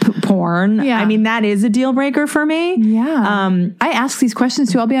rape porn. Yeah. I mean, that is a deal breaker for me. Yeah. I ask these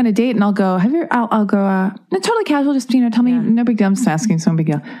questions too. I'll be on a date and I'll go, I'll go, totally casual, just, you know, tell me, no big deal. I'm just asking, so no big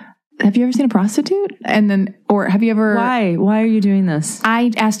deal. Have you ever seen a prostitute? And then, or have you ever? Why are you doing this?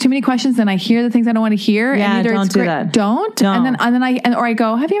 I ask too many questions, and I hear the things I don't want to hear. Yeah, and don't do that. Don't. And then I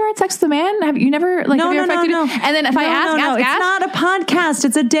go, have you ever had sex with a man? Have you never No. And then if I ask, it's not a podcast.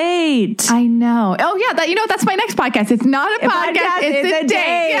 It's a date. I know. Oh yeah, that's my next podcast. It's not a podcast. It's a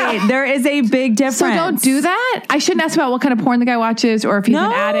date. Yeah. There is a big difference. So don't do that. I shouldn't ask about what kind of porn the guy watches, or if he's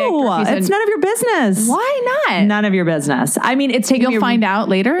an addict. Or if he's it's none of your business. Why not? None of your business. I mean, it's taking. You'll find out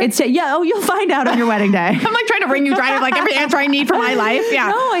later. You'll find out on your wedding day. I'm like trying to bring you like every answer I need for my life. Yeah.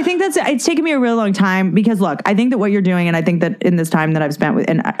 No, I think it's taken me a real long time because look, I think that what you're doing, and I think that in this time that I've spent with,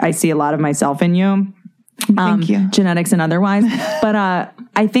 and I see a lot of myself in you. Thank you. Genetics and otherwise. But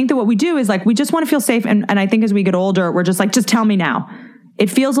I think that what we do is like, we just want to feel safe. And I think as we get older, we're just like, just tell me now. It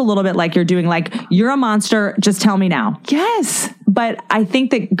feels a little bit like you're doing like, you're a monster, just tell me now. Yes. But I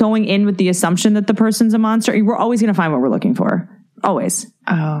think that going in with the assumption that the person's a monster, we're always going to find what we're looking for. Always.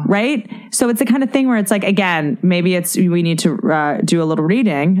 Oh. Right? So it's the kind of thing where it's like, again, maybe we need to do a little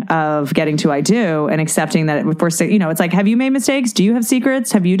reading of getting to I do and accepting that if we're, you know, it's like, have you made mistakes? Do you have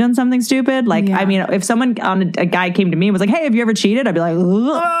secrets? Have you done something stupid? Like, I mean, if a guy came to me and was like, hey, have you ever cheated? I'd be like,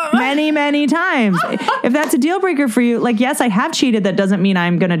 many, many times. If that's a deal breaker for you, like, yes, I have cheated. That doesn't mean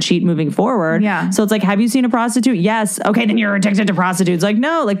I'm going to cheat moving forward. Yeah. So it's like, have you seen a prostitute? Yes. Okay, then you're addicted to prostitutes. Like,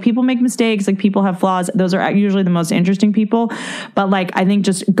 no, like people make mistakes. Like people have flaws. Those are usually the most interesting people. But like, I think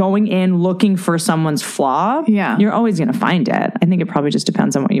just going in looking for someone's flaw, you're always going to find it. I think it probably just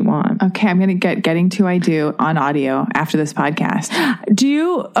depends on what you want. Okay, I'm going to get Getting to I Do on audio after this podcast.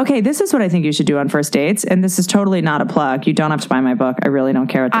 This is what I think you should do on first dates, and this is totally not a plug. You don't have to buy my book. I really don't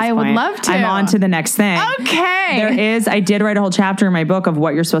care at this point. I would love to. I'm on to the next thing. Okay. I did write a whole chapter in my book of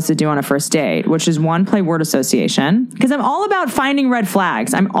what you're supposed to do on a first date, which is one, play word association, because I'm all about finding red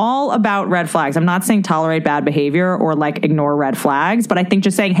flags. I'm all about red flags. I'm not saying tolerate bad behavior or like ignore red flags, but I think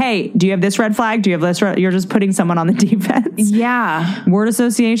just saying, hey, do you have this red flag? Do you have this you're just putting someone on the defense. Yeah. Word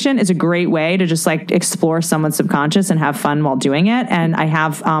association is a great way to just like explore someone's subconscious and have fun while doing it. And I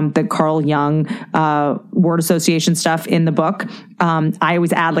have the Carl Jung word association stuff in the book. I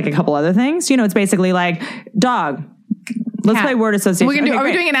always add like a couple other things. You know, it's basically like dog. Let's play word association. Are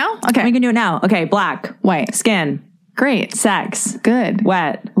we doing it now? Okay. We can do it now. Okay. Black. White. Skin. Great. Sex. Good.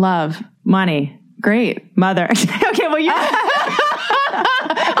 Wet. Love. Money. Great. Mother. Okay, well, you... I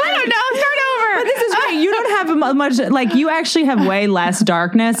don't know. Start over. But this is great. You don't have much... Like, you actually have way less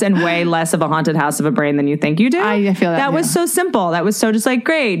darkness and way less of a haunted house of a brain than you think you do. I feel that. That was so simple. That was so just like,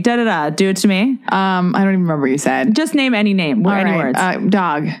 great, da-da-da, do it to me. I don't even remember what you said. Just name any name. Any words.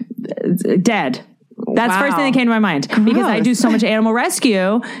 Dog. Dead. That's the first thing that came to my mind. Gross. Because I do so much animal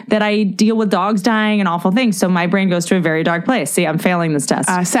rescue that I deal with dogs dying and awful things. So my brain goes to a very dark place. See, I'm failing this test.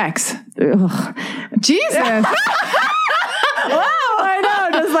 Sex. Ugh. Jesus. Wow, I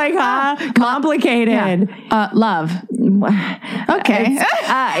know. Just like, complicated. Yeah. Love. Okay.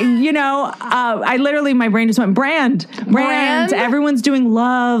 I literally, my brain just went brand. Everyone's doing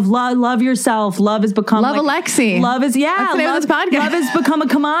love yourself. Love has become love like, Alexi. Love is, That's the name of this podcast. Love has become a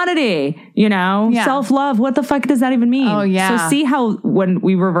commodity, self-love. What the fuck does that even mean? Oh yeah. So see how when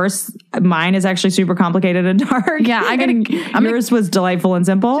we reverse, mine is actually super complicated and dark. Yeah. Yours was delightful and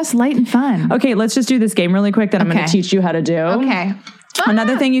simple. Just light and fun. Okay. Let's just do this game really quick that I'm going to teach you how to do. Okay.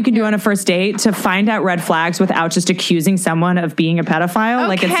 Another thing you can do on a first date to find out red flags without just accusing someone of being a pedophile,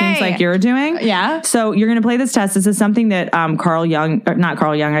 like it seems like you're doing. Yeah. So you're going to play this test. This is something that not Carl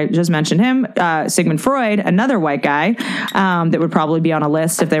Jung, I just mentioned him, Sigmund Freud, another white guy that would probably be on a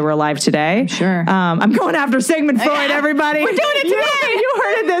list if they were alive today. Sure. I'm going after Sigmund Freud, everybody. We're doing it today. You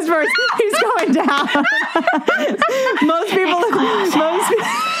heard it this first. He's going down.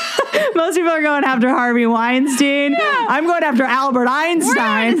 Most people are going after Harvey Weinstein. Yeah. I'm going after Albert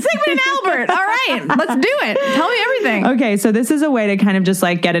Einstein. Sigmund and Albert. All right, let's do it. Tell me everything. Okay, so this is a way to kind of just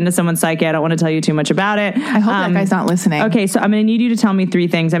like get into someone's psyche. I don't want to tell you too much about it. I hope that guy's not listening. Okay, so I'm going to need you to tell me three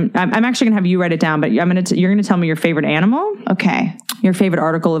things. I'm actually going to have you write it down, but you're going to tell me your favorite animal. Okay. Your favorite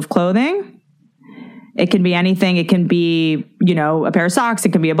article of clothing. It can be anything. It can be, a pair of socks.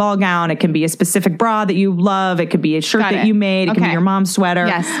 It can be a ball gown. It can be a specific bra that you love. It could be a shirt that you made. It can be your mom's sweater.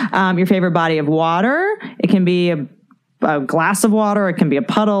 Yes. Your favorite body of water. It can be a glass of water. It can be a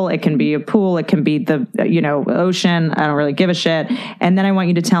puddle. It can be a pool. It can be the, ocean. I don't really give a shit. And then I want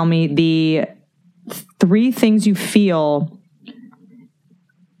you to tell me the 3 things you feel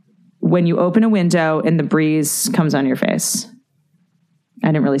when you open a window and the breeze comes on your face. I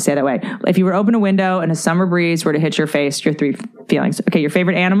didn't really say it that way. If you were to open a window and a summer breeze were to hit your face, your 3 feelings. Okay, your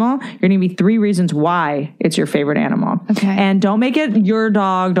favorite animal, you're going to be 3 reasons why it's your favorite animal. Okay. And don't make it your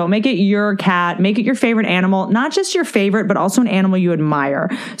dog. Don't make it your cat. Make it your favorite animal. Not just your favorite, but also an animal you admire.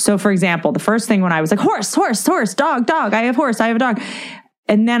 So for example, the first thing when I was like, horse, dog, I have horse, I have a dog.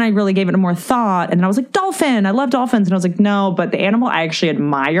 And then I really gave it more thought. And then I was like, dolphin, I love dolphins. And I was like, no, but the animal I actually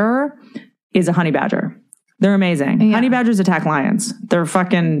admire is a honey badger. They're amazing. Yeah. Honey badgers attack lions. They're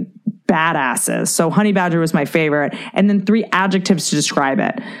fucking badasses. So honey badger was my favorite. And then 3 adjectives to describe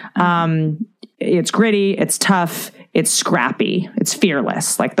it. It's gritty. It's tough. It's scrappy. It's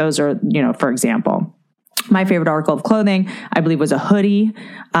fearless. Like those are, for example. My favorite article of clothing, I believe, was a hoodie.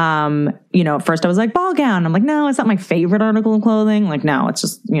 At first I was like, ball gown. I'm like, no, it's not my favorite article of clothing. Like, no, it's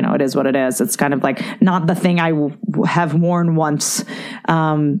just, it is what it is. It's kind of like not the thing I have worn once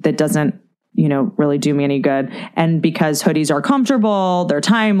that doesn't, really do me any good. And because hoodies are comfortable, they're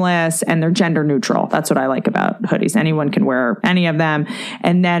timeless, and they're gender neutral. That's what I like about hoodies. Anyone can wear any of them.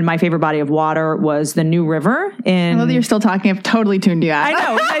 And then my favorite body of water was the New River in... I love that you're still talking. I've totally tuned you out. I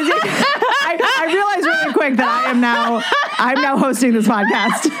know. I realized really quick that I'm now hosting this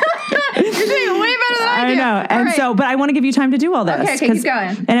podcast. You're doing way better than I do. I know. And but I want to give you time to do all this. Okay, keep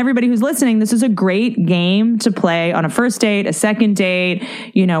going. And everybody who's listening, this is a great game to play on a first date, a second date,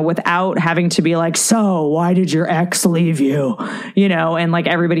 without having to be like, so why did your ex leave you? And like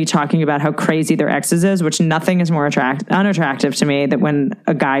everybody talking about how crazy their exes is, which nothing is more unattractive to me than when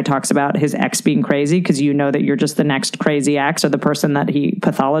a guy talks about his ex being crazy, because that you're just the next crazy ex or the person that he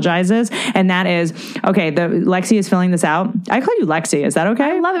pathologizes. And that is, okay, Lexi is filling this out. I call you Lexi. Is that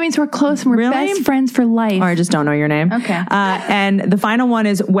okay? I love it. It means we're close and we're best friends for life. Or I just don't know your name. Okay. And the final one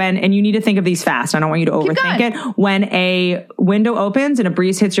is and you need to think of these fast. I don't want you to overthink it. When a window opens and a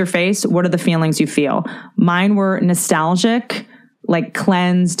breeze hits your face, what are the feelings you feel? Mine were nostalgic, like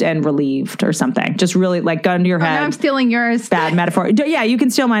cleansed and relieved or something. Just really like gun to your head. Now I'm stealing yours. Bad metaphor. Yeah, you can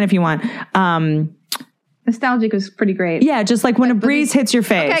steal mine if you want. Nostalgic was pretty great. Yeah, just like when a breeze hits your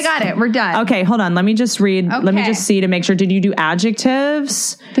face. Okay, got it. We're done. Okay, hold on. Let me just read. Okay. Let me just see to make sure. Did you do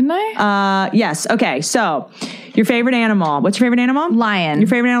adjectives? Didn't I? Yes. Okay, so your favorite animal. What's your favorite animal? Lion. Your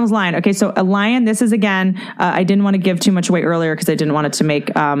favorite animal is lion. Okay, so a lion, this is again, I didn't want to give too much away earlier because I didn't want it to make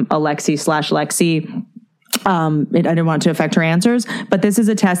Alexi/Lexi. I didn't want it to affect her answers, but this is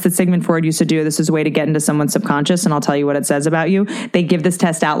a test that Sigmund Freud used to do. This is a way to get into someone's subconscious, and I'll tell you what it says about you. They give this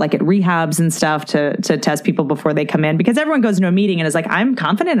test out like at rehabs and stuff to test people before they come in, because everyone goes into a meeting and is like, I'm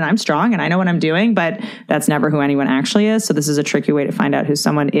confident and I'm strong and I know what I'm doing, but that's never who anyone actually is. So this is a tricky way to find out who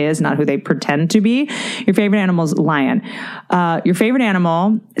someone is, not who they pretend to be. Your favorite animal is lion. Your favorite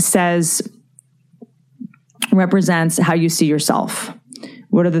animal represents how you see yourself.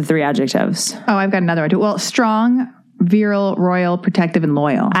 What are the 3 adjectives? Oh, I've got another one too. Well, strong, virile, royal, protective, and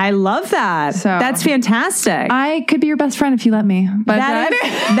loyal. I love that. So that's fantastic. I could be your best friend if you let me. But that's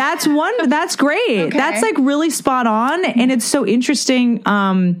great. Okay. That's like really spot on. And it's so interesting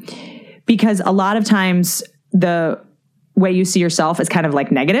because a lot of times the way you see yourself is kind of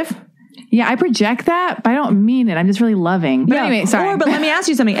like negative. Yeah, I project that, but I don't mean it. I'm just really loving. But anyway, sorry. But let me ask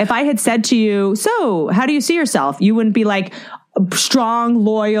you something. If I had said to you, so how do you see yourself? You wouldn't be like, strong,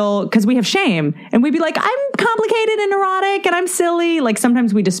 loyal, because we have shame. And we'd be like, I'm complicated and neurotic and I'm silly. Like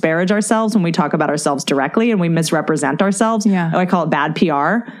sometimes we disparage ourselves when we talk about ourselves directly and we misrepresent ourselves. Yeah. I call it bad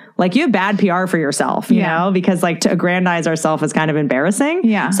PR. Like you have bad PR for yourself, you know, because like to aggrandize ourselves is kind of embarrassing.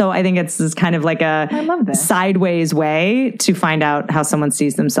 Yeah. So I think it's this kind of like a sideways way to find out how someone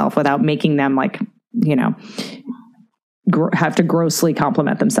sees themselves without making them like, have to grossly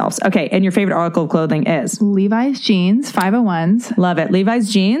compliment themselves. Okay. And your favorite article of clothing is? Levi's jeans, 501s. Love it.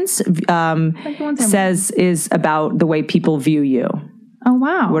 Levi's jeans is about the way people view you. Oh,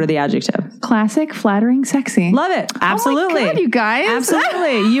 wow. What are the adjectives? Classic, flattering, sexy. Love it. Absolutely. Oh my God, you guys.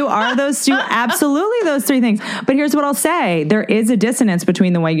 Absolutely. You are those two. Absolutely those 3 things. But here's what I'll say. There is a dissonance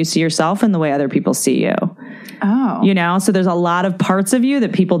between the way you see yourself and the way other people see you. Oh. So there's a lot of parts of you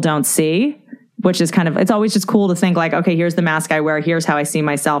that people don't see, which is it's always just cool to think like, okay, here's the mask I wear. Here's how I see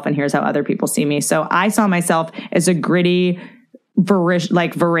myself and here's how other people see me. So I saw myself as a gritty,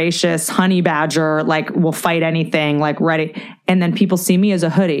 voracious honey badger, like will fight anything, like ready. And then people see me as a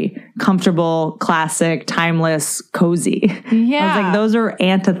hoodie, comfortable, classic, timeless, cozy. Yeah. I was like, those are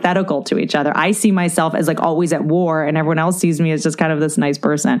antithetical to each other. I see myself as like always at war, and everyone else sees me as just kind of this nice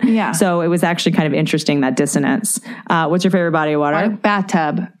person. Yeah. So it was actually kind of interesting, that dissonance. What's your favorite body of water?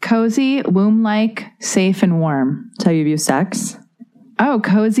 Bathtub. Cozy, womb-like, safe and warm. That's how you view sex? Oh,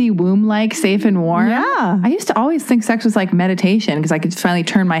 cozy, womb-like, safe and warm. Yeah. I used to always think sex was like meditation because I could finally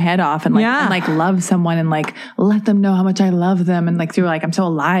turn my head off and like love someone and like let them know how much I love them and like feel like I'm so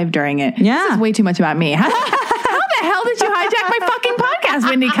alive during it. Yeah. This is way too much about me. How the hell did you hijack my fucking podcast,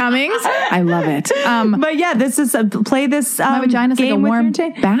 Wendy Cummings? I love it. But yeah, this is play this my vagina's like a warm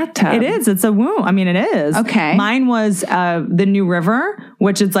bathtub. It is. It's a womb. I mean, it is. Okay. Mine was the New River,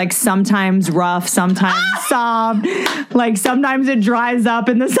 which is like sometimes rough, sometimes soft. Like sometimes it dries up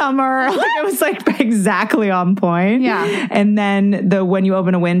in the summer. Like it was like exactly on point. Yeah. And then when you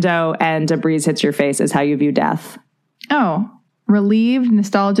open a window and a breeze hits your face is how you view death. Oh. Relieved,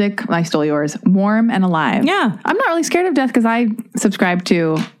 nostalgic, I stole yours, warm and alive. Yeah. I'm not really scared of death because I subscribe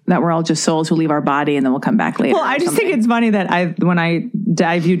to that we're all just souls who leave our body and then we'll come back later. Well, I just think it's funny that when I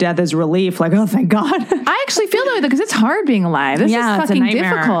view death as relief, like, oh, thank God. I actually feel that way though because it's hard being alive. This is fucking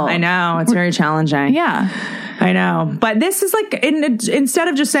difficult. I know. It's very challenging. Yeah. I know. But this is like, instead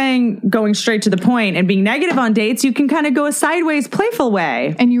of just going straight to the point and being negative on dates, you can kind of go a sideways, playful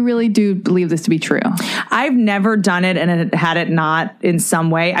way. And you really do believe this to be true. I've never done it and had it not in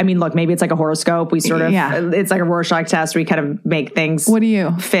some way. I mean, look, maybe it's like a horoscope. We sort of, it's like a Rorschach test. We kind of make things What are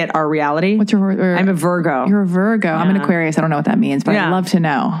you? fit our reality. What's your I'm a Virgo. You're a Virgo. Yeah. I'm an Aquarius. I don't know what that means, but I'd love to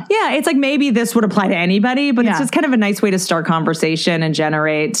know. Yeah, it's like maybe this would apply to anybody, but it's just kind of a nice way to start conversation and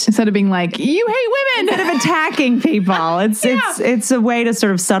generate. Instead of being like, you hate women. Instead of attacking people. It's a way to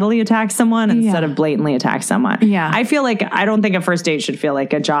sort of subtly attack someone instead of blatantly attack someone. Yeah. I feel like I don't think a first date should feel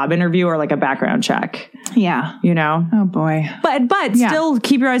like a job interview or like a background check. Yeah. You know? Oh boy. But still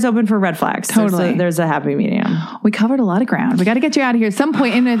keep your eyes open for red flags. Totally. There's a happy medium. We covered a lot of ground. We got to get you out of here at some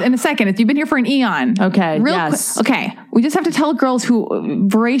point in a second. You've been here for an eon. Okay. Yes. Okay. We just have to tell girls who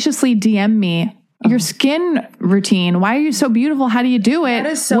voraciously DM me your skin routine. Why are you so beautiful? How do you do it?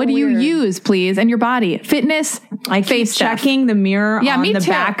 That is so what do weird. you use, please? And your body. Fitness. I keep checking the mirror on the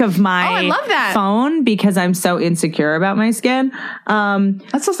back of my I love that. phone because I'm so insecure about my skin.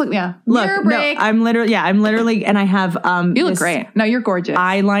 That's just like, mirror break. No, I'm literally, and I have, you look great. No, you're gorgeous.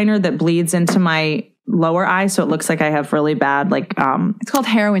 Eyeliner that bleeds into my lower eye, so it looks like I have really bad, like, it's called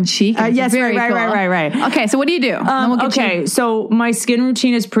heroin chic. Yes, very right. Okay, so what do you do? So my skin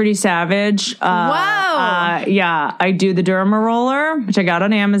routine is pretty savage. Whoa. Yeah, I do the Derma roller, which I got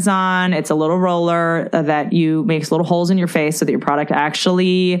on Amazon. It's a little roller that makes little holes in your face so that your product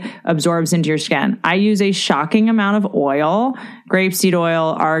actually absorbs into your skin. I use a shocking amount of oil, grapeseed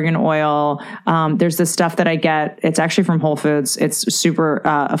oil, argan oil. There's this stuff that I get. It's actually from Whole Foods. It's super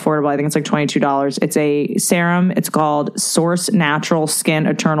affordable. I think it's like $22. It's a serum. It's called Source Natural Skin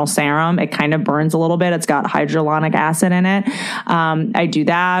Eternal Serum. It kind of burns a little bit. It's got hyaluronic acid in it. I do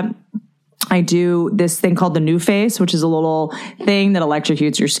that. I do this thing called the New Face, which is a little thing that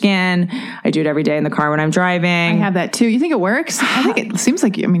electrocutes your skin. I do it every day in the car when I'm driving. I have that too. You think it works? I think it seems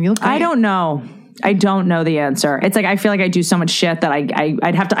like you look great. I don't know. I don't know the answer. It's like I feel like I do so much shit that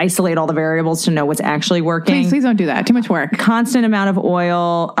I'd have to isolate all the variables to know what's actually working. Please don't do that. Too much work. Constant amount of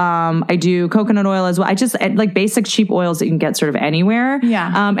oil. I do coconut oil as well. I just like basic cheap oils that you can get sort of anywhere.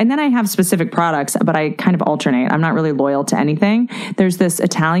 Yeah. And then I have specific products, but I kind of alternate. I'm not really loyal to anything. There's this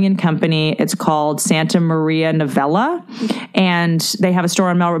Italian company. It's called Santa Maria Novella, and they have a store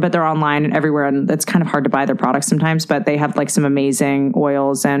in Melrose, but they're online and everywhere. And it's kind of hard to buy their products sometimes, but they have like some amazing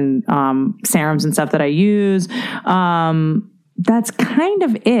oils and serums and stuff that I use. That's kind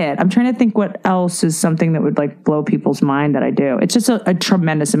of it. I'm trying to think what else is something that would like blow people's mind that I do. It's just a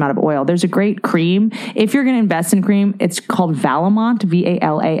tremendous amount of oil. There's a great cream. If you're going to invest in cream, it's called Valamont,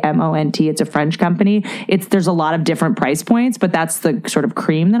 Valamont. It's a French company. There's a lot of different price points, but that's the sort of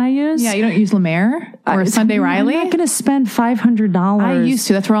cream that I use. Yeah, you don't use La Mer or Sunday Riley? I'm not going to spend $500. I used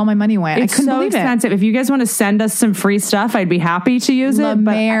to. That's where all my money went. It's I couldn't so believe expensive. it. If you guys want to send us some free stuff, I'd be happy to use La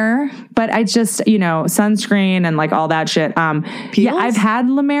Mer. But I just, sunscreen and like all that shit. Yeah, I've had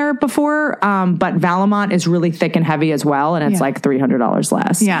La Mer before, but Valamont is really thick and heavy as well, and it's like $300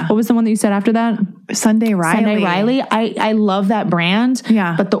 less. Yeah. What was the one that you said after that? Sunday Riley. I love that brand.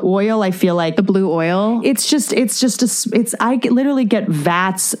 Yeah. But the oil, I feel like the blue oil. I literally get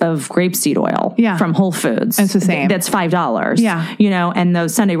vats of grapeseed oil from Whole Foods. It's the same. That's $5. Yeah. And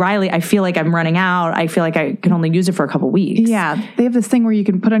those Sunday Riley, I feel like I'm running out. I feel like I can only use it for a couple weeks. Yeah. They have this thing where you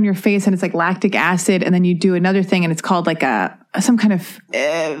can put on your face and it's like lactic acid, and then you do another thing and it's called like a some kind of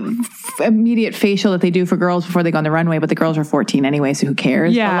immediate facial that they do for girls before they go on the runway, but the girls are 14 anyway, so who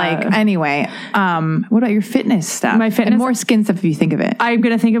cares? Yeah. But like, anyway, what about your fitness stuff? My fitness, and more skin stuff if you think of it. I'm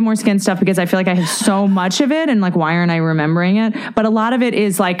going to think of more skin stuff because I feel like I have so much of it and like, why aren't I remembering it? But a lot of it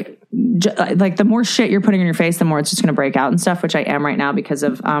is like the more shit you're putting in your face, the more it's just going to break out and stuff, which I am right now because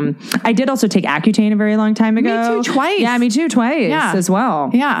of, I did also take Accutane a very long time ago. Me too, twice. Yeah, me too, twice as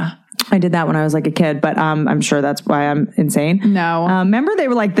well. Yeah. I did that when I was like a kid, but I'm sure that's why I'm insane. No. Remember they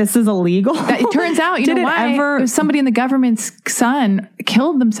were like, this is illegal? It turns out, you know why? It was somebody in the government's son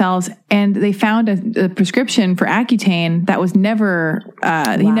killed themselves and they found a prescription for Accutane that was never,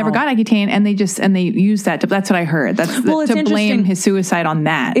 he never got Accutane and they used that. That's what I heard. That's to blame his suicide on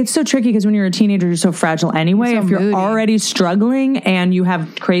that. It's so tricky because when you're a teenager, you're so fragile anyway. If you're already struggling and you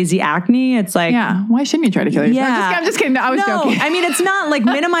have crazy acne, it's like... Yeah, why shouldn't you try to kill yourself? Yeah. I'm just kidding. I was joking. I mean, it's not like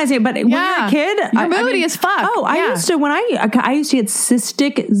minimizing it, but when you're a kid... You're moody as fuck. Oh, I used to, when I used to get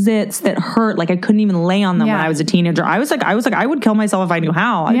cystic zits that hurt, like I couldn't even lay on them when I was a teenager. I was like, I would kill myself if I knew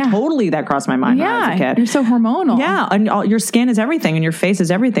how. That crossed my mind when I was a kid. You're so hormonal. Yeah, and your skin is everything and your face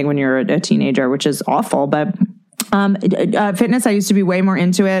is everything when you're a teenager, which is awful, but... fitness, I used to be way more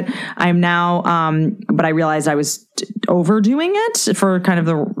into it. I'm now, but I realized I was overdoing it for kind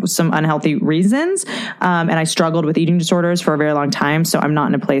of some unhealthy reasons. And I struggled with eating disorders for a very long time. So I'm not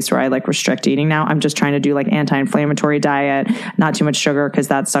in a place where I like restrict eating now. I'm just trying to do like anti-inflammatory diet, not too much sugar because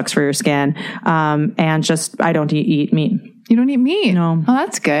that sucks for your skin. And just, I don't eat meat. You don't eat meat? No. Oh,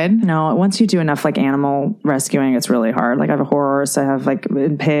 that's good. No, once you do enough like animal rescuing, it's really hard. Like I have a horse, I have like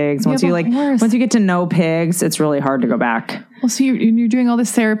pigs. Once you get to know pigs, it's really hard to go back. Well, so you're doing all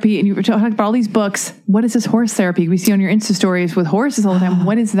this therapy and you're talking about all these books. What is this horse therapy? We see on your Insta stories with horses all the time.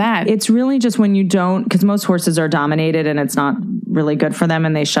 What is that? It's really just when you don't, because most horses are dominated and it's not really good for them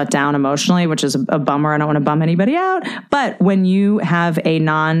and they shut down emotionally, which is a bummer. I don't want to bum anybody out. But when you have a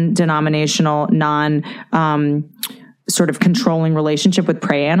non-denominational, sort of controlling relationship with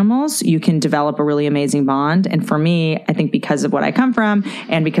prey animals, you can develop a really amazing bond. And for me, I think because of what I come from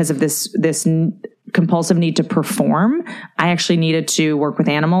and because of this compulsive need to perform, I actually needed to work with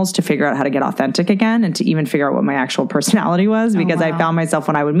animals to figure out how to get authentic again and to even figure out what my actual personality was. Because I found myself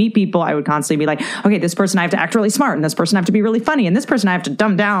when I would meet people, I would constantly be like, okay, this person I have to act really smart and this person I have to be really funny and this person I have to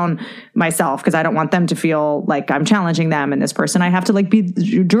dumb down myself because I don't want them to feel like I'm challenging them, and this person I have to like be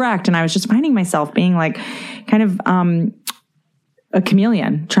direct. And I was just finding myself being like kind of a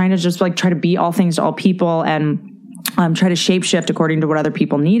chameleon, trying to just like try to be all things to all people and try to shapeshift according to what other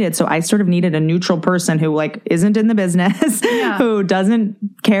people needed. So I sort of needed a neutral person who like isn't in the business, who doesn't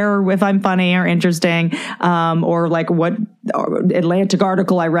care if I'm funny or interesting, or like what Atlantic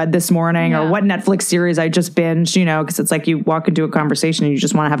article I read this morning or what Netflix series I just binged, because it's like you walk into a conversation and you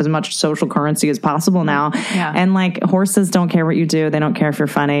just want to have as much social currency as possible now. Yeah. And like horses don't care what you do. They don't care if you're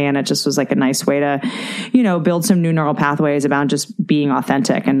funny. And it just was like a nice way to, build some new neural pathways about just being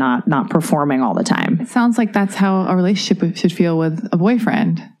authentic and not performing all the time. It sounds like that's how a relationship should feel with a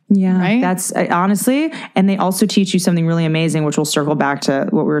boyfriend. Yeah, right? That's honestly, and they also teach you something really amazing, which will circle back to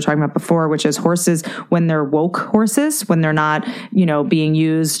what we were talking about before, which is horses, when they're woke horses, when they're not, being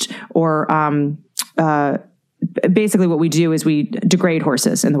used or, basically what we do is we degrade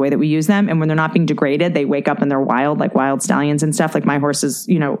horses in the way that we use them. And when they're not being degraded, they wake up and they're wild, like wild stallions and stuff. Like my horses,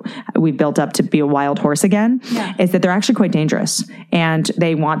 we built up to be a wild horse again, is that they're actually quite dangerous and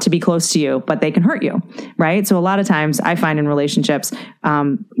they want to be close to you, but they can hurt you. Right. So a lot of times I find in relationships,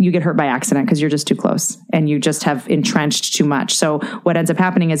 you get hurt by accident because you're just too close and you just have entrenched too much. So what ends up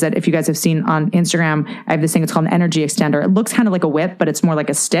happening is that if you guys have seen on Instagram, I have this thing, it's called an energy extender. It looks kind of like a whip, but it's more like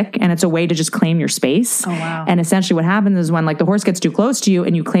a stick and it's a way to just claim your space. Oh, wow. And essentially what happens is when like the horse gets too close to you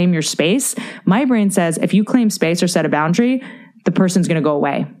and you claim your space, my brain says, if you claim space or set a boundary, the person's going to go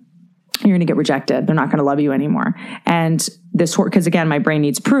away. You're going to get rejected. They're not going to love you anymore. And this horse, because again, my brain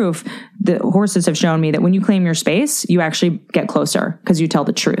needs proof. The horses have shown me that when you claim your space, you actually get closer because you tell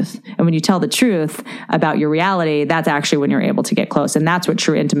the truth. And when you tell the truth about your reality, that's actually when you're able to get close. And that's what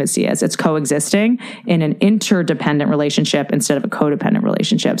true intimacy is. It's coexisting in an interdependent relationship instead of a codependent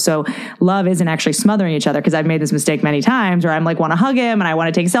relationship. So love isn't actually smothering each other, because I've made this mistake many times where I'm like, want to hug him and I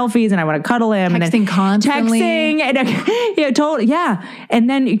want to take selfies and I want to cuddle him. Texting constantly. And then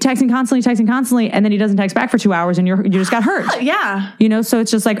texting constantly. And then he doesn't text back for 2 hours and you just got hurt. Yeah. So it's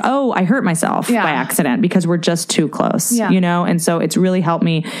just like, oh, I hurt myself by accident because we're just too close, and so it's really helped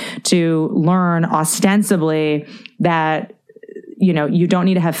me to learn ostensibly that, you don't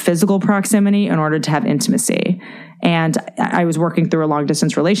need to have physical proximity in order to have intimacy. And I was working through a long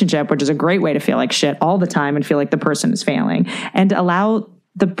distance relationship, which is a great way to feel like shit all the time and feel like the person is failing, and allow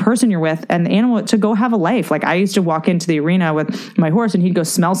the person you're with and the animal to go have a life. Like I used to walk into the arena with my horse and he'd go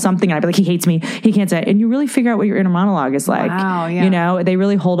smell something and I'd be like, he hates me. He can't say it. And you really figure out what your inner monologue is like. Wow, yeah. You know, they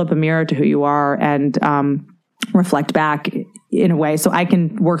really hold up a mirror to who you are and reflect back in a way so I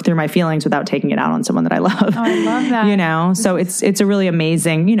can work through my feelings without taking it out on someone that I love. Oh, I love that. You know, so it's a really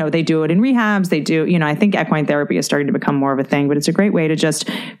amazing, you know, they do it in rehabs. They do, you know, I think equine therapy is starting to become more of a thing, but it's a great way to just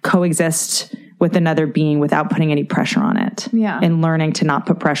coexist with another being without putting any pressure on it. Yeah. And learning to not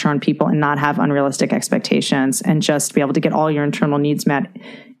put pressure on people and not have unrealistic expectations and just be able to get all your internal needs met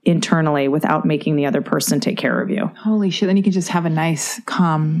internally without making the other person take care of you. Holy shit. Then you can just have a nice,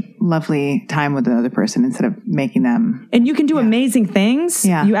 calm, lovely time with the other person instead of making them. And you can do amazing things.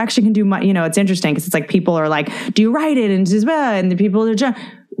 Yeah. You actually can do, you know, it's interesting because it's like people are like, do you write it? And the people are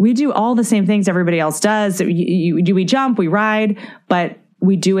we do all the same things everybody else does. We jump, we ride, but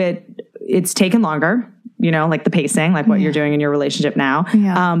we do it. It's taken longer. You know, like the pacing, like what you're doing in your relationship now.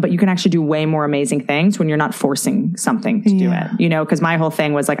 Yeah. But you can actually do way more amazing things when you're not forcing something to do it. You know, because my whole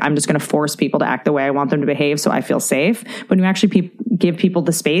thing was like, I'm just going to force people to act the way I want them to behave so I feel safe. When you actually give people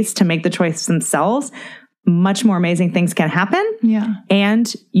the space to make the choice themselves, much more amazing things can happen. Yeah.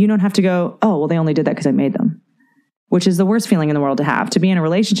 And you don't have to go, oh, well, they only did that because I made them. Which is the worst feeling in the world to have, to be in a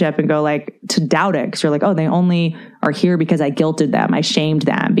relationship and go like, to doubt it. Cause you're like, oh, they only are here because I guilted them. I shamed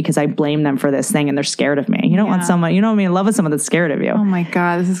them because I blamed them for this thing and they're scared of me. You don't want someone, you know what I mean? Love with someone that's scared of you. Oh my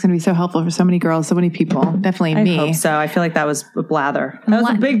God. This is going to be so helpful for so many girls, so many people. Definitely me. I hope so. I feel like that was a blather. That was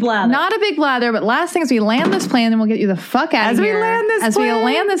a big blather. Not a big blather, but last thing is we land this plane and we'll get you the fuck out of here. As we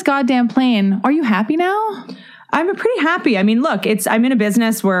land this goddamn plane. Are you happy now? I'm pretty happy. I mean, look, I'm in a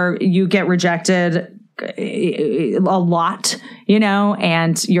business where you get rejected a lot, you know,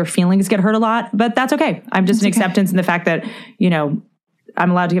 and your feelings get hurt a lot, but that's okay. I'm just an acceptance in the fact that, you know,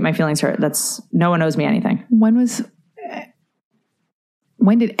 I'm allowed to get my feelings hurt. No one owes me anything. When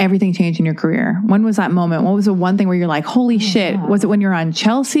did everything change in your career? When was that moment? What was the one thing where you're like, holy shit? God. Was it when you're on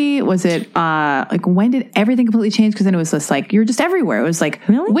Chelsea? Was it like, when did everything completely change? Because then it was just like, you're just everywhere. It was like,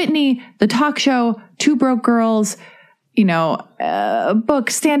 really? Whitney, the talk show, Two Broke Girls, you know,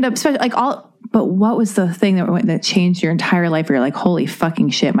 book, stand-up, special, like all. But what was the thing that changed your entire life where you're like, holy fucking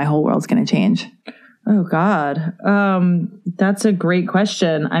shit, my whole world's going to change? Oh God. That's a great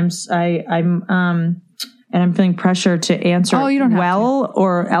question. And I'm feeling pressure to answer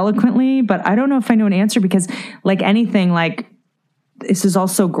or eloquently, but I don't know if I know an answer because like anything, like this is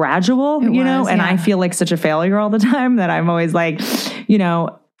also gradual, you know, and I feel like such a failure all the time that I'm always like, you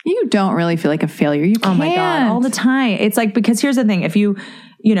know, you don't really feel like a failure. You can't. Oh my God, all the time. It's like, because here's the thing, if you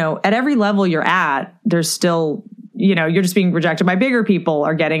know, at every level you're at, there's still, you know, you're just being rejected by bigger people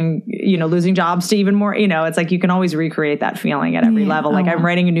or getting, you know, losing jobs to even more, you know, it's like you can always recreate that feeling at every level. Like I'm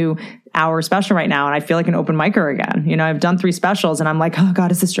writing a new hour special right now and I feel like an open micer again. You know, I've done 3 specials and I'm like, oh God,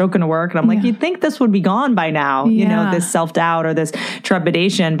 is this joke going to work? And I'm like, you'd think this would be gone by now, you know, this self-doubt or this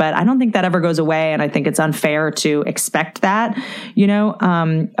trepidation, but I don't think that ever goes away. And I think it's unfair to expect that, you know,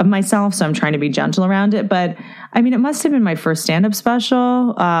 of myself. So I'm trying to be gentle around it. But I mean, it must have been my first stand-up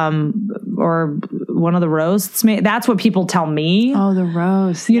special, or one of the roasts. That's what people tell me. Oh, the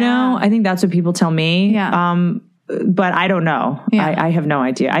roast. You know, I think that's what people tell me. Yeah. But I don't know. Yeah. I have no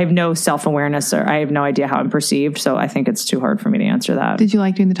idea. I have no self-awareness or I have no idea how I'm perceived. So I think it's too hard for me to answer that. Did you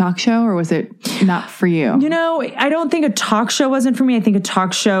like doing the talk show or was it not for you? You know, I don't think a talk show wasn't for me. I think a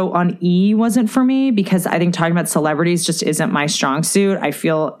talk show on E wasn't for me because I think talking about celebrities just isn't my strong suit. I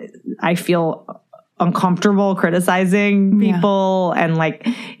feel uncomfortable criticizing people and like,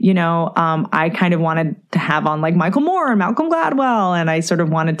 you know, I kind of wanted to have on like Michael Moore and Malcolm Gladwell and I sort of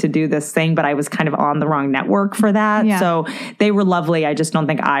wanted to do this thing, but I was kind of on the wrong network for that. Yeah. So they were lovely. I just don't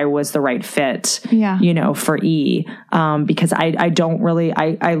think I was the right fit, you know, for E, because I don't really,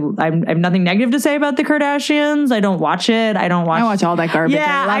 I have nothing negative to say about the Kardashians. I don't watch it. I watch all that garbage.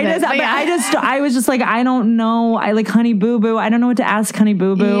 Yeah. I was just like, I don't know. I like Honey Boo Boo. I don't know what to ask Honey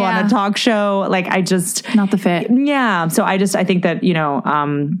Boo Boo on a talk show. Like not the fit. Yeah. So I think that, you know,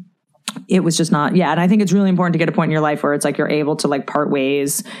 it was just not, and I think it's really important to get a point in your life where it's like you're able to like part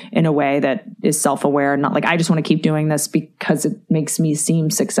ways in a way that is self-aware and not like, I just want to keep doing this because it makes me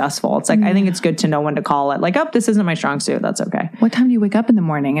seem successful. It's like, I think it's good to know when to call it. Like, oh, this isn't my strong suit. That's okay. What time do you wake up in the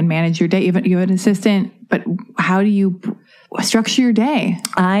morning and manage your day? You have an assistant, but how do you structure your day?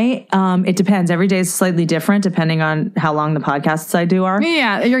 It depends. Every day is slightly different depending on how long the podcasts I do are.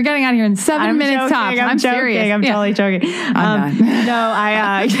 Yeah, you're getting out of here in 7 minutes tops. I'm serious. I'm totally joking. I'm not.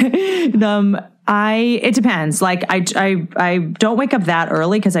 No, It depends. Like I don't wake up that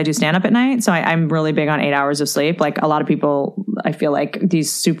early because I do stand up at night. So I'm really big on 8 hours of sleep. Like a lot of people, I feel like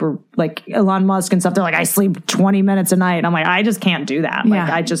these super like Elon Musk and stuff, they're like, I sleep 20 minutes a night. And I'm like, I just can't do that.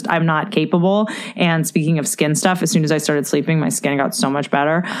 Like I'm not capable. And speaking of skin stuff, as soon as I started sleeping, my skin got so much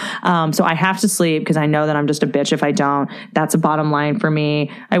better. So I have to sleep because I know that I'm just a bitch if I don't. That's a bottom line for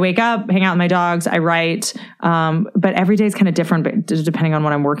me. I wake up, hang out with my dogs, I write. But every day is kind of different depending on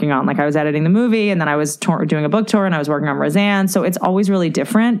what I'm working on. Like I was editing the movie and then I was doing a book tour and I was working on Roseanne. So it's always really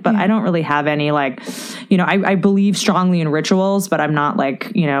different, but I don't really have any like, I believe strongly in rituals, but I'm not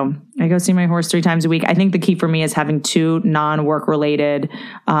like, I go see my horse 3 times a week. I think the key for me is having 2 non-work related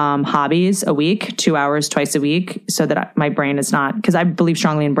hobbies a week, 2 hours twice a week, so that my brain is not, because I believe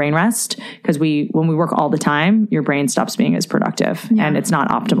strongly in brain rest, because when we work all the time, your brain stops being as productive and it's not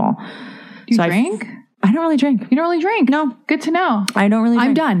optimal. Do you drink? I don't really drink. You don't really drink? No. Good to know. I don't really drink.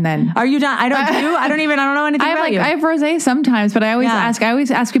 I'm done then. Are you done? I don't know anything about you. I have rosé sometimes, but I always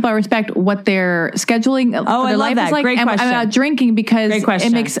ask people I respect what their scheduling for their life is like. Great question. I'm not drinking because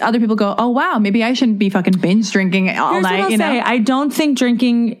it makes other people go, oh wow, maybe I shouldn't be fucking binge drinking all Here's night. What I'll say. I don't think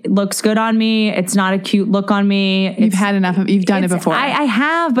drinking looks good on me. It's not a cute look on me. You've had enough of you've done it before. I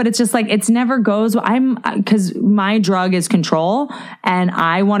have, but it's just like it's never goes. Because my drug is control, and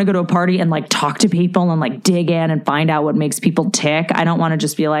I want to go to a party and like talk to people and like dig in and find out what makes people tick. I don't want to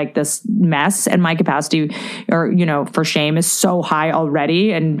just be like this mess, and my capacity for shame is so high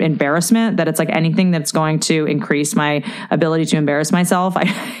already, and embarrassment, that it's like anything that's going to increase my ability to embarrass myself, I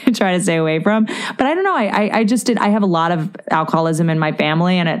try to stay away from. But I don't know. I have a lot of alcoholism in my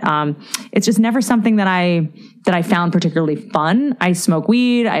family, and it's just never something that I found particularly fun. I smoke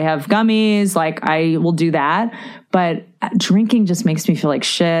weed, I have gummies, like I will do that. But drinking just makes me feel like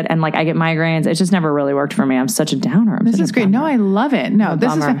shit, and like I get migraines. It just never really worked for me. I'm such a downer. This is great. No, I love it. No,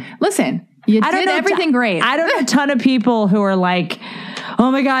 this is listen. You did everything great. I don't know a ton of people who are like,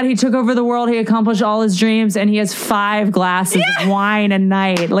 oh my God, he took over the world. He accomplished all his dreams and he has 5 glasses of wine a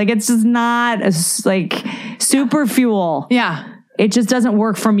night. Like it's just not like super fuel. Yeah. It just doesn't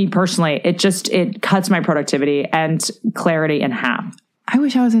work for me personally. It cuts my productivity and clarity in half. I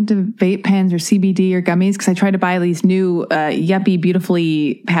wish I was into vape pens or CBD or gummies, because I tried to buy these new yuppie,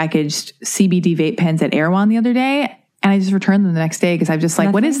 beautifully packaged CBD vape pens at Erewhon the other day, and I just returned them the next day because I'm just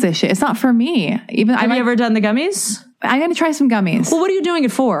like, what is this shit? It's not for me. Have you ever done the gummies? I'm going to try some gummies. Well, what are you doing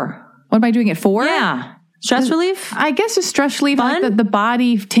it for? What am I doing it for? Yeah. Stress relief? I guess just stress relief. Fun? Like the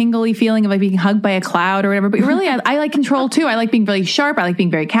body tingly feeling of like being hugged by a cloud or whatever. But really, I like control too. I like being really sharp. I like being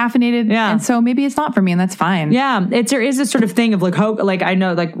very caffeinated. Yeah. And so maybe it's not for me, and that's fine. Yeah. There is this sort of thing of like I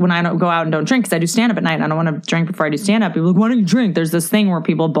know, like when I don't go out and don't drink, because I do stand up at night and I don't want to drink before I do stand up. People are like, why don't you drink? There's this thing where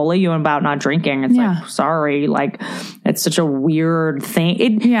people bully you about not drinking. It's like, sorry. Like it's such a weird thing.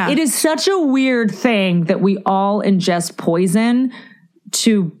 It is such a weird thing that we all ingest poison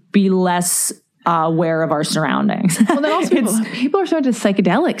to be less aware of our surroundings. Well, then also people are so into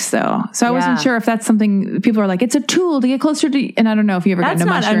psychedelics though. So I wasn't sure if that's something people are like, it's a tool to get closer to, and I don't know if you ever got into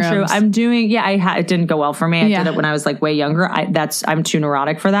mushrooms. That's not untrue. I'm doing, it didn't go well for me. I did it when I was like way younger. I'm too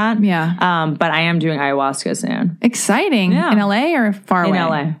neurotic for that. Yeah. But I am doing ayahuasca soon. Exciting. Yeah. In LA or far away? In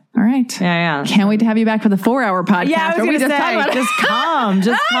LA. All right. Yeah. Can't wait to have you back for the 4-hour podcast. Yeah, I was going to say,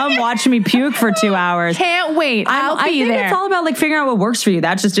 just come watch me puke for 2 hours. Can't wait. I'll be there. It's all about like figuring out what works for you.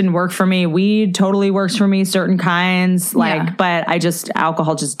 That just didn't work for me. Weed totally works for me, certain kinds. But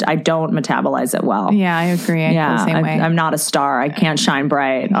alcohol I don't metabolize it well. Yeah, I agree. I feel the same way. I'm not a star. I can't shine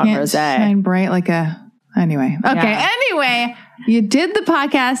bright on rosé. Shine bright like anyway. Okay. Yeah. Anyway. You did the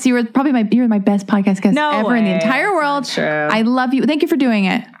podcast. You were my best podcast guest ever in the entire world. True. I love you. Thank you for doing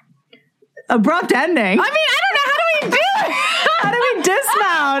it. Abrupt ending. I mean, I don't know. How do we do it? How do we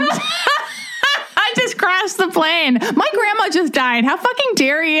dismount? I just crashed the plane. My grandma just died. How fucking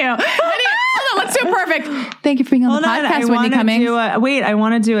dare you? Hold on, let's do it perfect. Thank you for being on the podcast, Whitney Cummings. I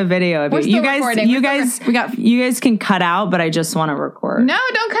want to do a video of you. You guys can cut out, but I just want to record. No,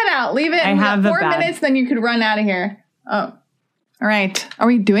 don't cut out. Leave it. I have 4 minutes, then you could run out of here. Oh. All right. Are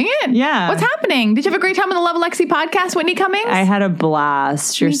we doing it? Yeah. What's happening? Did you have a great time on the Love Alexi podcast, Whitney Cummings? I had a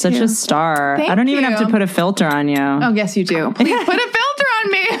blast. You're such a star. Thank I don't even have to put a filter on you. Oh, yes, you do. Please put a filter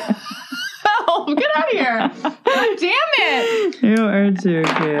on me. Oh, get out of here. God damn it. You are too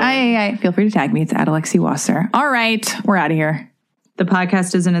cute. Feel free to tag me. It's @AlexiWasser. All right. We're out of here. The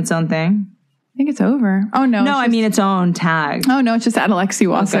podcast isn't its own thing? I think it's over. Oh, no. No, I mean its own tag. Oh, no. It's just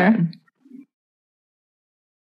 @AlexiWasser. Okay.